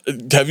with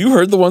Have you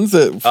heard the ones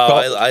that...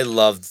 I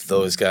loved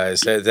those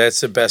guys. That's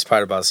the best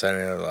part about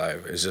Saturday Night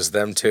Live. It's just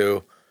them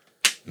two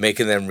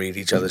making them read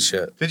each other's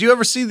shit. Did you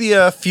ever see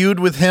the feud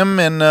with him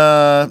and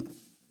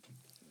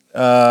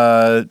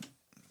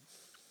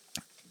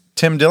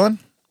Tim Dillon?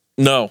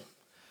 No.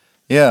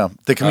 Yeah,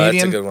 the comedian.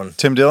 That's a good one.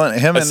 Tim Dillon.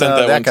 Him and sent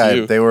that that one to guy.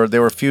 you. They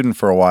were feuding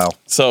for a while.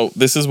 So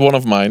this is one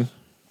of mine.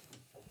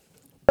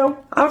 I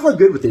don't look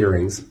good with the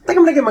earrings. I think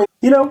I'm gonna get my.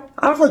 I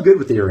don't look good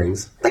with the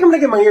earrings. I think I'm gonna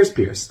get my ears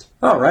pierced.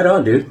 Oh, right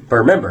on, dude. But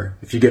remember,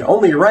 if you get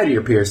only your right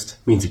ear pierced,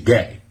 means you're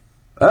gay.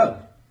 Oh.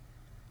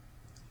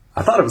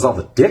 I thought it was all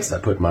the dicks I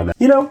put in my mouth.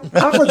 I don't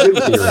look good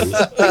with the earrings.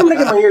 I think I'm gonna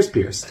get my ears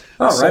pierced.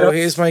 Oh, right So on.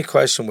 here's my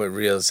question with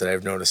reels that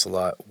I've noticed a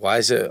lot. Why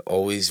is it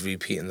always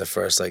repeating the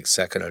first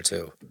second or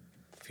two?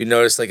 If you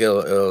notice,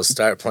 it'll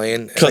start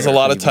playing. Because a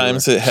lot of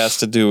times it has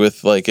to do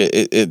with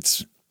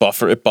it's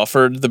buffer. It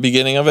buffered the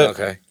beginning of it.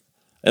 Okay.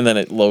 And then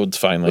it loads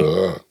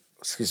finally.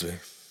 Excuse me.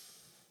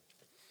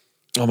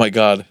 Oh my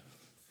god.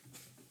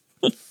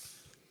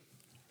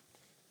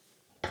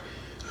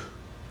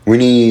 We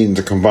need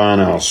to combine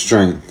our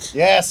strength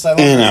Yes, I love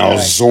and this our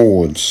guy.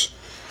 swords.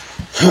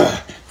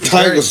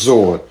 Tiger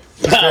Sword.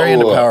 He's very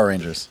into Power up. Power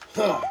Rangers.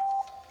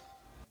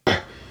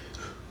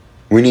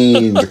 We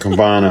need to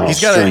combine our He's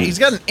strength.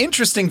 got an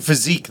interesting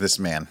physique. This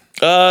man.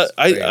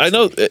 I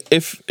know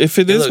if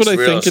it is what I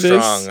think it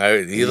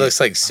is. He looks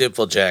like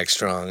Simple Jack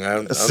strong.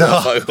 I'm So,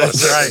 not fucking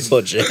that's right.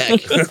 Simple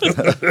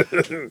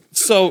Jack.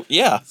 So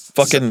yeah,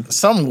 fucking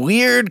some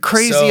weird,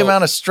 crazy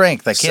amount of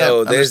strength. I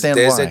can't understand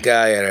there's why. a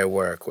guy that I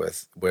work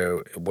with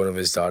where one of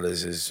his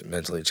daughters is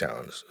mentally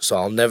challenged. So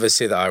I'll never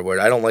say the R word.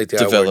 I don't like the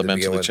R word to begin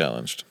developmentally with.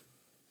 challenged.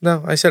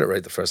 No, I said it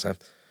right the first time.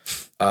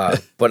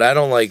 But I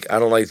don't like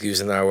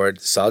using the R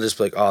word. So I'll just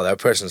be like, oh, that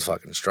person's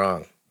fucking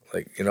strong.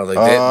 They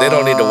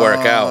don't need to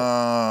work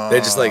out. They're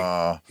just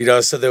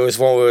so there was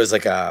one where it was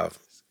like there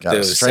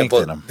was strength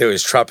in 'em. there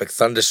was Tropic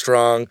Thunder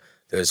strong,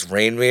 there was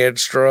Rain Man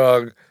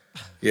strong,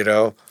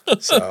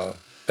 So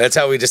that's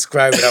how we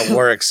describe it at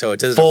work, so it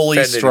doesn't Fully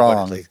offend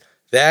strong. anyone.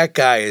 That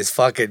guy is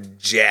fucking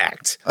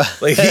jacked.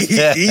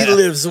 He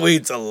lifts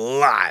weights a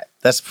lot.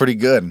 That's pretty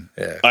good.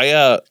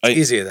 Yeah. It's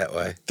easier that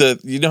way.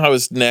 You know how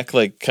his neck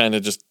kind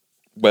of just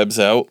webs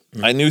out?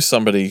 I knew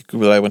somebody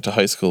who I went to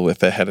high school with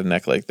that had a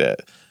neck like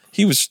that.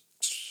 He was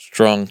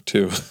strong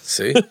too.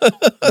 See?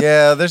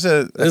 Yeah, there's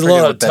a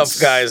lot of tough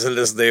guys in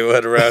this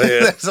neighborhood around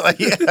here.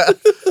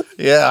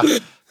 Yeah.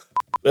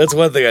 That's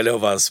one thing I know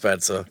about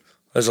Spencer.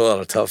 There's a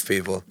lot of tough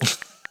people.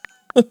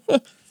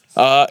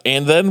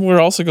 And then we're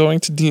also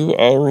going to do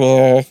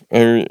our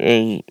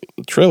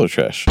trailer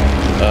trash.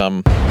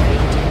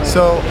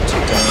 So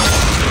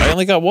I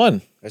only got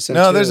one.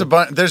 No, there's a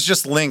bunch. There's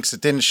just links. It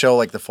didn't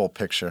show the full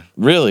picture.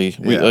 Really?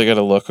 Yeah. I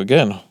gotta look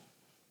again.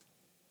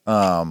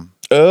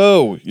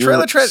 Oh,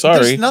 trailer trash.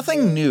 Sorry. There's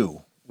nothing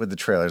new with the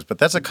trailers, but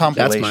that's a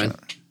compilation. mine.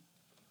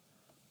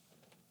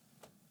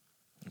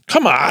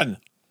 Come on.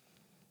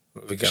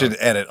 We should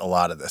edit a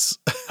lot of this.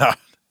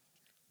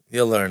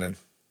 You're learning.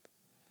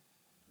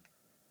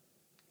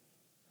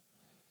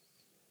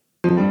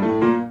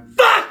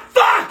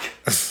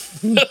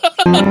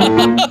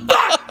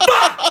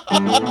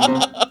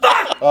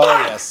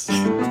 Oh yes.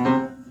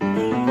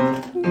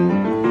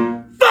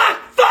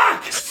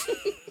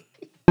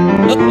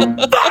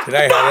 Can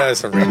I have that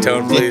as a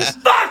ringtone, please?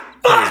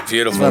 That was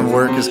beautiful. My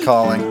work is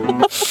calling.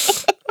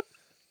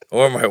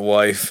 Or my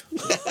wife.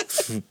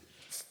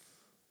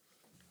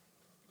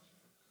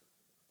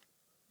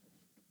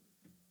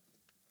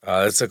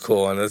 That's a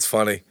cool one. That's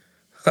funny.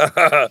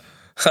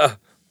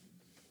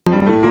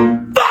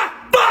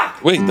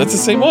 Wait, that's the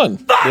same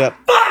one. Yep.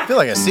 I feel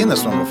like I've seen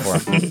this one before.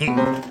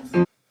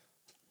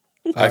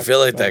 I feel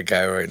like that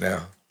guy right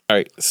now. All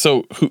right.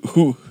 So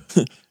who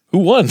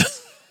won?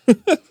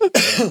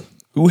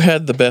 Who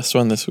had the best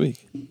one this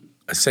week?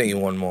 I sent you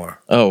one more.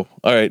 Oh,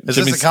 all right. Is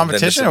this a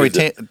competition? Are we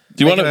do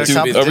you want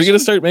to? Are we going to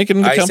start making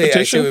it a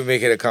competition? I say we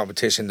make it a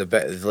competition.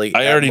 Like,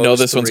 I already know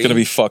this one's going to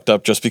be fucked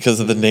up just because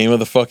of the name of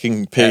the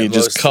fucking page.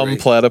 Is Cum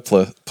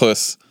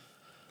Platypus.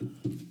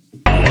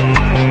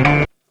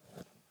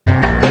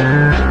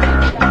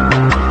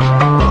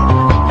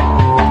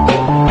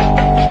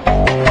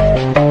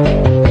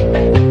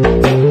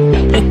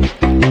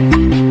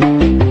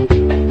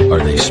 Are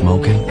they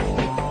smoking?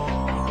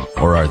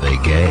 Or are they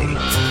gay?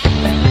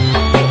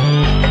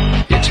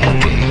 It's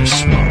gay to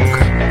smoke.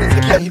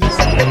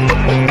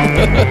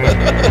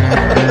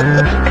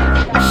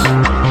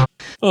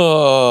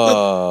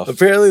 Oh,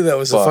 apparently that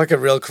was a fucking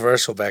real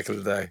commercial back in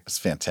the day. It's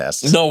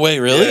fantastic. No way,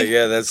 really?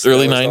 Yeah, that's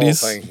early that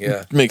was the '90s. whole thing,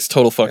 yeah, Makes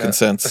total fucking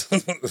sense. Do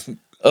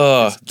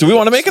we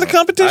want to make it a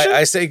competition?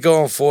 I say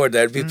going forward,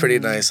 that'd be pretty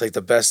nice. Like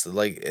the best,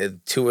 like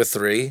 2 or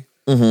 3.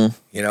 Mm-hmm.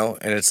 You know,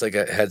 and it's like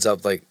a heads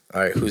up. Like,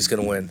 all right, who's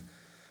gonna win?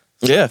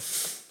 Yeah.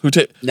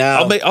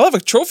 I'll have a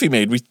trophy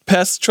made. We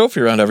pass the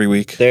trophy around every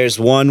week. There's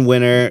one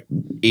winner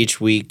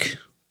each week,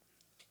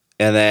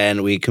 and then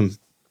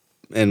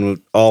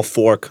and all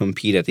 4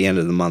 compete at the end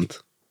of the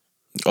month.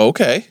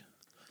 Okay.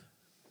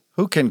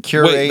 Who can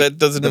curate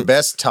the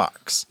best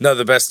talks? No,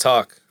 the best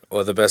talk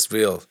or the best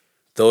reel.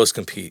 Those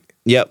compete.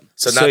 Yep.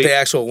 So not the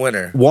actual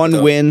winner.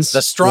 One wins.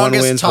 The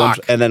strongest one wins, talk.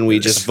 and then we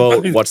just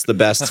vote what's the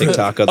best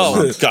TikTok of the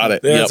month. Got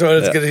it. That's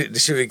what it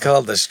should be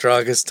called. The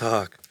strongest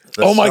talk.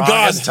 Oh my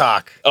God!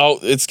 Talk. Oh,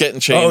 it's getting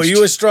changed. Oh,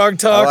 you a strong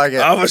talk? I like it.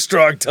 I'm a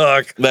strong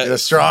talk. The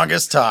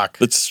strongest talk.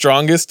 The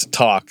strongest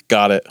talk.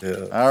 Got it.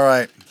 Yeah. All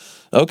right.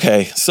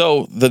 Okay,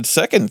 so the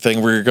second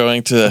thing we're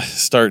going to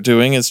start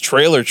doing is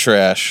trailer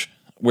trash,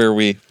 where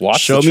we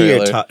watch the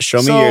trailer.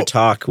 Show me your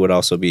talk would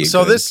also be.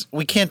 So this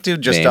we can't do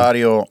just name.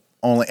 audio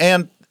only,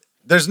 and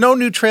there's no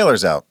new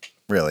trailers out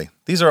really.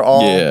 These are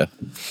all. Yeah,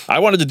 I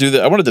wanted to do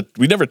that.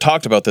 We never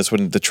talked about this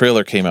when the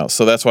trailer came out,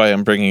 so that's why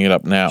I'm bringing it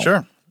up now.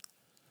 Sure.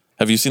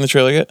 Have you seen the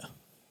trailer yet?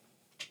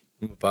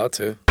 I'm about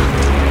to.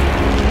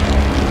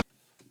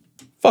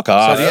 Fuck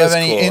off. So do you have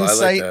any cool. I like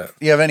insight? that.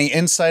 Do you have any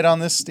insight on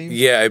this, Steve?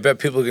 Yeah, I bet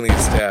people are gonna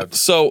get stabbed.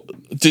 So,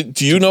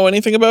 do you know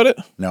anything about it?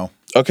 No.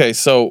 Okay,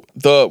 so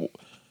the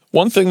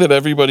one thing that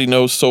everybody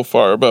knows so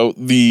far about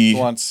the Who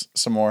wants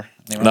some more?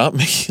 Anyone? not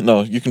me.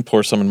 No, you can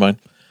pour some in mine.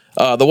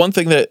 The one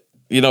thing that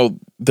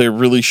they're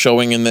really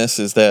showing in this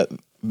is that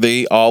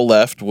they all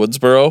left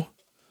Woodsboro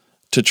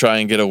to try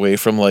and get away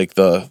from like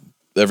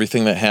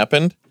everything that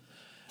happened,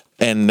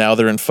 and now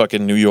they're in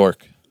fucking New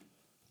York.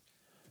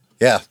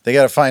 Yeah, they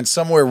got to find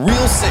somewhere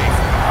real safe.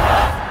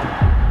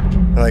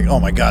 They're like, oh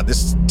my God,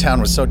 this town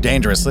was so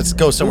dangerous. Let's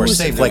go somewhere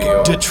safe,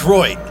 like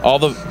Detroit. All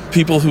the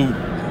people who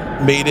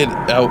made it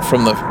out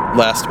from the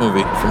last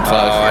movie from 5. Oh,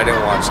 I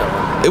didn't watch that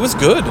one. It was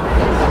good.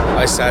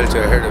 I started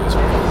to. I heard it was.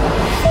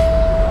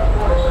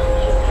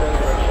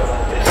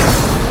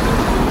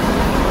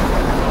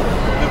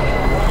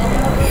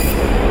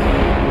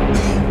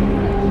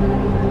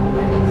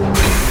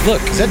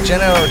 Look, is that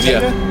Jenna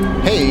Ortega?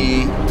 Yeah.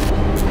 Hey,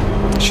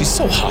 she's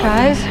so hot.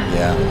 Guys?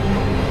 Yeah.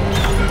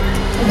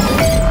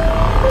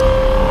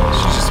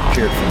 She just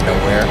appeared from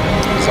nowhere.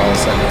 It's all of a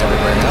sudden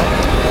everywhere now.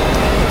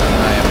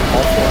 And I am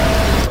all for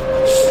it.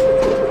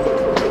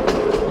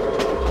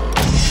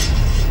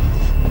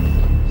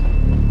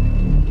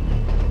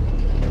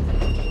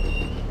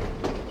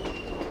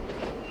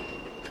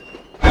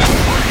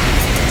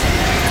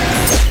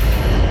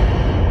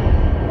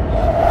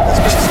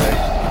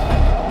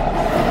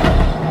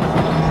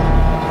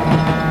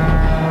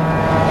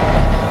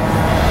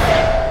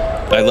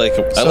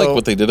 I like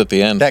what they did at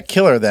the end. That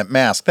killer, that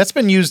mask, that's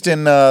been used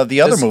in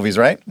the other movies,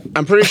 right?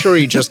 I'm pretty sure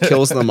he just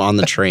kills them on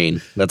the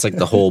train. That's like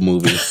the whole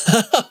movie.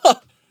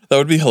 That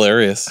would be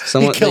hilarious.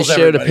 They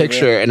shared a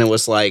picture, and it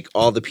was like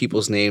all the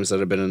people's names that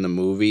have been in the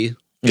movie.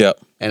 Yeah,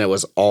 and it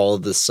was all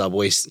the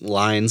subway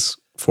lines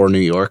for New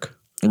York.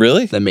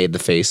 Really? That made the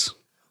face.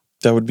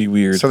 That would be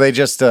weird. So they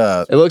just.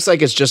 It looks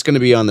like it's just going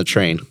to be on the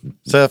train.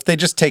 So if they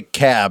just take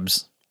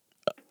cabs.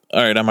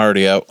 All right, I'm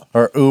already out.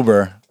 Or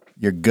Uber.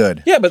 You're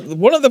good. Yeah, but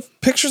one of the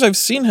pictures I've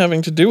seen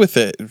having to do with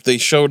it, they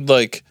showed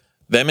like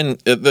them in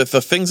the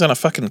things on a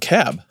fucking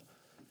cab.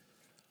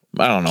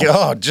 I don't know.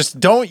 Oh, just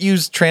don't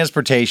use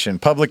transportation,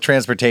 public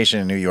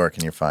transportation in New York,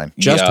 and you're fine.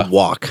 Just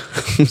walk.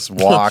 Just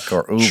walk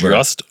or Uber.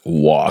 Just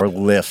walk. Or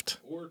Lyft.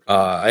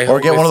 I or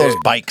hope get if one of those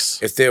they're-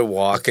 bikes. If they're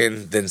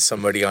walking, then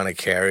somebody on a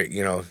carrot,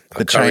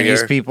 The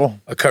Chinese people?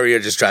 A courier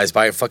just drives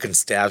by and fucking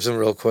stabs them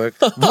real quick.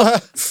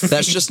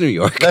 That's just New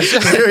York. That's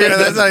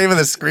not even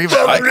the scream.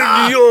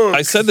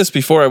 I said this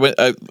before. I went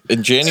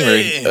in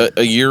January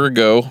a year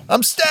ago.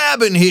 I'm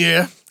stabbing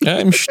here.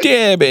 I'm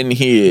stabbing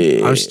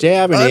here. I'm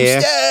stabbing here.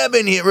 I'm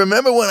stabbing here.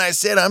 Remember when I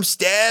said I'm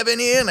stabbing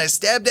here and I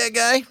stabbed that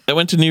guy? I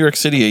went to New York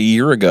City a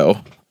year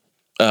ago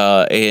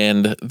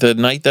And the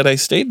night that I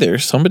stayed there,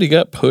 somebody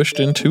got pushed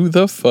into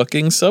the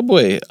fucking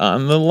subway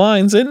on the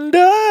lines and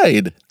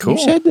died. Cool. You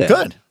said that.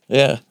 Good.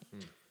 Yeah.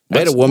 I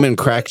had a woman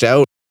cracked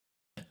out.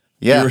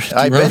 Yeah,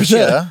 I bet you.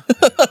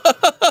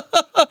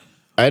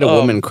 I had a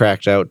woman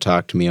cracked out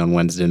talk to me on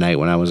Wednesday night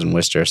when I was in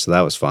Worcester, so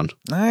that was fun.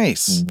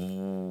 Nice.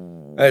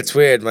 That's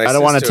weird. I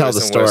don't want to tell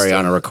the story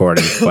on a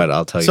recording, but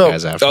I'll tell you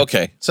guys after.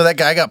 Okay. So that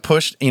guy got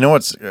pushed. You know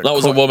what's? That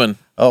was a woman.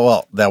 Oh,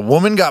 well, that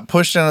woman got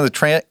pushed into the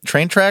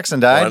train tracks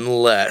and died?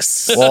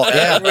 Unless. Well,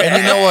 yeah.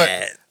 And you know what?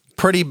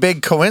 Pretty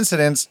big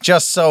coincidence.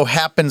 Just so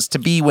happens to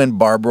be when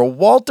Barbara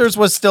Walters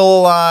was still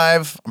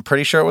alive. I'm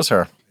pretty sure it was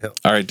her.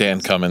 All right,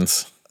 Dan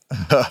Cummins.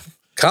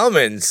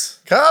 Cummins.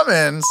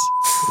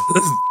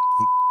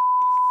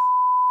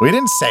 We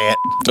didn't say it.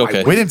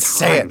 Okay. We didn't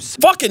say it.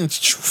 Fucking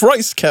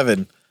Christ,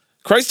 Kevin.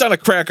 Christ on a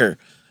cracker.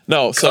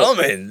 No, so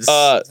Cummins.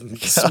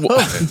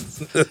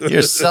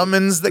 Your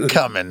summons the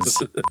Cummins.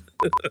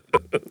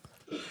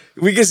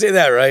 We can say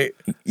that, right?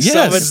 Yes.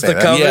 Summons the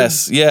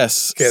Cummins.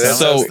 Yes. Okay, that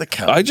so sounds the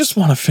Cummins. I just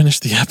want to finish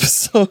the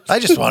episode. I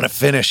just want to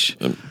finish.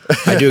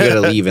 I do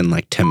gotta leave in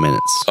like 10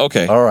 minutes.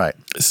 Okay. All right.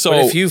 So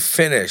But if you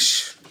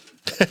finish,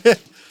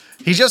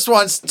 he just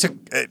wants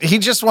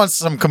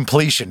some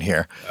completion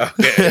here.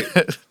 okay.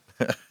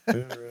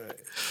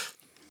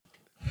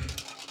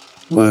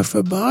 Work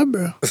for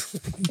Barbara.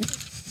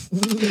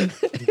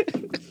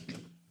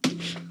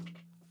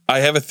 I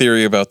have a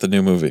theory about the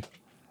new movie.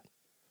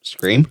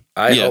 Scream?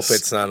 I Yes. hope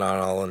it's not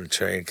all on the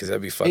train because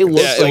that'd be fucking.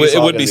 looks Yeah, like it's it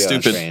all would gonna be be on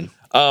a stupid. train.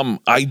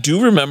 I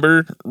do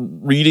remember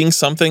reading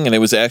something, and it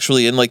was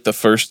actually in like the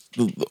first,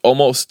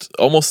 almost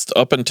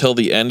up until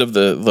the end of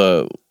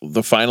the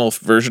final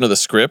version of the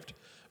script.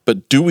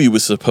 But Dewey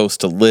was supposed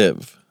to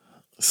live.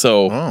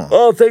 So,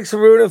 Oh, thanks for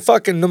ruining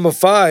fucking number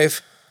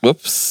 5.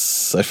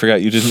 whoops, I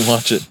forgot you didn't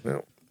watch it.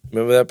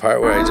 Remember that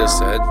part where I just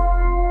said?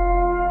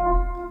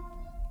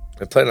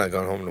 I plan on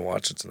going home to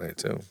watch it tonight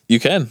too. You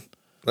can.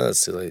 No,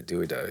 it's too late.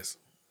 Dewey dies.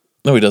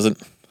 No, he doesn't.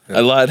 I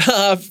lied.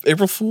 Ha!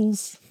 April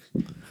Fools.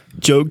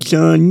 Joke's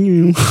on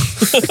you.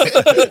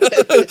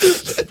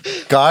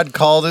 God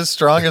called his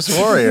strongest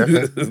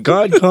warrior.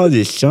 God called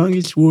his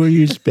strongest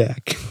warriors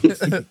back.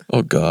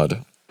 Oh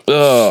God.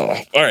 Oh,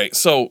 all right.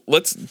 So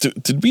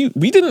did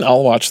we didn't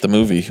all watch the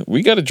movie?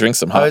 We got to drink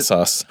some hot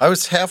sauce. I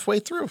was halfway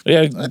through.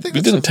 Yeah, I think we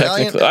it's didn't a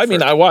valiant technically. I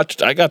mean,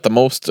 effort. I got the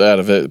most out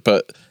of it,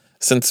 but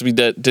since we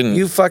didn't,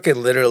 You fucking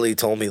literally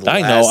told me.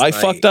 I know I last night.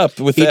 fucked up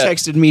with He that.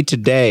 texted me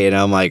today, and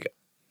I'm like,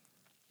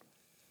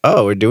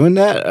 "Oh, we're doing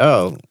that?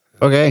 Oh,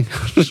 okay.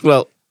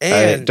 Well, I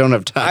And don't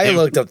have time." I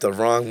looked up the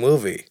wrong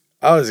movie.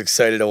 I was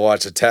excited to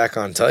watch Attack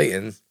on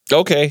Titan.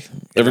 Okay,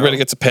 everybody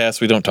gets a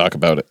pass. We don't talk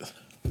about it.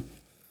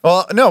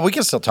 Well, no, we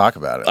can still talk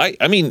about it.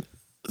 I mean,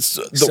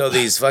 So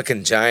these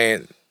fucking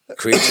giant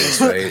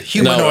creatures, right?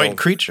 Humanoid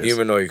creatures.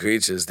 Humanoid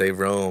creatures. They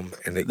roam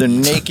and they They're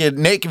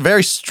naked,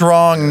 very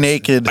strong,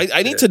 naked.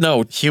 I need to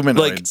know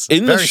humanoids. like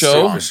in the Very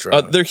show.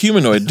 strong. They're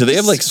humanoid. Do they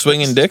have like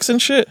swinging dicks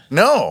and shit?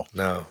 No.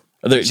 No.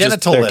 They're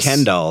Genital- They're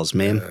Ken dolls,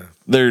 man.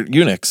 They're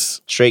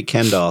eunuchs. Straight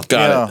Ken doll.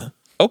 Got it.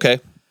 Okay,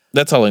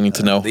 that's all I need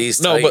to know. These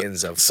No, but-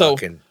 Titans are so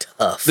fucking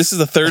tough. this is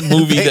the third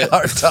movie They that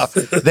are tough.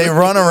 They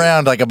run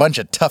around like a bunch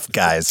of tough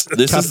guys.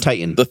 this Tough is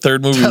Titan. the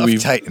third movie Tough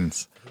we've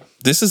Titans.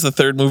 This is the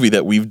third movie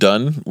that we've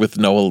done with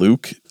Noah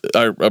Luke,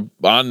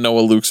 on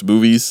Noah Luke's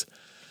movies.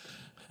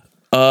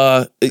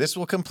 This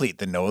will complete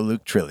the Noah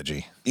Luke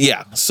trilogy.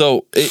 Yeah,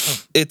 so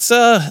it's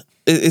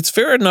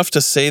fair enough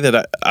to say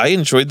that I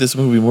enjoyed this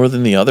movie more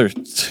than the other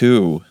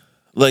two.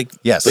 Like,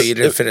 Yes. But you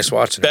didn't finish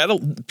watching it.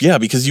 Battle, yeah,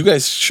 because you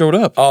guys showed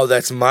up. Oh,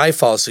 that's my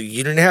fault. So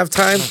you didn't have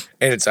time,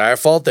 and it's our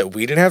fault that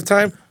we didn't have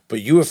time.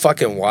 But you were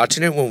fucking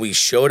watching it when we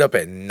showed up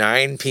at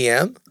 9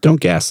 p.m. Don't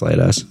gaslight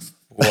us.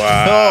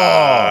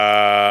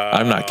 Wow.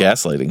 I'm not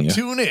gaslighting you.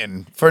 Tune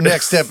in for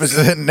next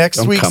episode. Next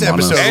Don't week's come on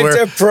us. episode. Enter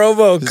Where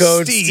promo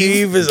code Steve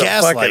Steve is a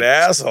gaslights. fucking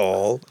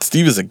asshole.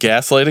 Steve is a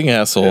gaslighting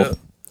asshole. Yeah.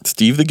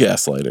 Steve the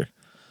gaslighter.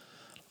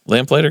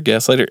 Lamplighter,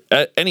 gaslighter.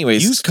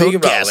 Anyways, use Speaking code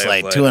about Gaslight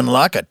lamplighter. to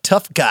unlock a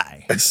tough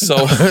guy. so,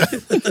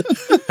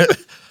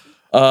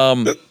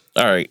 all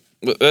right.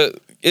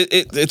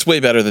 It's way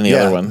better than the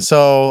other ones.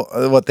 So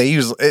what they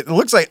use, it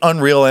looks like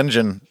Unreal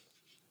Engine.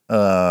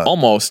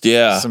 Almost,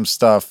 yeah. Some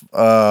stuff.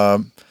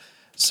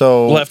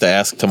 So We'll have to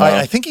ask tomorrow.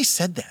 I think he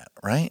said that,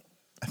 right?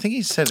 I think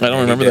he said. I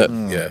don't remember that.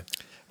 Yeah.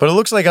 But it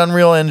looks like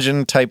Unreal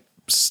Engine type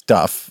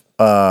stuff,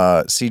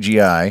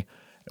 CGI,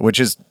 which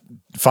is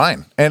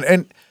fine.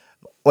 And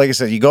like I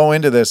said, you go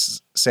into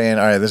this saying,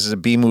 all right, this is a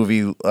B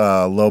movie,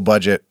 low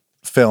budget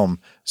film.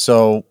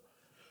 So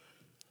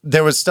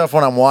there was stuff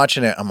when I'm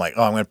watching it, I'm like,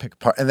 oh, I'm going to pick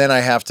apart. And then I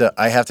have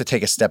to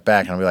take a step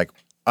back and I'll be like,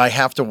 I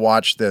have to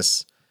watch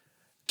this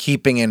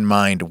keeping in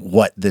mind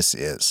what this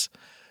is.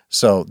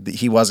 So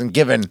he wasn't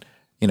given,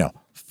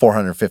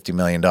 $450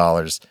 million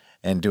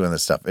and doing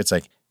this stuff. It's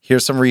like,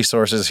 here's some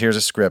resources, here's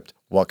a script.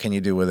 What can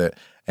you do with it?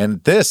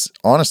 And this,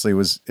 honestly,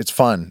 it's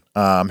fun.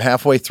 I'm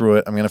halfway through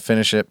it. I'm going to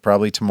finish it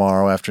probably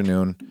tomorrow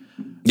afternoon.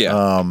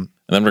 Yeah. And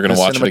then we're going to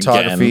watch it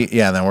again.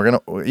 Yeah, and then we're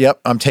going to,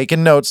 I'm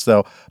taking notes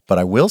though, but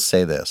I will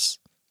say this,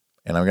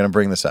 and I'm going to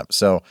bring this up.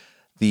 So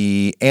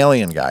the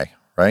alien guy,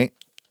 right?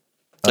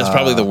 That's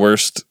probably the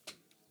worst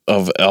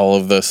of all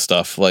of this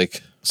stuff.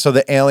 Like, so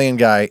the alien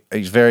guy,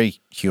 he's very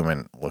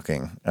human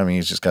looking. I mean,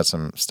 he's just got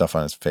some stuff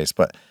on his face,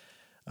 but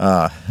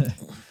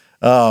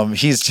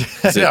he's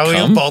just,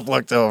 we both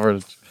looked over.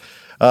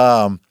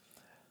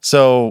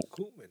 So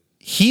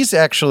he's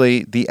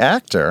actually the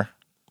actor.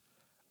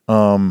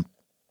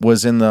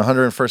 Was in the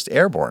 101st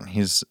Airborne.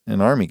 He's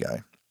an Army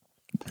guy.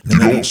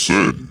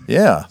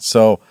 Yeah.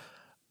 So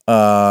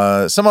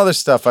some other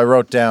stuff I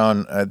wrote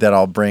down that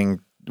I'll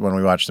bring when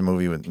we watch the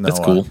movie with Noah.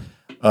 That's cool.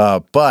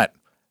 But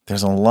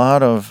there's a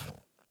lot of.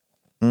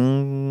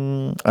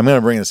 I'm going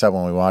to bring this up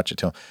when we watch it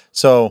too.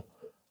 So,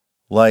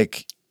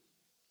 like,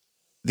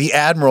 the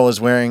Admiral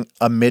is wearing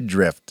a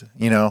midriff,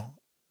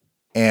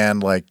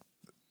 and like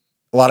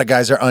a lot of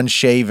guys are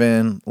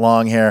unshaven,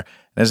 long hair.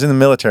 And as in the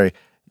military,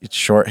 it's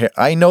short hair.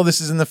 I know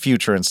this is in the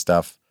future and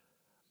stuff,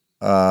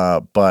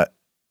 but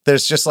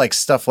there's just like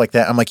stuff like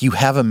that. I'm like, you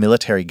have a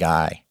military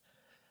guy.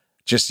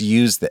 Just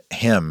use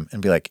him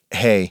and be like,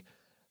 hey,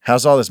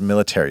 how's all this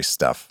military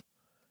stuff?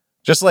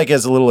 Just like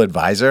as a little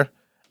advisor,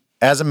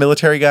 as a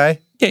military guy.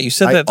 Yeah, you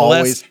said that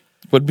last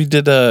when we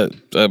did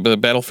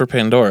Battle for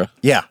Pandora.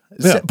 Yeah,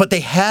 but they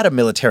had a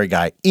military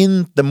guy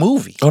in the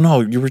movie. Oh no,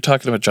 you were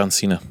talking about John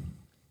Cena.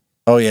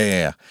 Oh,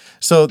 yeah.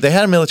 So they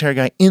had a military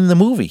guy in the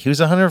movie. He was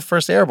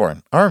 101st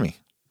Airborne Army.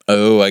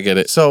 Oh, I get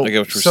it. So I get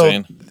what you're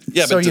saying.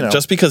 Yeah, but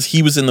just because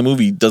he was in the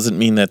movie doesn't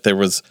mean that there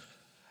was.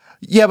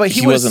 Yeah, but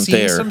he wasn't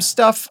there. Some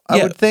stuff,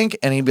 I would think,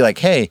 and he'd be like,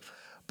 "Hey,"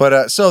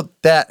 but so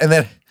that, and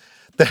then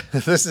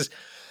this is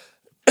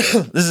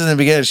in the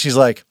beginning. She's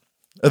like,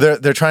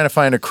 they're trying to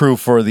find a crew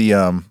for this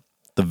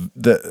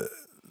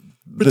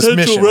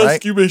mission,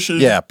 rescue right? mission.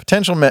 Yeah,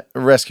 potential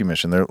rescue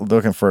mission. They're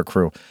looking for a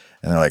crew.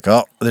 And they're like,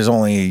 oh, there's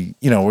only,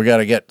 we got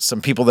to get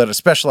some people that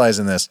specialize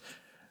in this.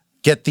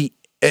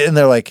 And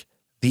they're like,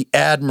 the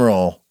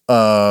Admiral,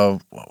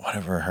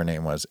 whatever her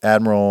name was,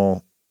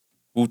 Admiral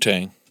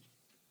Wu-Tang.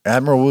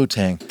 Admiral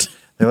Wu-Tang.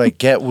 They're like,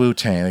 get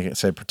Wu-Tang. They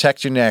said,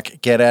 protect your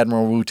neck, get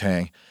Admiral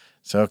Wu-Tang.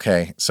 So,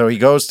 okay. So he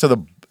goes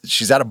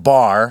she's at a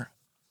bar,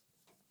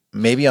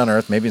 maybe on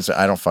Earth, maybe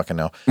I don't fucking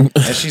know. And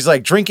she's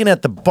like drinking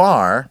at the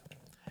bar.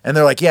 And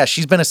they're like, yeah,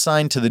 she's been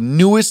assigned to the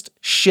newest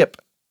ship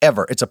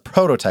ever. It's a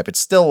prototype. It's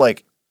still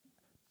like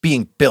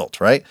being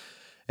built, right?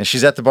 And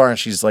she's at the bar and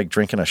she's like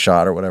drinking a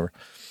shot or whatever.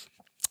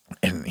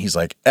 And he's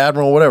like,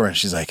 Admiral, whatever. And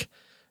she's like,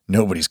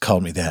 nobody's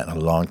called me that in a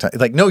long time.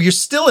 Like, no, you're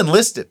still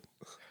enlisted.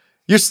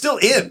 You're still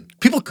in.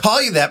 People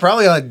call you that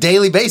probably on a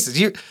daily basis.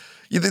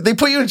 They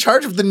put you in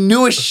charge of the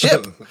newest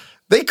ship.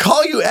 They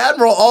call you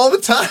Admiral all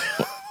the time.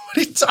 What are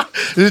you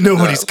talking?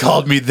 Nobody's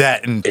called me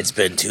that in it's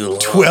been too long.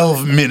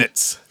 12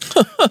 minutes.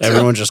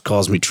 Everyone just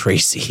calls me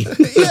Tracy.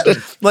 Yeah.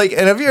 Like,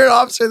 and if you're an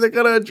officer, they're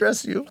going to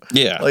address you.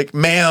 Yeah. Like,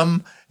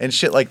 ma'am, and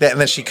shit like that.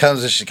 And then she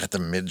comes and she's got the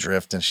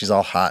midriff and she's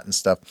all hot and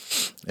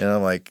stuff. And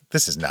I'm like,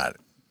 this is not.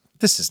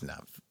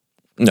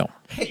 No.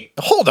 Hey,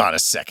 hold on a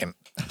second.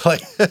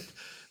 Like,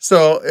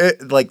 so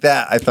like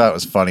that, I thought it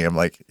was funny. I'm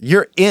like,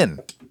 you're in.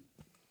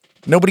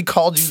 Nobody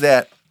called you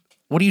that.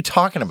 What are you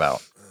talking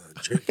about?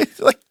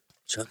 Like,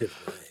 chuck it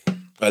away.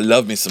 I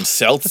love me some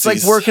Celsius. It's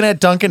like working at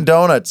Dunkin'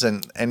 Donuts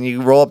and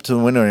you roll up to the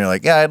window and you're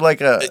like, yeah, I'd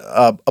like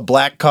a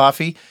black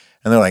coffee.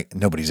 And they're like,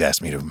 nobody's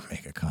asked me to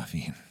make a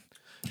coffee.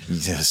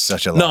 It's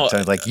such a long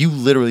time. Like, you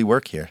literally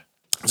work here.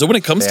 So when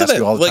it comes to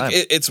that, like,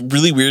 it's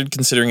really weird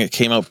considering it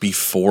came out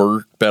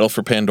before Battle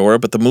for Pandora,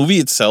 but the movie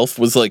itself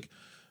was like,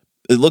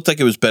 it looked like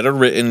it was better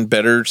written,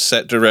 better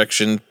set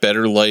direction,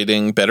 better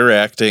lighting, better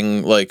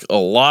acting. Like, a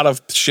lot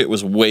of shit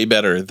was way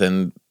better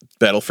than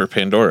Battle for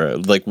Pandora.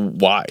 Like,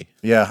 why?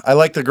 Yeah, I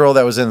like the girl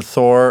that was in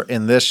Thor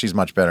in this. She's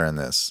much better in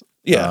this.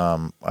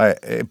 Yeah.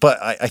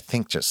 I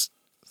think just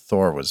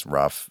Thor was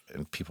rough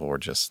and people were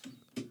just.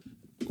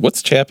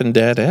 What's chapping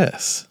dad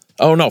ass?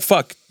 Oh, no,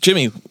 fuck.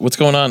 Jimmy, what's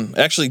going on?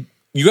 Actually,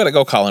 you got to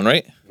go, Colin,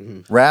 right?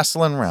 Mm-hmm.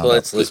 Wrestling round.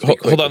 Let's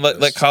hold on.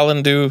 Let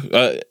Colin do.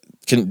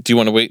 Do you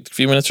want to wait a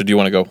few minutes or do you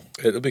want to go?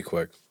 It'll be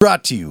quick.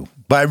 Brought to you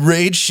by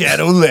Raid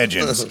Shadow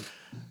Legends.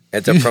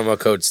 Enter promo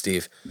code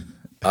Steve.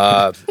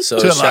 So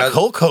to unlock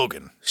Hulk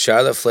Hogan.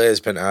 Charlotte Flair has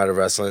been out of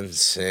wrestling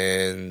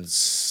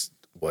since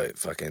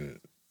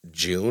fucking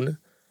June,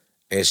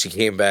 and she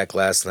came back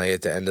last night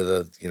at the end of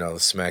the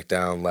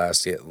SmackDown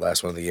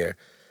last one of the year,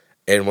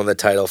 and won the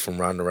title from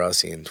Ronda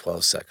Rousey in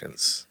 12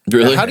 seconds.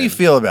 Really? Now, how do you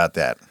feel about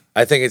that?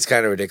 I think it's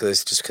kind of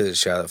ridiculous just because it's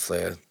Charlotte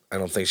Flair. I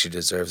don't think she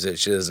deserves it.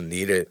 She doesn't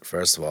need it,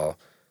 first of all.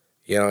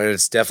 And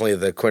it's definitely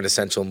the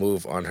quintessential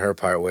move on her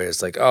part where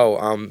it's like,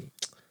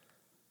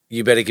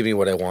 you better give me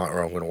what I want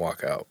or I'm going to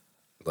walk out.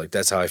 Like,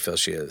 that's how I feel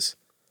she is.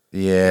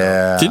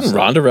 Yeah. Didn't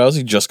Ronda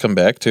Rousey just come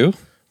back too?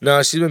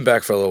 No, she's been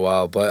back for a little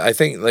while, but I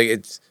think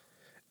like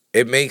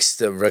it makes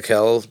the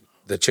Raquel,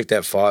 the chick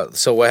that fought.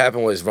 So what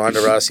happened was Ronda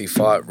Rousey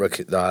fought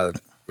Raquel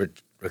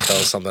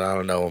something, I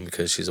don't know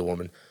because she's a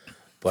woman.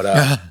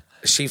 But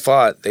they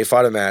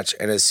fought a match,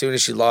 and as soon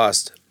as she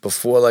lost,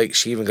 before like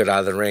she even got out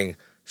of the ring,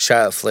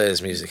 Charlotte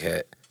Flair's music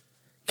hit.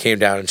 came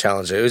down and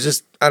challenged it. It was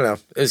just, I don't know.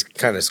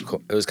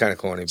 It was kind of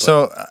corny. But.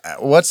 So,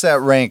 what's that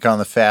rank on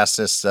the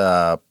fastest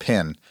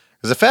pin?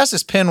 Because the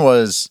fastest pin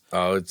was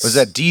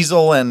that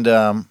Diesel and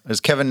it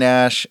was Kevin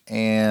Nash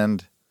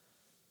and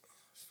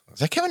was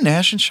that Kevin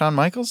Nash and Shawn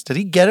Michaels? Did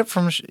he get it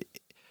from?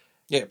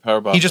 Yeah,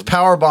 powerbombed. He just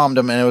powerbombed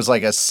him, and it was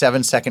like a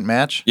 7-second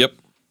match. Yep.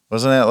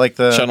 Wasn't that like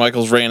the Shawn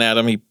Michaels ran at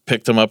him? He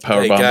picked him up,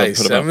 powerbombed guys,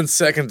 him, put him up. 7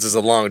 seconds is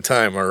a long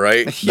time. All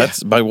right.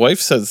 That's my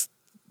wife says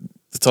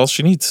that's all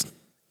she needs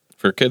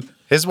for a kid.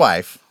 His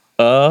wife.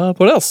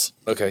 What else?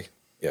 Okay.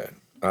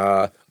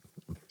 Yeah.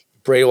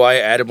 Bray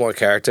Wyatt added more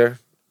character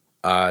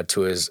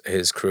to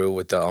his crew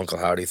with the Uncle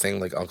Howdy thing.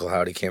 Like Uncle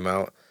Howdy came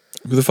out.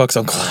 Who the fuck's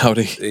Uncle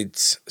Howdy?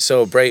 It's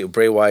so Bray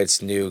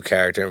Wyatt's new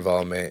character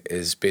involvement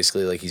is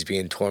basically like he's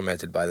being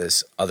tormented by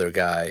this other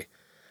guy.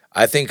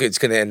 I think it's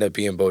gonna end up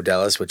being Bo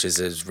Dallas, which is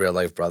his real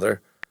life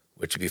brother,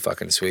 which would be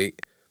fucking sweet.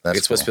 That's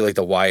it's supposed to be like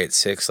the Wyatt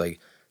Six, like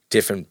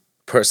different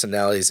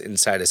personalities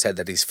inside his head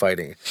that he's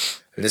fighting.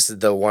 And this is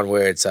the one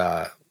where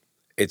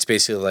it's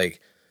basically like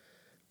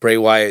Bray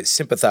Wyatt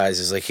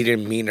sympathizes, like he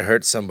didn't mean to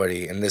hurt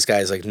somebody, and this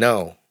guy's like,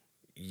 no,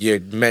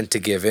 you're meant to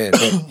give in.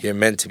 You're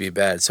meant to be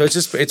bad. So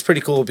it's pretty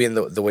cool being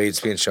the way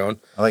it's being shown.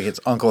 I like it's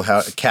Uncle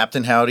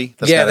Captain Howdy.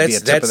 That's Yeah, gotta be a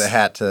that's- tip of the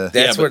hat to.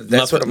 That's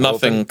what I'm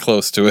nothing hoping.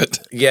 close to it.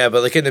 Yeah,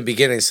 but like in the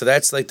beginning, so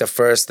that's like the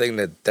first thing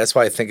that's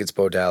why I think it's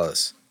Bo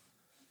Dallas.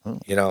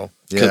 You know?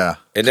 Yeah.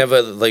 It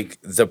never, like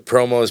the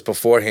promos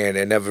beforehand,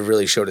 it never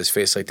really showed his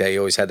face like that. He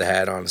always had the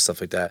hat on and stuff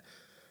like that.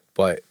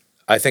 But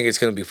I think it's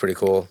going to be pretty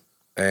cool.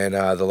 And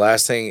the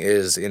last thing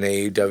is in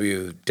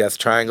AEW Death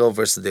Triangle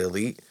versus the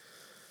Elite.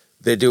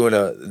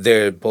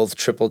 They're both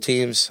triple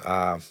teams.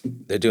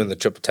 They're doing the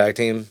triple tag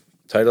team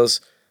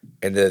titles,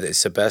 and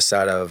it's the best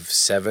out of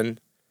 7.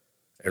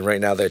 And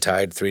right now they're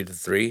tied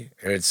 3-3.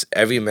 And it's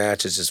every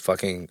match is just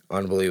fucking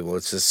unbelievable.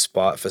 It's just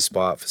spot for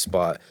spot for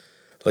spot.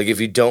 Like if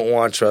you don't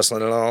watch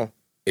wrestling at all,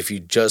 if you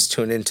just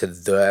tune into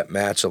that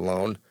match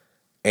alone,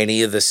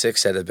 any of the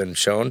 6 that have been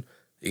shown,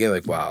 you're gonna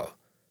be like, wow,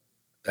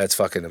 that's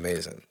fucking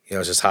amazing. You know,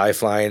 it's just high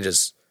flying,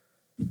 just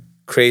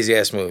crazy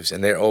ass moves,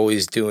 and they're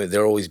always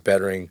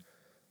bettering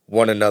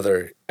one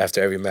another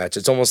after every match.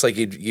 It's almost like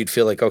you'd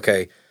feel like,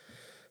 okay,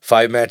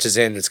 5 matches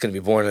in, it's going to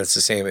be boring. It's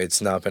the same.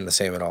 It's not been the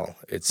same at all.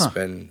 It's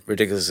been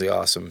ridiculously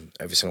awesome,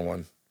 every single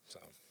one. So.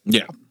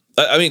 Yeah.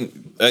 I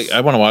mean, I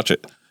want to watch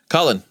it.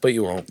 Colin. But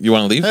you won't. You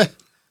want to leave?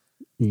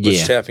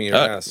 What's chapping your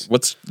ass?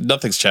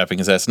 Nothing's chapping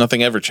his ass.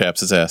 Nothing ever chaps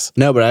his ass.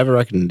 No, but I have a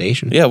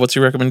recommendation. Yeah, what's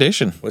your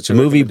recommendation? What's The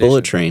movie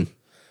Bullet Train.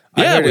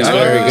 Yeah, it was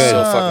very good.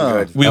 So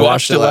fucking good. We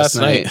watched it last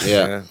night.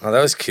 Yeah. Oh,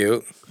 that was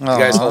cute. You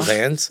guys hold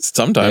hands?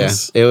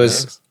 Sometimes. Yeah,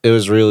 it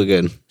was really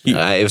good.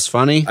 It was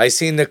funny. I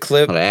seen the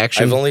clip.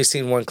 Action. I've only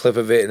seen one clip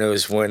of it, and it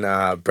was when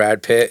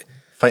Brad Pitt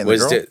Fighting the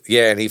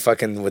girl? and he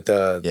fucking with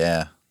the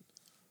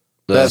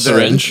The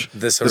syringe.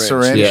 The syringe. The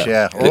syringe,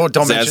 yeah. Oh,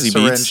 don't mention Zazie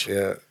syringe. Beetz.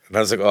 Yeah, and I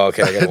was like, oh,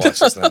 okay, I gotta watch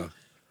this now.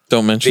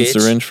 Don't mention Bitch.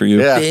 syringe for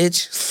you. Yeah.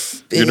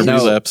 Bitch. You're gonna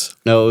relapse.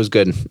 No, it was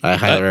good. I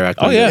highly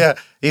recommend. yeah. Yeah,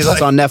 he's It's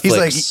like on Netflix. He's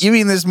like, you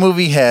mean this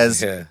movie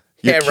has Yeah.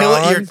 you're, Yeah,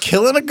 killing, Ron. you're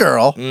killing a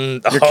girl, you're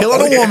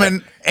killing a yeah.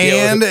 woman,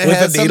 Yeah, and it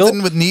has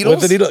something with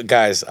needles. With the needle,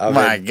 guys. I've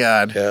My heard-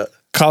 God. Yeah.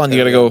 Colin, you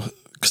gotta go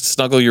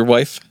snuggle your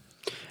wife.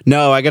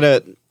 No, I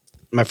gotta.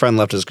 My friend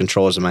left his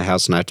controllers in my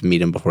house, and I have to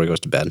meet him before he goes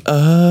to bed.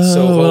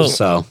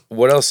 So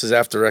what else is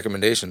after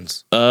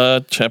recommendations?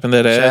 Chapping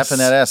that ass. Chapping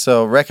that ass.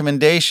 So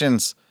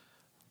recommendations.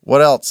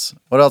 What else?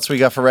 What else we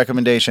got for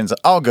recommendations?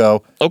 I'll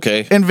go.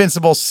 Okay.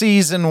 Invincible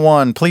season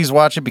 1. Please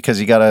watch it because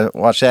you gotta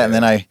watch that, and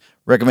then I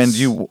recommend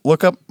you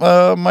look up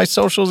my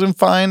socials and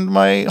find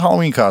my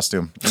Halloween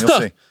costume. And you'll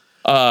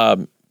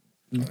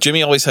see.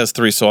 Jimmy always has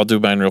 3, so I'll do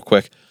mine real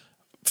quick.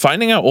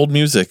 Finding out old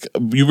music.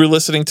 You were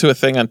listening to a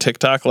thing on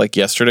TikTok like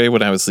yesterday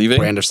when I was leaving.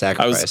 Brand of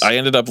Sacrifice. I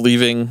ended up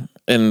leaving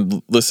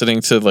and listening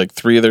to like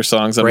 3 of their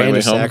songs on my Brand way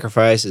of home.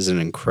 Sacrifice is an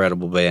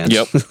incredible band.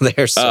 Yep.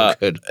 They're so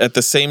good. At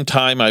the same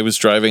time, I was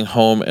driving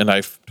home and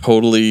I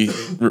totally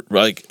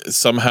like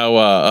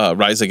somehow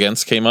Rise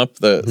Against came up,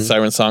 the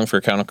Siren Song for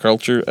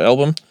Counterculture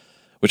album,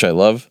 which I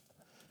love.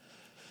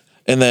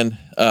 And then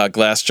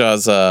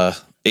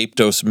Glassjaw's Ape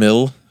Dose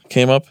Mill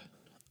came up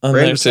on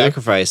Brand there of too.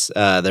 Sacrifice.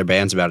 Their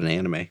band's about an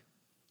anime.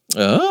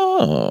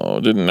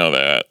 Oh, didn't know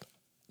that.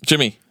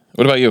 Jimmy,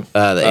 what about you?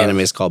 The anime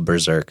is called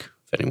Berserk,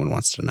 if anyone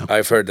wants to know.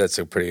 I've heard that's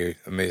a pretty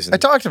amazing. I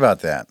talked about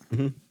that.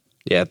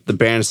 Yeah, the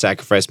Brand of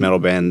Sacrifice metal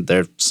band,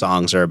 their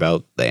songs are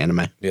about the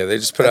anime. Yeah, they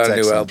just put out a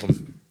new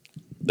album.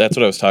 That's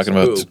what I was talking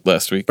about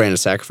last week. Brand of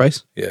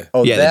Sacrifice? Yeah.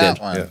 Oh, Yeah, that they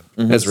did. one.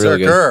 Yeah. That's really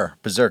good.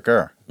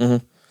 Berserker.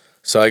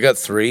 So I got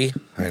 3.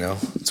 I know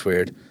it's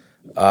weird.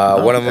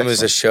 One of them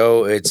is a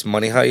show. It's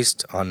Money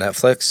Heist on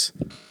Netflix.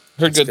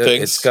 Heard good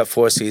things. It's got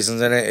 4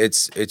 seasons in it.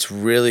 It's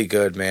really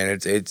good, man.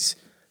 It's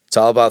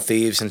all about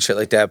thieves and shit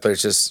like that, but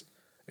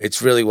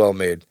it's really well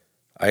made.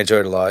 I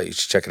enjoyed it a lot. You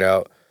should check it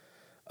out.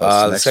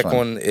 The next second one?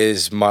 one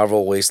is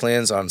Marvel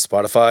Wastelands on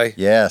Spotify.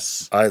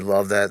 Yes. I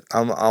love that.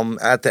 I'm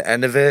at the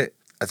end of it.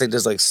 I think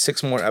there's like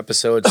 6 more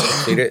episodes to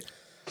complete it.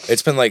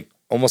 It's been like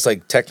almost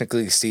like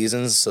technically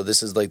seasons, so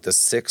this is like the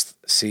 6th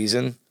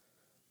season.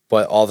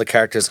 but all the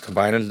characters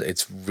combined,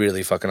 it's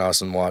really fucking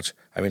awesome to watch.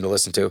 I mean, to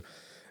listen to.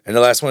 And the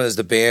last one is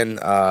the band,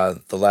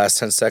 The Last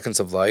 10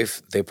 Seconds of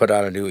Life. They put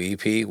out a new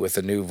EP with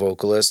a new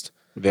vocalist.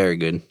 Very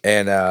good.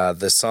 And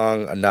the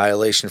song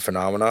Annihilation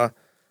Phenomena.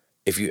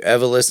 If you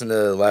ever listen to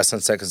The Last 10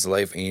 Seconds of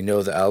Life and you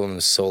know the album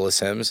is Soulless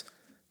Hymns,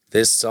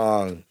 this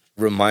song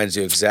reminds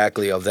you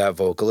exactly of that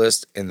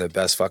vocalist in the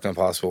best fucking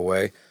possible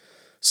way.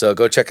 So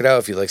go check it out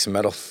if you like some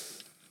metal.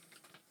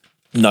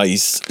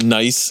 Nice.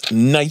 This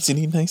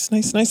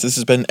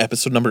has been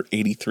episode number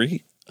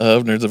 83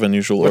 of Nerds of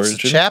Unusual What's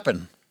Origin.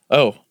 chapping?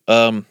 Oh,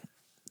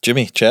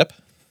 Jimmy, chap?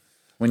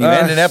 When you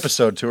end an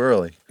episode too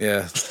early.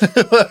 Yeah.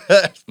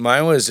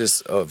 Mine was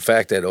just the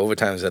fact that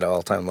overtime's at an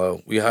all-time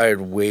low. We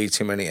hired way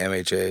too many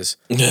MHAs.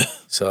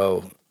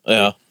 So,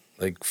 yeah,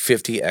 like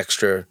 50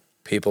 extra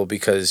people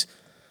because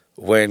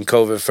when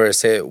COVID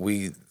first hit,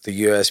 the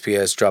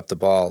USPS dropped the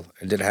ball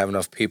and didn't have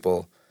enough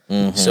people.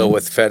 Mm-hmm. So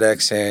with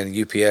FedEx and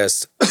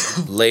UPS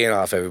laying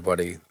off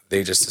everybody,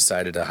 they just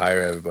decided to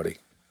hire everybody.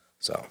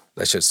 So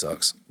that shit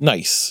sucks.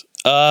 Nice.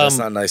 That's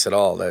not nice at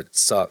all. That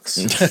sucks.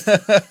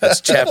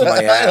 That's chapping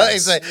my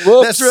ass.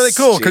 That's really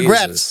cool.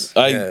 Congrats.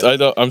 I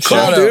don't. I'm Cool,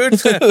 sorry,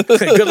 dude.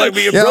 Good luck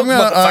being broke,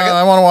 motherfucker.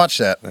 I want to watch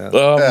that.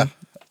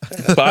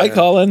 Bye,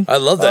 Colin. I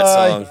love that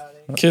song.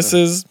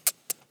 Kisses.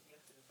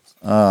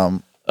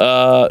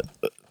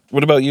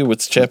 What about you?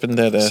 What's chapping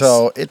that ass?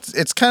 So it's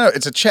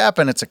a chap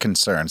and it's a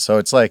concern. So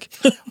it's like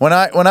when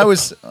I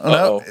was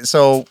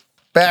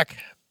back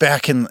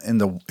in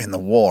the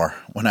war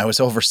when I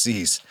was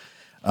overseas,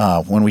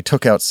 when we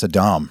took out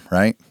Saddam,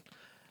 right?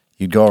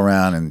 You'd go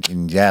around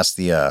and you'd ask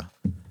the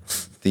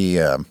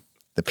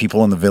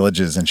people in the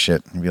villages and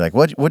shit and be like,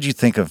 what'd you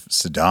think of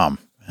Saddam?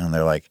 And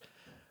they're like,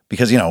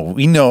 because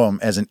we know him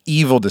as an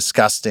evil,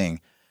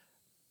 disgusting,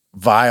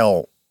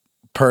 vile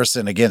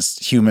person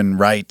against human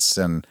rights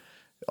and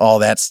all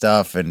that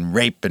stuff and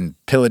rape and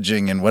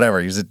pillaging and whatever.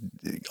 He was an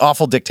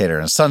awful dictator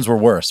and his sons were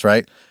worse,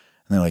 right?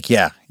 And they're like,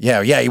 yeah,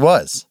 he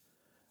was.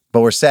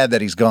 But we're sad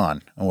that he's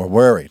gone and we're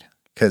worried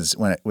because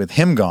with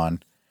him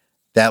gone,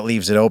 that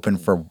leaves it open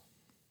for,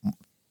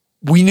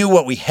 we knew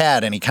what we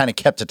had and he kind of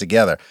kept it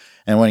together.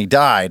 And when he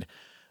died,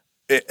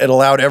 it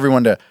allowed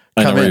everyone to come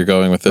in. I know where you're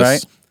going with this.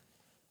 Right?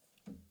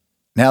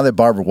 Now that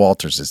Barbara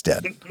Walters is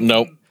dead.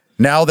 Nope.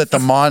 Now that the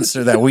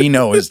monster that we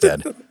know is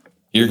dead.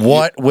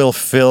 What will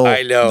fill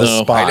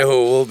the spot? I know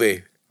who it will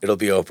be. It'll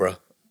be Oprah.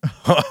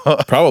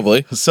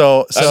 Probably.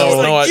 So I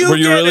don't know. Were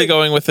you really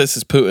going with this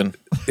as Putin?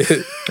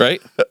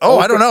 Right?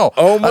 I don't know.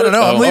 I don't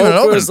know. I'm leaving it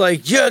open. Oprah's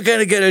like, you're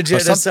gonna get a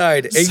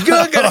genocide, and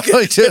you're gonna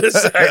get a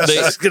genocide.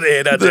 She's gonna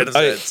hand out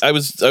genocides.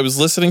 I was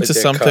listening to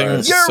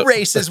something. Your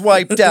race is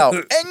wiped out,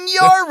 and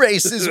your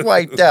race is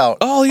wiped out.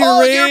 All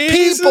your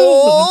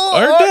people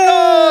are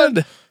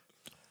dead.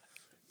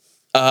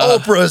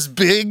 Oprah's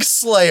big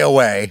slay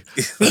away.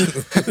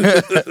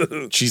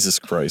 Jesus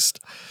Christ.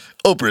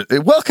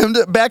 Oprah, welcome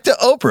back to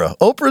Oprah.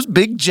 Oprah's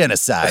big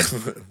genocide.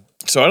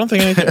 So I don't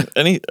think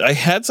I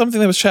had something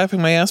that was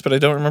chapping my ass, but I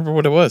don't remember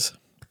what it was.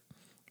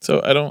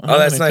 So I don't. Oh,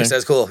 that's nice.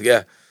 That's cool.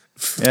 Yeah.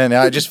 Yeah.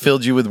 Now I just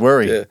filled you with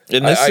worry. Yeah.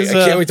 And I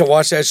can't wait to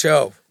watch that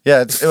show.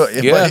 Yeah.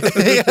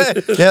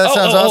 That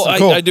sounds awesome.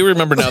 Cool. I do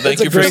remember now.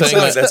 Thank you for saying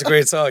that. That's a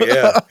great song.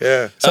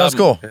 Yeah. Sounds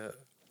cool.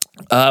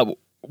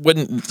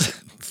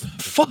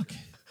 Fuck.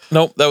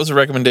 Nope, that was a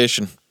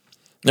recommendation.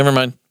 Never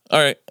mind. All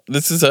right,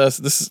 this is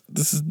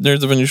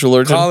Nerds of Unusual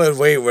Origin. Colin,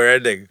 wait, we're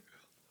ending.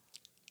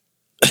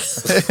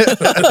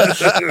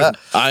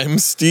 I'm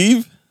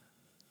Steve.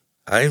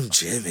 I'm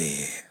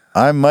Jimmy.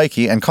 I'm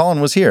Mikey, and Colin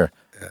was here.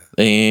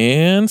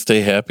 And stay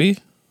happy.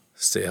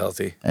 Stay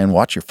healthy. And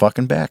watch your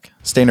fucking back.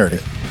 Stay nerdy.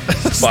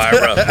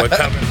 Byra, we're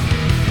coming.